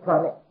ရဲ့ချီထွ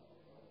န်းနဲ့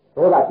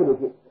ဒေါသဖြစ်လို့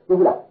ဖြစ်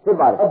ဘူးလားဖြစ်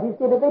ပါ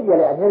တယ်ဒီစေတသိက်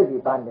တွေလည်းအများ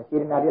ကြီးပါနေစေ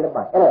တနာတွေလည်း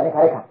ပါအဲ့ဒါနဲ့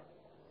ခါ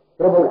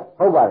ရခါတို့မဟုတ်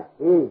လားဟုတ်ပါတယ်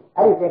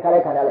အေးအဲ့ဒီသင်္ခါ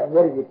ရခန္ဓာလည်း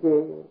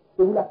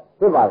အများကြီးဖြစ်ဘူး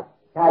လားဖြစ်ပါတယ်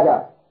ဒါကြော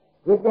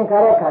င့်ဒီသ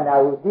င်္ခါရ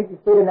ခန္ဓာကိုဒီ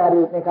စေ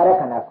တနာတွေသင်္ခါ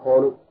ရခန္ဓာခေါ်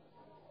လို့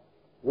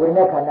ဝိ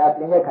ညာဉ်ခန္ဓာပ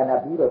င်ရဲ့ခန္ဓာ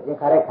ပြီးတော့သင်္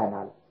ခါရခန္ဓာ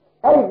လို့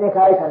အဲ့ဒီသ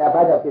င်္ခါရ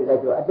ခန္ဓာဘာကြောင့်ဖြစ်လဲ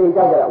ဆိုတော့အတေ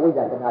ကြောင့်ကြတာအဝိဇ္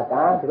ဇာတဏှာ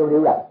ကံဒီ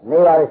လိုလေး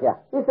လားနေပါလေဆရာ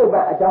ပြစ္ဆုတ်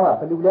ပန်အကြောင်းက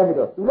ဘယ်လိုလဲ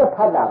ဆိုတော့သူလည်းဖ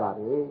တ်တာပါပဲ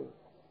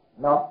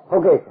နော်ဟု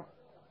တ်ကဲ့ဆရာ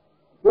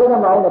ဒီ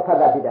ကမောင်းနဲ့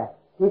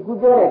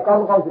ဖတ်တာဖြစ်တာဒီကုကျော်တဲ့ကော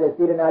င်းကောင်းဆို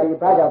တဲ့စေတနာ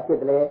တွေဘာကြောင့်ဖြစ်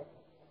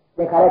တယ်လဲသ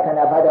င်္ခါရ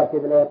ခန္ဓာဘာကြောင့်ဖြ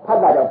စ်တယ်လဲဖတ်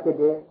တာကြော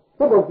င့်ဖြစ်တယ်ဖြ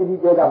စ်ဖို့ကြ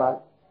ည့်ပြီးပြောကြမှာ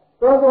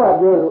သုံးဆုံး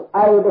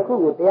ကပြောလို့အာယုတစ်ခု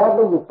ကိုတ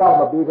ရားသုံးခုတောက်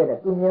မပြီးတဲ့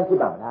သူမြင်ဖြစ်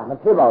ပါမလား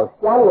မဖြစ်ပါဘူး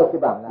ကြားလို့ဖြ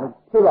စ်ပါမလား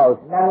ဖြစ်ပါ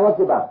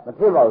ဘူးနာလို့ဖြစ်ပါမ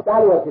ဖြစ်ပါ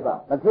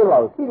ဘူးကြားလို့ဖြစ်ပါမဖြစ်ပါ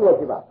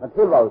ဘူးသိလို့ဖြစ်ပါမဖြ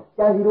စ်ပါ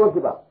ဘူးကြံစီလို့ဖြ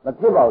စ်ပါ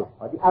မဖြစ်ပါဘူး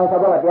ဒီအာယု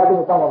သဘောကတ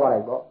ရားသုံးခုတောက်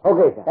မသွားလိုက်ပေါ့ဟုတ်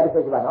ကဲ့ဆရာ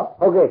တတ်တဲ့ဖြစ်ပါနော်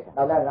ဟုတ်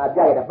ကဲ့နောက်ငါပြ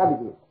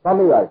ရတာမှတ်ပြီးပြီမှတ်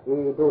မိပါ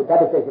ပြီတို့တတ်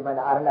တဲ့ဖြစ်မှန်း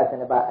အာရဏ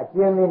7ပါးအကျ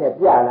ဉ်းလေး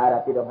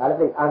နဲ့ပြလာတာပြီးတော့ငါလ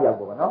ည်းသိအားပြောက်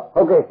ပေါ့နော်ဟု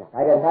တ်ကဲ့ဆရာ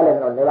ဒါကြနားလည်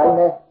တော့လေပိုင်း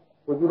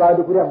နဲ့ကိုကြ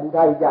ည့်ပါဦးဒီခုနဲ့မူ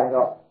ထားပြီးကြရင်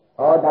တော့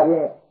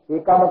ဟောဒါဖြင့်ဒီ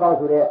ကာမကော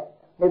င်းဆို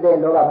တဲ့နေတဲ့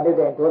လောက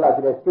မနေတဲ့ဒေါသ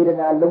ဆိုတဲ့စေ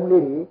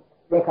တနာလုံးလေး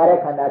တွေသင်္ခါရ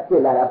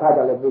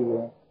ခန္ဓာဖြစ်လာတာဘာကြောင့်လဲပြီး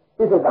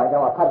ရင်ပြစ္ဆုတ်ကံအကြော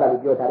င်းက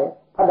ဖတ်တာလို့ပြောထား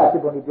တယ်ဖတ်တာဖြ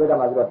စ်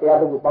ပုံကြီးပြောကြမှာဆိုတော့တ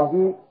ရားသုံးခုပေါ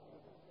င်းကြည့်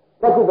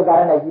သက္ခုပ္ပကာ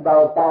ရနဲ့ဒီပါ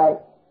တော့တိုင်း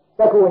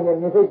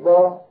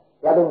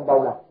သက္ခုဝိညာဉ်မြင်စိတ်ပေါ်တရားသုံးပေါ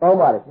င်းလားပေါင်း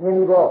ပါလေမြင်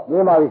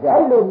ပြီပေါ့မြင်ပါပြီ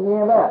ဆရာအဲ့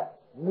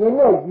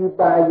လိုမြင်မှမြင်တဲ့ယူ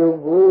ပါ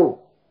ယုံကို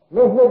နှ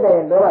စ်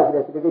တဲ့လောဘဆို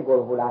တဲ့စေတသိက်ပေါ်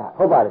မူ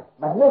လားဟုတ်ပါတယ်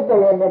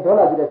မနှစ်တဲ့နဲ့ဒေါ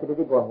သဆိုတဲ့စေတ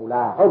သိက်ပေါ်မူ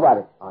လားဟုတ်ပါတ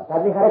ယ်ဒါ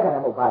သင်္ခါရခန္ဓာ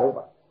မဟုတ်ပါဘူး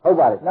ပါဟုတ်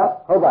ပါ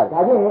တယ်နော်ဟုတ်ပါတယ်ဒါ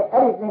ဖြ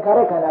င့်အဲ့ဒီသင်္ခါ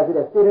ရခန္ဓာ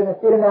ဆိုတဲ့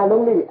စေ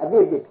တနာလုံးလေး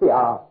အပြည့်ဖြစ်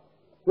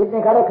အောင်ဒီသ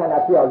င်္ခါရ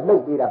ခန္ဓာဖြစ်အောင်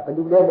လှုပ်ပေးတာ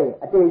ဘယ်လိုလဲလဲ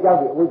အတေအကြော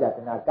င်းဒီအဝိဇ္ဇာ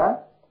တဏှာကံ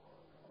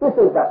ပြစ္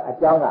ဆုတ်ကအ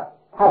ကြောင်းက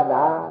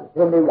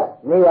ဖတ်တာရုံးလို့လား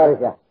နေပါလေ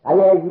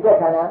ဆရာဒါလည်းဒီတဲ့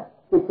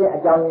ခန္ဓာဖြစ်ခြင်း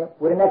အကြောင်းရင်း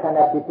ဝေဒနာခန္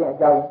ဓာဖြစ်ခြင်းအ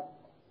ကြောင်းရ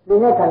င်းသ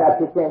င်္ခါရ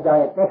ခန္ဓာဖြစ်ခြင်းအကြောင်း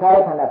ရင်းသင်္ခါ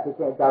ရခန္ဓာဖြစ်ခြ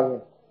င်းအကြောင်းရ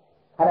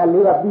င်းခန္ဓာ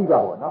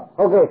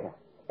လေးပါပြီးသွားပါတော့ဟုတ်ကဲ့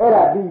ဆရာအဲ့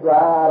ဒါပြီး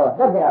သွားတော့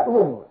သက်ပြန်ဥပ္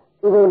ပမှု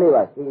ဥပ္ပ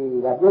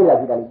လေးပါဒီကပြော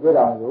ရစီတာလေးပြော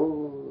တော်လို့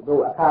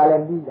တို့အခါလ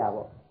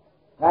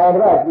ည်းပြီးတာပေါ့ငါရ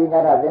တော့ပြင်ကြ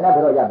တာသင်္နာ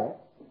တော့ရမယ်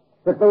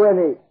73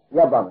ရက်နေ့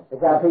ရောက်ပါမယ်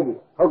တရားဖိတ်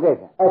ပြီဟုတ်ကဲ့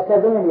ဆရာ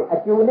73ရက်နေ့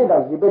အကျိုး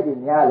နဲ့တော့ရေပက်ကြီး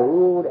များ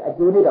လို့တဲ့အ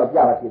ကျိုးနဲ့တော့ပြ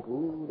မဖြစ်ဘူး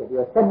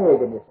တဲ့ဒီတော့7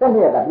ရက်တည်း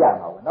7ရက်ကပြ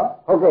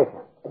မှာပေါ့နော်ဟုတ်ကဲ့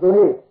ဆရာအ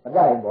ကျိုးနေ့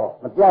မပြနိုင်ပေါ့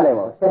မပြနိုင်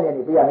ပါဘူး7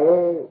ရက်နေ့ပြရမယ်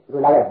ဒီ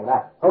လိုလာခဲ့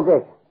မလားဟုတ်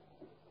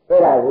ကဲ့အဲ့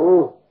ဒါ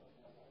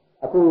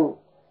ကိုအခု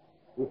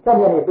ဒီ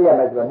7ရက်နေ့ပြ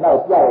ရမယ်ဆိုတော့နောက်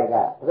ပြရက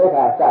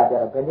ဘယ်ခါစကြ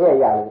တော့ဘယ်နေ့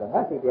ရလို့ဆိုတော့ငါ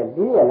စိတ်က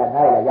4ရက်လား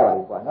5ရက်လား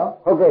ရောက်ပြီပေါ့နော်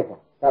ဟုတ်ကဲ့ဆရာ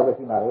တော့ပဲ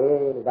ရှိမှာပဲ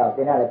လို့ဒါ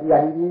သင်ရတယ်ပြရ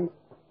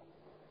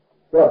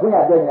ပြီတော့ခုန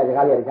ပြောနေတဲ့စ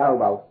ကားလေးတခြားမဟုတ်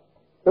ပါ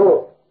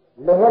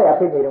ဘူးတို့လွန်ခဲ့တဲ့အ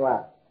ဖြစ်တွေတုန်း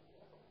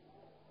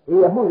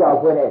ကဒီအမှုဆောင်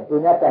အဖွဲ့နဲ့ဒု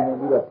ညတိုင်နေ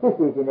ပြီးတော့ဖြစ်စီ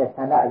ခြင်းနဲ့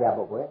ဆန္ဒ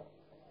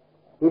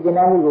အရာပေါ့ကွယ်ဒီသင်္น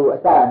านကြီးကိုအ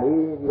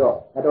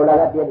စနေပြီးတော့မတော်လာ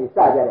တဲ့ပြည့်နေ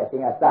စကြတဲ့အချိ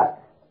န်ကစ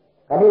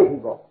ခဏိပြီ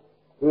ပေါ့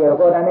ဒီ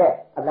ဘောဓာနဲ့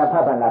အတ္တ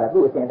ဖတ်ပန်လာတာ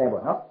သူ့အစဉ်တို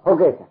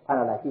င်းပေါ့နော်ဟုတ်ကဲ့ဆရာဖ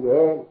န်လာရှိတ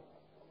ယ်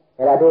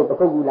အဲ့ဒါတို့ပ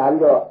ခုတ်ကူလာပြီး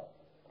တော့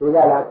ဒု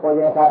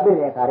ညလာခေါ်ရင်ခါပြ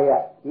ည့်ရင်ခါတွေက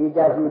ဒီကြ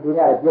စီဒု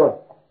ညလ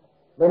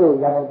ည်းပြောမ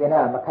င်းတို့ရန်ကုန်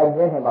တင်တာမ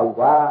ခိုင်နေနိုင်ပါ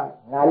ဘူးကွာ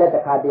ငါလည်း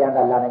တစ်ခါတရံ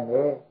ကလာနိုင်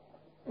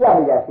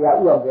တယ်ပြမိတာဆရာ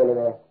ဥအောင်ပြောလည်း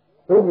ပဲ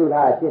တို့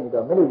မျိုးသား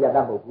အဖြစ်နေတော့မင်းတို့ရ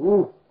တတ်မဟုတ်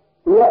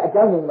ဘူးသူရဲ့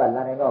အကြောင်းရင်း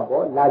ကလာနိုင်တော့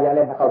ပေါ့လာကြ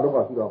လဲနှစ်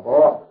ခေါက်သုံးခေါက်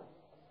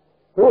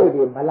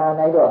ရှိတော့ပေါ့တို့ဒီမလာ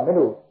နိုင်တော့မ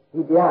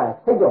င်းတို့ဒီတ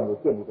ရားစိတ်တော်ကို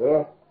ဖြစ်နေ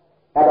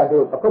တယ်အဲ့တော့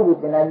တို့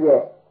ပခုတ်ကူတင်တန်း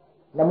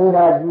ရဲ့နမူ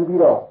နာယူပြီး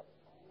တော့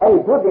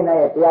အဲ့ဒီတို့တင်တန်း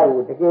ရဲ့တ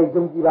ရားကိုတကယ်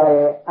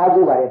ယုံကြည်ပါရဲ့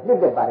အားကိုးပါရဲ့နှစ်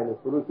သက်ပါတယ်လို့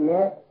ဆိုလို့ရှိ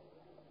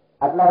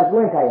ရင်အတ္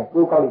တကွင်း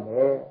ဆိုင်ကိုကောက်လိမ့်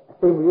မယ်အ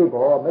စိမ်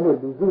မရွေးပေါ့မ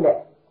င်းတို့လူစုနဲ့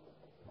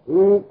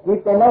ဒီ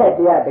တင်တန်းရဲ့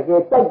တရားတကယ်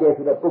တိုက်တယ်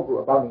ဆိုတဲ့ပုဂ္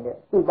ဂိုလ်အပေါင်းနေ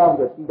နဲ့သူ့ပေါင်း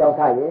ပြီးတော့စီတောင်း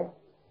ထားရဲ့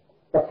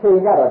တစ်ချိန်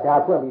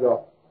ကတော့ဒါဖွင့်ပြီးတော့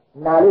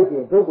နာလို့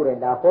ရှိရင်ဒုက္ခရင်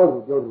ဒါ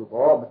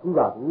ဟောလို့ပြောလို့ပေါ့မ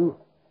ထူးပါဘူး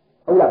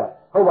ဟုတ်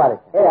လားဟုတ်ပါတယ်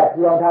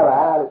အဲ့ဒါထူအောင်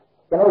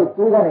ထားပါလို့ကျွန်တော်တို့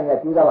ကျိုးစားနေ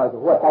တယ်ကျိုးစားပါဆို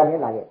ဟိုကတိုင်ရ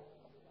င်းလာခဲ့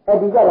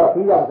ဒီ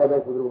ကတော့ပြီးရောက်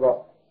တယ်ပဲဆိုလို့ပေါ့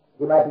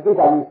ဒီမှာဒီကိစ္စ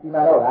ကြီးစီ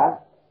မံတော့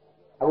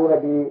ကအခု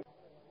လည်းဒီ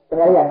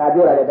တကယ်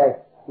ရငါပြောလာတဲ့အတို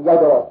င်းဒီရောက်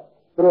တော့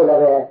သူတို့လည်း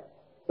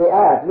ပဲ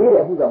အားလေး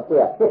တဲ့အမှုကြောင့်တွေ့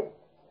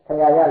ရဖြစ်ခင်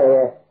ဗျားရလ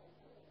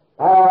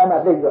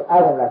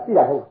ည်းဘာမှသိပြီးတော့အားကုန်လာ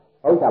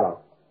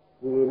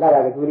ရှိတာဟုတ်တာပါဒီလာရ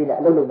ကကျူးလေး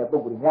နဲ့အလုံးလုံးနဲ့ပုံ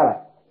ကူများလာ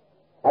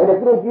ဒါပေ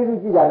မဲ့သူတို့ကျေးဇူး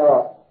ကြ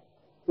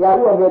ည့်ကြတော့တ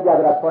ရားဥ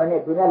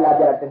ပဒေကြတာခေါ်နေသူနဲ့လာ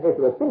ကြတာ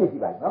တစ်နှစ်ဆိုတော့သိနေ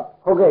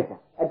ရှိပါနော်ဟုတ်ကဲ့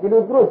ဒီ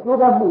လိုသူတို့ကြိုး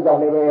ပမ်းမှုကြောင့်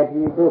လည်းပဲဒီ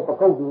တို့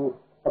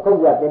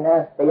ပကုတ်ကသင်္นา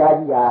นတ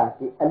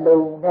ရားကြီးဟာဒီအ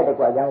လုံးနဲ့တ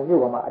ကွာရန်ကုန်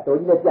မြို့ပေါ်မှာ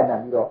အတော်ကြီးလည်းပြန့်နှံ့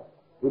ပြီးတော့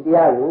ဒီ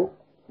တရား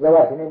ကိုရော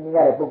ကဒီနေ့မြင်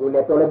ရတဲ့ပုဂ္ဂိုလ်လ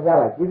ည်းတော်လ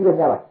ည်းများပါကျေးဇူးလည်း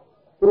များပါ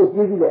သူတို့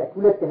ကျေးဇူးလည်းအခု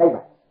လည်းသင်လိုက်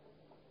ပါ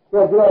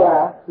ပြော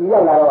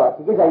ကဒီရောက်လာတော့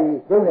ဒီကိစ္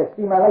စကြီးရုံးနဲ့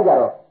စီမံ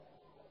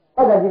လိုက်ကြတော့ပ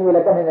တ်သက်ခြင်းကိုလ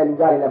ည်းတတ်နေ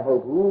တဲ့လူသားတွေလည်းမဟုတ်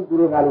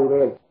ဘူးသူတို့ငါလို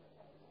ပဲဒီ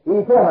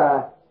အချက်မှာ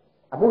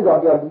အမှု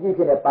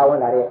ဆောင်ပြောလူကြီးဖြစ်တဲ့ပါ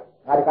ဝင်လာတဲ့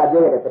ငါ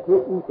တခါပြောရတဲ့တတိ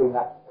ဥစိန်က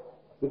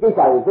ဒီကိစ္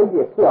စကိုရုပ်ပြ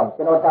ဖြစ်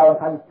အောင်ကျွန်တော်တာ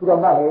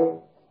ဝန်ခံထူတော်မှလ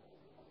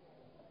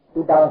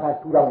ည်းသူတာဝန်ခံ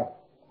ထူတော်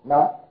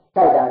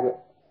မယ်နော်တိုက်တာကြီး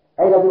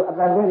အဲ့ဒါသူအ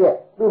တန်ကွင်း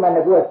ရဲ့သူ့မှာလ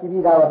ည်းသူက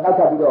စီးပြီးသားတော့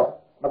နောက်ထပ်ပြီးတော့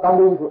မကော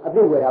င်းသေးဘူးဆို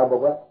အပြစ်ဝယ်တာပေါ့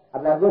ကွယ်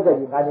အတန်ကွင်းဆက်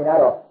ကြီးငါမြင်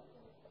တော့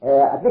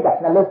အပြစ်က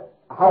နှလုံး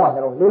အဟောင်းကနှ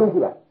လုံးလေးလုံးရှိ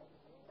ပါ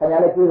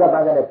ခင်ဗျားလည်းကျိုးစားပ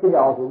န်းတဲ့ဖြစ်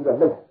အောင်ဆိုပြီးတော့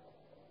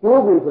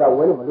လှုပ်ကျိုးဘူးဆိုတာ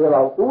ဝယ်လို့မလွယ်ပါ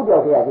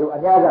ဘူးဦးတော်ခေကဒီလိုအ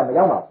များကြီး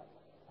မရောက်ပါ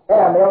ဘူးအဲ့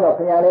ဒါမရောက်တော့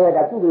ခင်ဗျားလ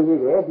ည်းဒါကုသိုလ်ကြီး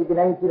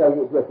တွေဒီတိုင်းရှိတော်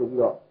ကြီးအတွက်ဆိုပြီး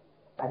တော့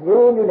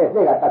အမျိုးမျိုးနဲ့စိ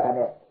တ်ကတတ်တာ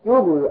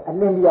နဲ့ကျိုးဘူးအ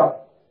လင်းပြော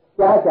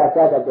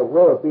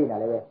င်းကြားတော့ဝဲပေးနေတာ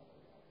လည်းပဲ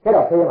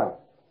ခဲ့တော့ခဲမှာ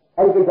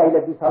အဲ့ဒီကိစ္စကြီး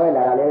လည်းသူဆောင်ရ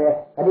လာတာလည်း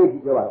အတိအကျ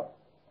ပြောပါ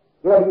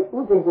တော့ဒီ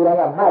ဥစိန်ကိုယ်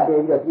တိုင်ကမှတ်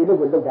တယ်ပြီးတော့ဒီလို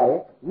ကိုလှုပ်ထားတယ်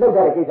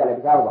လှုပ်ထားတဲ့ကိစ္စလည်း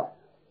တခြားပါခ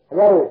င်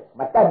ဗျားတို့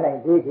မတတ်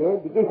နိုင်သေး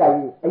ခင်ဒီကိစ္စ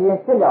ကြီးအရင်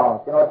ဖြစ်ကြ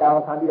အောင်ကျွန်တော်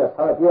တောင်းခံပြီးတော့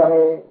ဆောင်ရပြရမ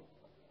ယ်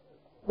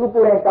သူ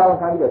ကိုယ်တိုင်တောင်း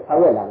ခံပြီးတော့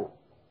ဆောင်ရလာလို့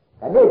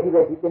ဒါ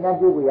နဲ့ဒီပဲဒီသင်္นาน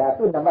ကျိုးကိုရာ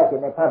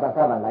သူ့နံပါတ်ရှင်နဲ့ဖမ်း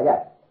မှလာ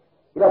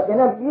ရဒီတော့သ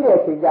င်္นานပြီးတဲ့အ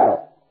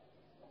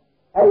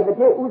ချိန်ကျတော့အဲ့ဒီ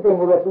တစ်ခေတ်ဥစိန်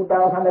ကိုပဲသူတော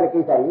င်းခံတဲ့ကိ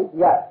စ္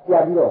စကြီးကပြ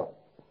န်ပြီးတော့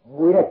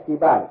ငွေနဲ့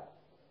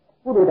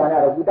ခြေပါကုသိုလ်ဒါ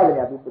နတော့သူတတ်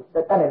တယ်များသူတ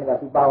တ်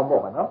တယ်များသူပါအောင်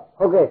ပေါ့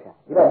မှာနော်ဟုတ်ကဲ့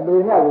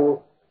ဆရာဒီတော့လူများကို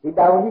ဒီ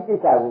တာ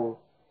ဝန်ကြီးကိစ္စ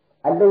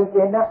ကိုအလုံးကျ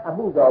င်တဲ့အ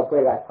မှုတော်အ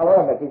ဖွဲ့ကဆောင်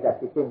ရမယ့်ကိစ္စ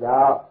ဖြစ်ခြ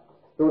င်းကြောင့်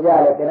သူကြ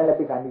လည်းတင်တဲ့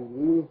ပိကံ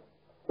ကြီး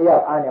တယော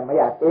က်အားနဲ့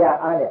မရတရား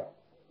အားနဲ့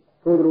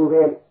သူတို့ပဲ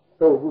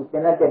သို့ဘူးတ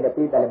င်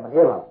တဲ့ပိတယ်လည်း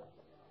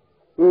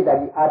မနေပါဘူးပိ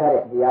တယ်ကြီးအား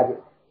ထားတဲ့နေရာကြီး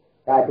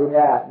ဒါတို့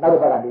များနောက်တစ်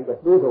ပတ်ကနေပြီး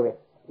တိုးဆိုရင်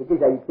ဒီကိစ္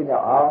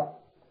စကြီးဖြစ်မြောက်အောင်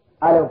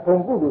အားလုံးပုံ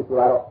ကုလို့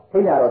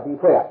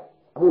ဆိုတော့ထိညာတော့ဒီဖွဲ့က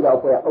အမှုတော်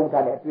အဖွဲ့က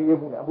အုံထားတဲ့အတွေ့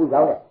အမှုနဲ့အမှုဆော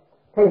င်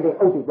နဲ့ထိမ့်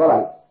အုပ်စုသွားပါ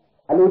လိ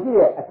မ့်အလိုရှိ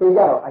ရဲ့အ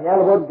ချိန်ကြတော့အများ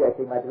သဘောတူတဲ့အ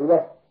ချိန်မှာဒီ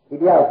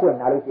လိုပဲဒီတရားကိုဖွ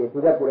င့်နာလို့ရှိ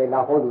ရင်သူကကိုယ်လ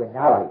ည်းလာဟောလို့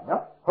နားပါလိမ့်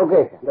နော်ဟုတ်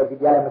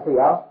ကဲ့ဒီတော့ဒီတရားလည်းမသိ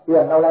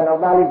အောင်ပြီးတော့နောက်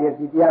သားလေး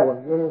ဒီတရား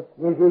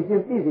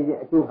ကိုမြင်စီရှင်းပြည့်စီခြင်း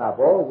အကျိုးဟာ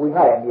ပေါ့ဝင်ရ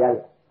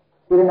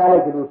တဲ့နေရာကြီးစေတနာ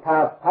လည်းဒီ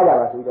လိုထားကြ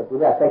ပါ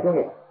ဆိုပြီးတော့သူကစိုက်ချင်း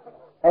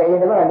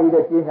ခဲ့အိမ်ထဲမှာနေ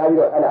တဲ့ကျင်း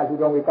ထားပြီးတော့အဲ့ဒါအထူး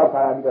တော်ကြီး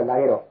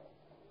တောက်ခါပြီးတော့လာခဲ့တော့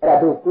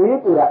အဲ့ဒါတို့ကိုယ်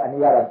ကိုယ်က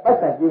အနေရတာ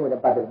ပတ်စံကျင်းဝင်တဲ့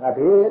ပတ်တယ်ငါ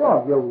ဘယ်တော့မ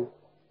ပြော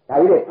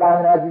ဘူးဒါကြီးတဲ့တာ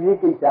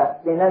ဝနာကြီးကိစ္စ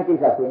သင်္นา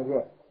นကိစ္စဆိုရ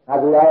င်ငါ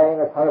ကိုယ်တိုင်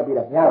ကဆောင်းရပြီး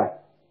တော့များပါ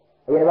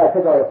တယ်အရင်က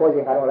ဆက်တော်ရခေါ်ခြ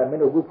င်းကတော့လည်းမင်း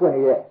တို့ခုဖွ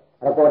င့်နေတဲ့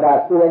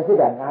ရကော်ဒါကိုယ်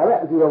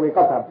ဝင်ဖြစ်တာငါပဲအ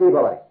ထူးတော်ကြီးတောက်ခါပြေး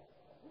ပါပါ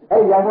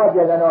တယ်အဲ့ရံ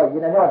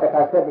မောပြန်တော့ရေနံတော့တခါ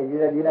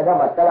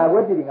ဆက်ပြီးရေနံတော့မှတလာ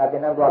ဝဲပြည်ငါ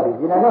တင်နှံသွား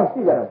ပြီရေနံတော့ရှိ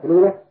ကြတော့ဒီ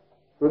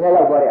လိုပဲသူနဲ့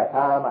ရောက်သွားတဲ့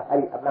အခါမှာ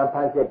အဲ့ဒီအပန်ဖ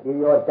န်းဆက်ဒီ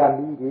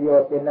ရောဓာမီဒီရော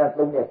တင်နှံ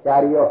သုံး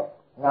တဲ့ရှားရော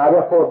ငါပဲ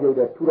ဟောပြုတ်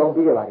တဲ့ထူထောင်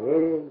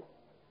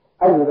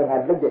ပေးကြပါလေအဲ့လိုကငါ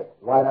လုတ်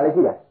တဲ့ဝါနာလေး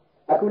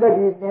ရှိတာအခုလည်းဒီ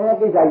သင်တဲ့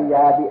ကိစ္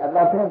စကြီးရာဒီအ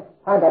ပန်ဖ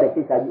န်းထား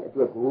တဲ့ကိစ္စကြီး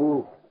အတွက်ကို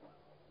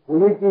ဘု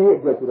ရားကြီးရဲ့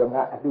အတွက်ဆိုတော့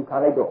ငါ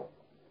အတူခံလိုက်တော့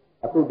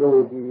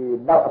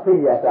အခုတို့ဒီနောက်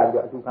အဖေရ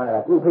စပြီးတော့အတူခံ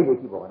ရတာသူ့အဖေလေး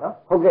ရှိပါဘောနော်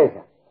ဟုတ်ကဲ့ဆ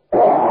ရာ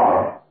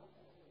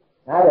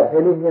နားတော့ဘ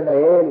ယ်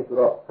လိုမြင်လဲလို့ဆို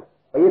တော့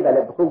ဘယိတ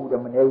လည်း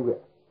ပခုတ်ကူတော့မနေ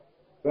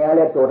ဘူးပဲသင်ကလ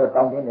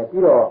ည်းတော်တော်တောင်းတင်းတယ်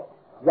ပြီးတော့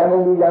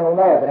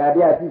ရန်ကုန်သားရဲ့ဗရာ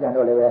တရားပြည်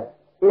တယ်တော့လ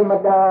ည်းပဲအေမ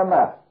တာ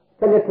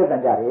မဆက်လက်ဆက်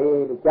တန်ကြတ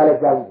ယ်လို့ကြားလဲ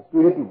ကြား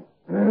ဘူးကြည့်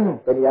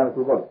ရတူတရားမ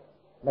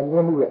ဆိုတော့မ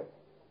ငင်း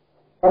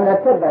ဘူးပဲအမှန်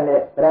ဆက်တန်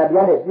တဲ့ဗရာ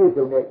တရားနဲ့ပြည့်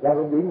စုံတဲ့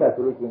ရန်ကုန်ပြည်မှာ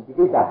ဆိုလို့ရှိ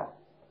ရင်ဒီကိစ္စဟာ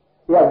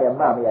တရား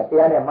နဲ့မမရ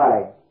တရားနဲ့မ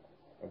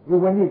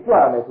လိုက်ဒီဝင်ကြီး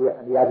ကြွရမယ်ဆိုတဲ့အ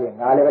တရားချ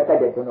င်းငါလည်းပဲတိုက်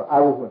တဲ့တွန်းတော့အာ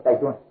ဟုခွန်းတိုက်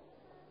တွ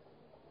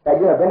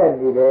န်းဘယ်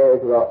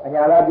နဲ့နေလဲဆိုတော့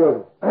အညာလားပြော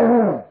လို့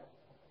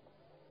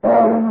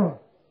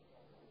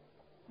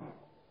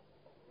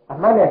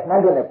အမှန်နဲ့နှ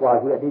မ်းတဲ့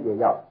ပွာဆိုတဲ့အတိတ်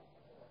တွေရောက်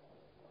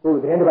သူ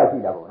သတင်းတစ်ပတ်ရှိ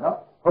တာပေါ့နော်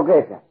ဟုတ်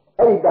ကဲ့ဆရာ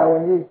အဲ့ဒီတာဝ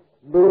န်ကြီး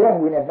လူ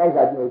ရဲ့ငွေနဲ့နိုင်စာ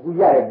ကြ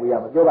ည့်လို့သူရတဲ့ငွေ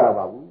ရမပြောကြတော့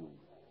ပါ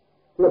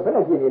ဘူးသူက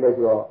ဘယ်နဲ့ကြ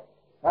ည့်နေလဲဆိုတော့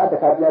ငါ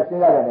တခါပြန်စ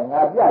ဉ်းစား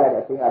တယ်ငါပြရ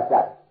တဲ့အချိန်က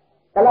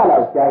စတလလော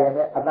က်ကြာရင်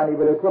လည်းအတန်ဒီ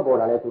ဘယ်လိုထွက်ပေါ်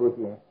လာလဲ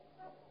ဆိုလို့ရှိ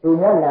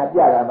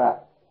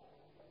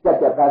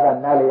ရင်သူများညာပြတာမှကြက်သား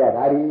နားလေရ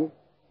တာဒီ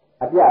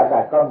အပြအ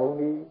ကကောင်းမှု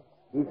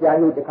ဒီ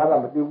ကြာလို့တခါမှ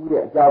မတွေ့ဘူး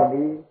တဲ့အကြော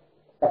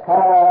င်းဒီတခါ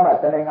မှ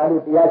တဏှာလို့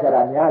တရားချတာ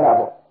များတာ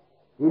ပေါ့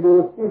ဒီ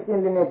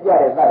လိုရှင်းလင်းပြ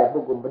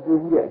တဲ့ပုဂ္ဂိုလ်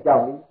မတွေ့ဘူးတဲ့အကြော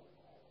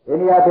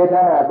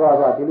င်းဒီနေရာဖေထားတာ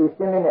တော့ဒီ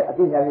လိုရှင်းလင်းတဲ့အသိ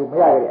ဉာဏ်မျိုးမ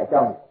ရတဲ့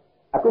အကြောင်း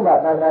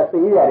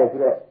အခုမှသံဃာသိရတယ်ဆို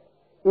တော့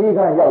အေးခ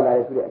န့်ရောက်လာ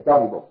တယ်ဆိုတဲ့အကြော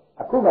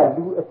င်းပေါ့အခုမှ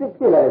လူ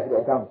အစ်စ်ဖြစ်လာတယ်ဆိုတဲ့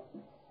အကြောင်း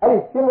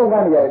အဲ့ဒီရှင်းမက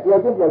နေရတယ်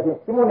တရားချ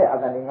င်းရှင်းမနဲ့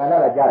အကန်ငါနာ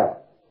လာကြား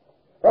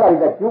တယ်အဲ့ဒါ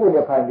ကြီးကကျိုး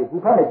ဝင်တဲ့ခိုင်းပြီးခု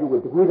ခါနဲ့ကျိုး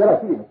ကိုတကွေစား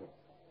ရှိနေတယ်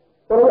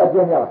တော်တော်အကျ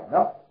ဉ်းများပါ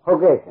နော်ဟုတ်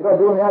ကဲ့အဲ့တော့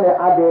တို့များလည်း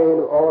အားတယ်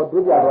လို့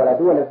တို့ကြတော့လား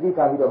တို့ကလည်းသိ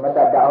ခံပြီးတော့မတ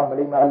တ်တအောင်မ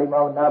လိမ္မာ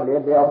နားမလဲ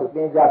လျောက်သ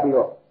င်ကြပြီး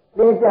တော့သ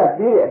င်ကြ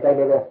ပြီးတဲ့အတိုင်း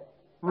လည်း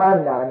မှ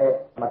န်းနာနဲ့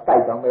မတို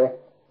က်တော့ပဲ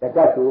တက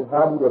တ်သူ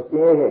ငားမှုတော့ပြ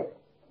င်းခဲ့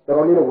တော်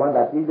တော်လေးတော့ဝမ်း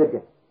သာပြီးတဲ့တ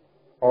င်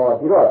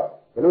ဒီတော့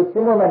ဒီလိုချ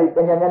င်းမမနဲ့ပ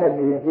ညာဉာဏ်နဲ့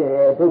နေရင်ဖြင့်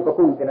တို့ပ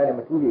ကုတ်တင်တဲ့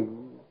မထူးရ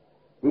ဘူး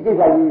ဒီကိစ္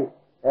စကြီး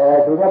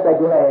တို့များတိုက်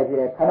တွန်းလိုက်ရင်ဖြ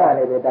င့်ခဏ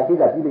နဲ့ပဲဒါကိစ္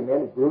စပြီးလိမ့်မယ်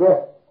လို့ဒီလို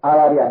အား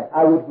ရရနဲ့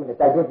အာရုံပြုနေ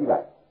တိုက်တွန်းကြည့်ပါ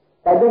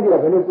တိုက်တွန်းကြည့်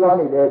တော့ဘယ်လိုပြော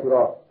နေလဲဆို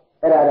တော့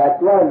အဲ့ဒါက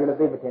တွားလို့လည်း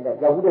သိမထင်တဲ့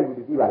ရောက်တဲ့လူ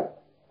တွေကြည့်ပါလေ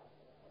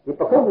ဒီ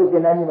ပကုတ်ကိုတ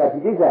င်တဲ့နေ့မှာဒီ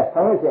ကိစ္စ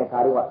ဆောင်ရွက်စဉ်ခါ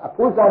တော့အ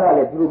ဖိုးစားကလ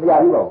ည်းဒီလိုမရ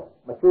ဘူးပါဘူး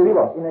မချိုးသေး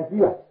ပါဘူးအင်း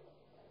ကြီးပါ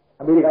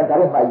အမေရိကန်ဒါ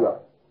လည်းမှားယူပါ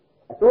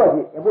အစိုးရ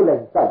ကြီးအဖို့လည်း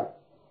စိုက်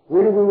ဝေ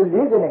ဒီကို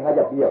45ချ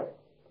က်ပြီးရ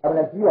အမှ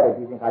န်ကြီးပါတယ်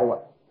ဒီသင်္ခါတော့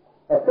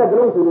စက်က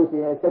လုံးဆိုလို့ရှိ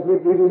ရင်စက်ကလေး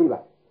သေးသေးလေးပါ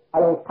အ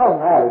လုံး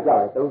1500လို့ကြောက်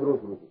တယ်တုံးတုံး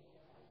ဆိုလို့ရှိရင်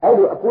အဲ့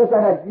လိုအဖိုး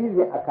စားနဲ့ကြီးစ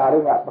ဉ်အခါ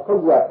တော့ပကု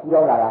တ်ကထူ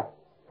ထောင်လာတာ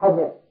6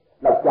နှစ်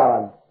လောက်ကြာပါ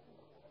ပြီ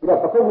ပြီးတော့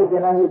ပကုတ်ကိုတ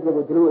င်တဲ့နေ့ကို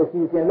ဒီလိုအစီ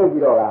အစဉ်လုပ်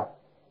ပြီးတော့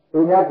သူ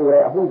များကိုလ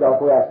ည်းအမှုဆောင်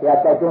ကိုရဆရာ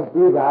တိုက်တွန်း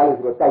ပေးပါလို့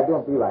ဆိုတော့တိုက်တွ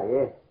န်းပေးပါတ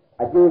ယ်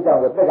အကျိုးကြော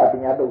င့်တက်ကပ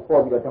ညာတုတ်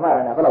ခေါ်ပြီးတော့ဓမ္မရဏ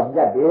ဘယ်လောက်မြ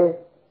တ်တယ်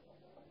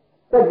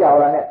တက်ကြ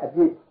လာနဲ့အပြ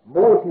ည့်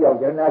မိုးထီအောင်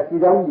ယန္နာစီ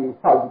တောင်းကြီး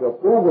ဆောက်ပြီးတော့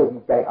ကိုးကို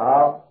ကြီးတိုက်အော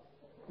င်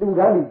လူတ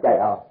န်းကြီးတို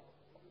က်အောင်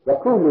ယ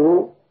ခုလို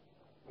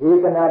ဒေ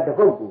သနာတ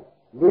ပုတ်ကို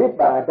လေး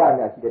ပါဒ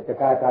နာရှိတဲ့တက္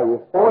ကသာကို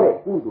ပေါ်တဲ့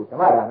ကုသိုလ်ဓမ္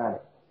မဒါန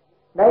နဲ့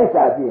နိုင်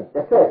စာပြည့်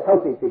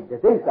16စိတ်တ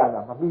စိတ်စာက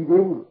မမီ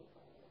သေးဘူးလို့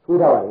ဆို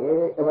ထားပါလေ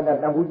အမှန်တန်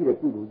တန်ဖိုးကြီးတဲ့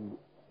ကုသိုလ်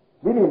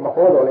ကြီးဒီမ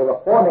ဟောတော်လည်းပဲ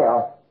ဟောနေအော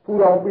င်ထူ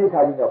ထောင်ပေး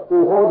ထားပြီးတော့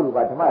ကိုဟောသူက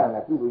ဓမ္မဒါန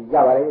ကုသိုလ်ရ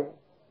ပါတယ်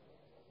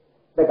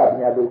တက်ကပ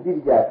ညာတို့တိ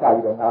တိကျကျ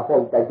ပြီးတော့ငါဟော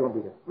တိုက်တွန်း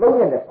ပေးတယ်လုံး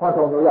ရနဲ့ခွန်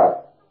ဆောင်လို့ရတယ်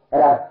အဲ့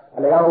ဒါအ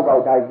လကားဟုတ်ကော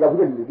က်ဒါရောက်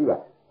တဲ့လူတွေကြည့်ပါ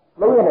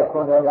လုံးရနဲ့ခွ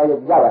န်ဆောင်ရရ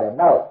ပါတယ်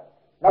နောက်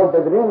တ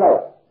ကင်းလောက်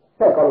ဆ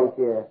က်ကောက်လို့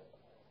ရှိရင်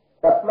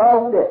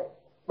1000တဲ့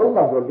3000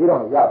ဆို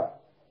4000ရရတယ်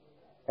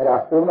အဲ့ဒါ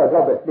ပုံတော့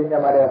တော့ပဲပြင်ရ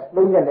မှာတယ်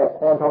လုံးရနဲ့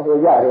ခွန်ဆောင်လို့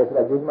ရတယ်ဆို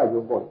တော့ယုံမှ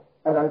ယုံပေါ့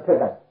အနန္တထက်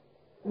တယ်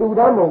လူ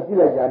သားမုံကြည့်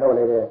လိုက်ကြတော့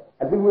လေ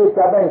အတူဝေ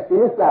စာပိုင်း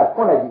စေးစာ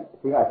ခွန်လိုက်ပြီးအ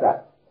ချိန်ကစ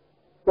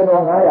ကျွန်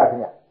တော်900ခင်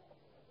ဗျ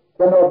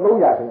ကျွန်တော်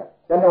300ခင်ဗျ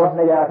ကျွန်တော်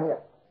200ခင်ဗျ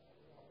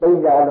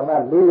300သ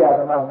မား400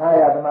သမား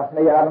500သမား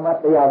200သမား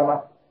100သ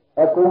မား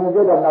ကိုယ်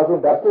မျိုးတော့နောက်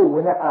ဆုံးဓာတ်ကိုဝ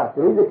င်တဲ့အား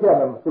ဒိဋ္ဌိဖြစ်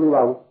မှာမဆို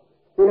ပါဘူး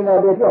စေနာ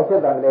တွေပြောင်းဆ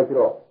က်တယ်လေဆို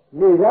တော့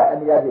နေရအ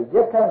နေအချင်းရ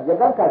က်ခတ်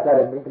ခါစား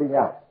တဲ့မိန်းကလေး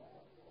များ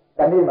တ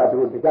နေ့မှသူ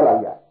တို့ကြက်လာ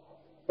ရ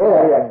အဲ့ဒါ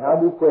တွေကငါး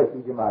ဘူးခွဲစီ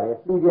ခြင်းပါလေ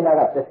စီခြင်းတာ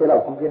က30လော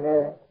က်စီခြင်း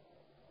နဲ့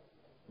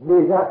နေ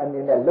ရအနေ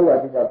နဲ့လောက်ရ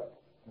ပြီးတော့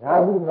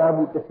ငါးဘူး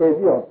30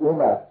ပြည့်အောင်တွန်း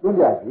မှာတွန်း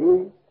ကြစီ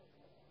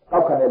တော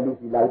က်ခနဲ့လူ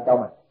စီလာတော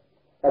င်းမှာ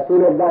တချို့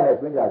လည်းလနဲ့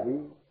တွန်းကြစီ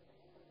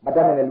မတ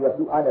တ်တဲ့လူက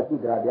သူ့အားနဲ့သူ့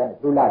တရားပြန်နဲ့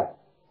လူလိုက်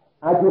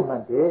အာထုမှ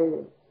န်တယ်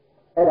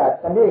အဲ့ဒါ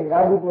တနေ့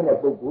ငါးဘူးတွန်းတဲ့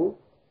ပုဂ္ဂိုလ်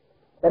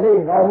တနေ့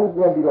ငါးဘူး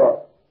တွန်းပြီးတော့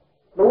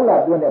3လ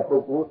တွန်းတဲ့ပု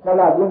ဂ္ဂိုလ်2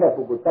လတွန်းတဲ့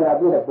ပုဂ္ဂိုလ်7လ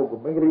တွန်းတဲ့ပုဂ္ဂို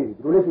လ်မိန်းကလေးတွေ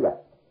ဒီလိုလေးရှိပါ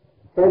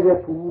ဆဲဆဲ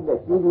ဖူးနဲ့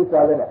ကျူးကျူး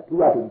စားတဲ့နဲ့အထူး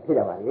အထူးဖြစ်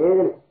ကြပါလေ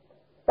တဲ့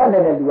တတ်နေ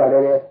တဲ့လူကလ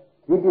ည်း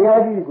ဒီတရား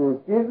ကြီးကို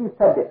ကျေးဇူးဆ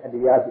က်တဲ့အတ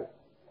ရားဖြစ်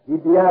ဒီ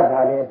တရားဒါ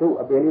လည်းတို့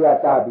အပေလေးက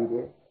တားပြီးတ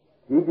ယ်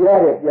ဒီတရား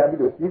ရဲ့ပြန်ပြီး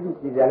တော့ကျေးဇူး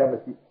ကြည်ကြလည်းမ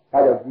ရှိဒါ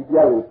ကြောင့်ဒီတ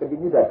ရားကိုပฏิ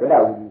နိဒဒရ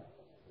ဝီ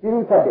ကျေး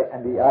ဇူးဆက်တဲ့အ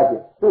န္တရာယ်ဖြ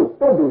စ်တို့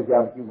တုတ်တူကြံ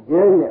ပြူ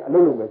ရဲရင်အ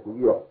လုံးလုံးပဲဆို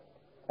ပြီးတော့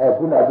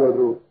ခုနပြော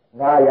သူ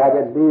900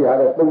ပဲ400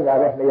ပဲ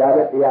300ပဲ200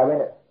ပဲ100ပဲ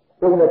နဲ့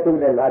တုံး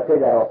နဲ့လာထည့်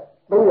ကြတော့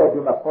300ကျ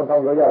မှ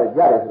9000ရောရတ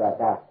ယ်ဆိုတာ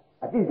ဒါ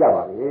အတိကျ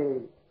ပါလေ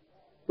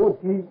တို့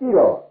ကြည့်ကြည့်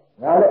တော့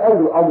ငါလည်းအဲ့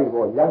လိုအောက်ပြီ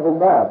ပေါ့ရန်ကုန်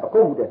ကပကု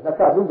တ်မှုတဲ့နှစ်ဆ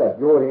သုံးဆ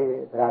ပြောတယ်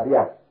ဗရာတ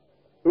ရား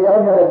တရား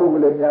များတဲ့ပုဂ္ဂို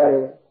လ်လည်းများတ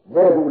ယ်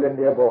နဲပုဂ္ဂိုလ်လည်း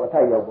နဲပေါ့အ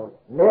ထိုက်ရောက်ပေါ့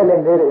နဲလ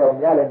ည်းနဲတဲ့ရောက်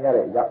များလည်းများ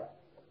တဲ့ရောက်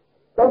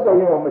တောက်တော်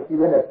ရင်မရှိ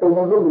ဘဲနဲ့တုံ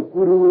လုံးလို့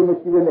ကိုယ်ရင်းမ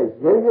ရှိဘဲနဲ့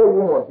ရဲရဲ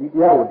ဝုန်းဝဒီတ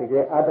ရားကိုတက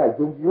ယ်အားထား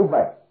ယုံကြည်မှ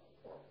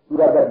သူ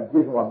ရတတ်ကြ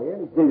ည့်ဆုံးရမယ်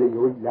ကြည့်ရ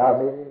ရိုးလာ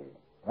မယ်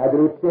ငါ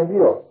တို့သင်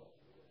ပြီးတော့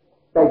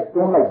တိုက်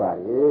တွန်းလိုက်ပါ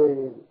လေ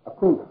အ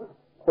ခု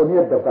ခုနှ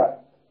စ်တက်က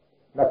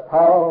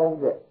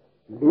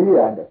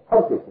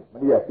2460မ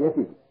နေ့ကပြည့်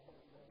စုံ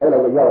အဲ့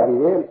လိုရောက်ပြီ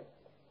လေ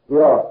ဒီ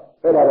တော့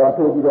အဲ့ဒါတော့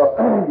ထိုးပြီးတော့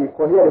ဒီ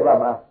ခုနှစ်ရက်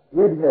မှာ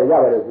ရေးပြီးရ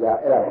ပါတယ်ဆိုတာ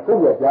အဲ့ဒါကို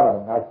ယ့်ရဲ့ကြား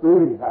မှာငါစိုး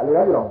ရိမ်ငါအ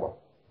လျားကြောင်ပေါ့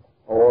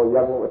ရ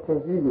န်ကုန်အထင်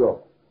ကြီးပြီးတော့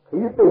ခ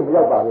ရီးသိမ့်မ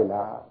ရောက်ပါလေ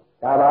လား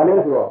ဒါပါလေ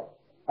ဆိုတော့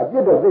အပြ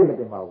စ်တော့သိမ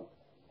တင်ပါဘူး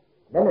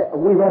နည်းနည်းအ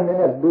ဝေးကနည်း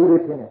နည်းလူတွေ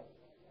ထင်းတယ်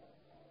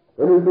ဘ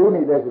ယ်လိုလူ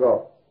နေလဲဆိုတော့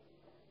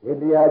ဒီ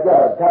တရားကြ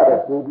တော့ဓာတ်ရ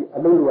ပိုးပြီးအ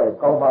လုပ်လုပ်ရ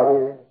ကောင်းပါပဲ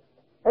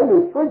အဲ့လို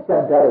ဆွတ်ကြံ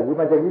ကြတဲ့ဝိ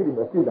မတကြီးတွေမ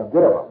ရှိတော့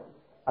ပြောတော့ပါ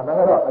အမှန်က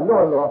တော့အလွ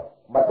န်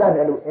မတတ်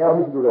နဲ့လို့အင်အားမ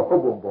ရှိလို့တော့ဟု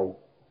တ်ပုံပေါ့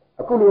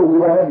အခုလိုဝိ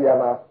ပါဒနေရာ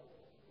မှာ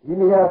ဒီ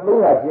နေရာ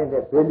300ကျင်း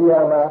တဲ့ဘယ်နေရာ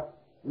မှာ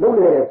လုပ်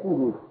ရတဲ့ကု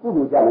သိုလ်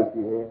ကြလို့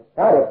ရှိရင်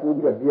ဒါရပိုး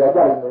ပြီးတော့နေရာကြ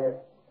လို့မယ်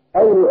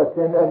အဲ့လိုအစ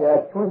င်းနဲ့များ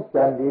ချွန်း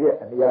ကြံနေတဲ့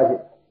အနေအချ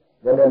င်း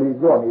နည်းနည်းလေး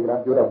ကြော့နေတာ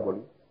ပြောတော့ပေါ့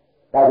လေ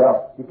ဒါကြောင့်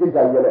ဒီကိစ္စ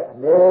ကြီးလည်းအ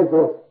နည်း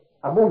ဆုံး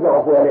အမှုကြောင့်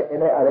အပေါ်လည်းအ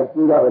င်းနဲ့အားလည်း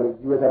ကျိုးသားပဲလို့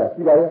ပြောထားတာ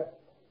ရှိပါတယ်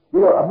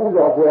ပြီးတော့အမှု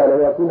ကြောင့်အပေါ်လည်း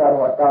ခုနက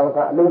တော့တာဝန်က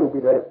အလုပ်လုပ်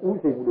ပြီးတော့ဥ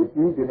စိတ်မှုလို့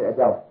ကြီးနေတဲ့အ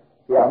ကြောင်း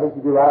တရားမရှိ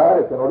သေးပါ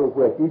တဲ့ကျွန်တော်တို့အ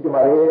ဖွဲ့ကြီးကြ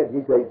မှာလေဒီ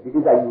ကိစ္စကြီး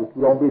ကိုထူ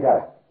ထောင်ပေးထား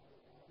တာ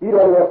ပြီး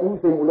တော့လည်းဥ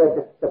စိတ်မှုလည်းတ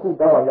စ်ခု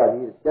တောင်းအောင်ရ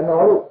ပြီကျွန်တော်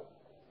တို့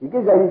ဒီကိ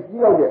စ္စကြီးကြီး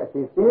ရောက်တဲ့အချိ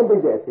န်စင်းပိ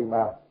တ်တဲ့အချိန်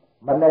မှာ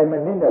မနိုင်မ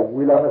နှင်းတဲ့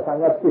ဝေလာမဆန်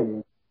ကဖြစ်နေ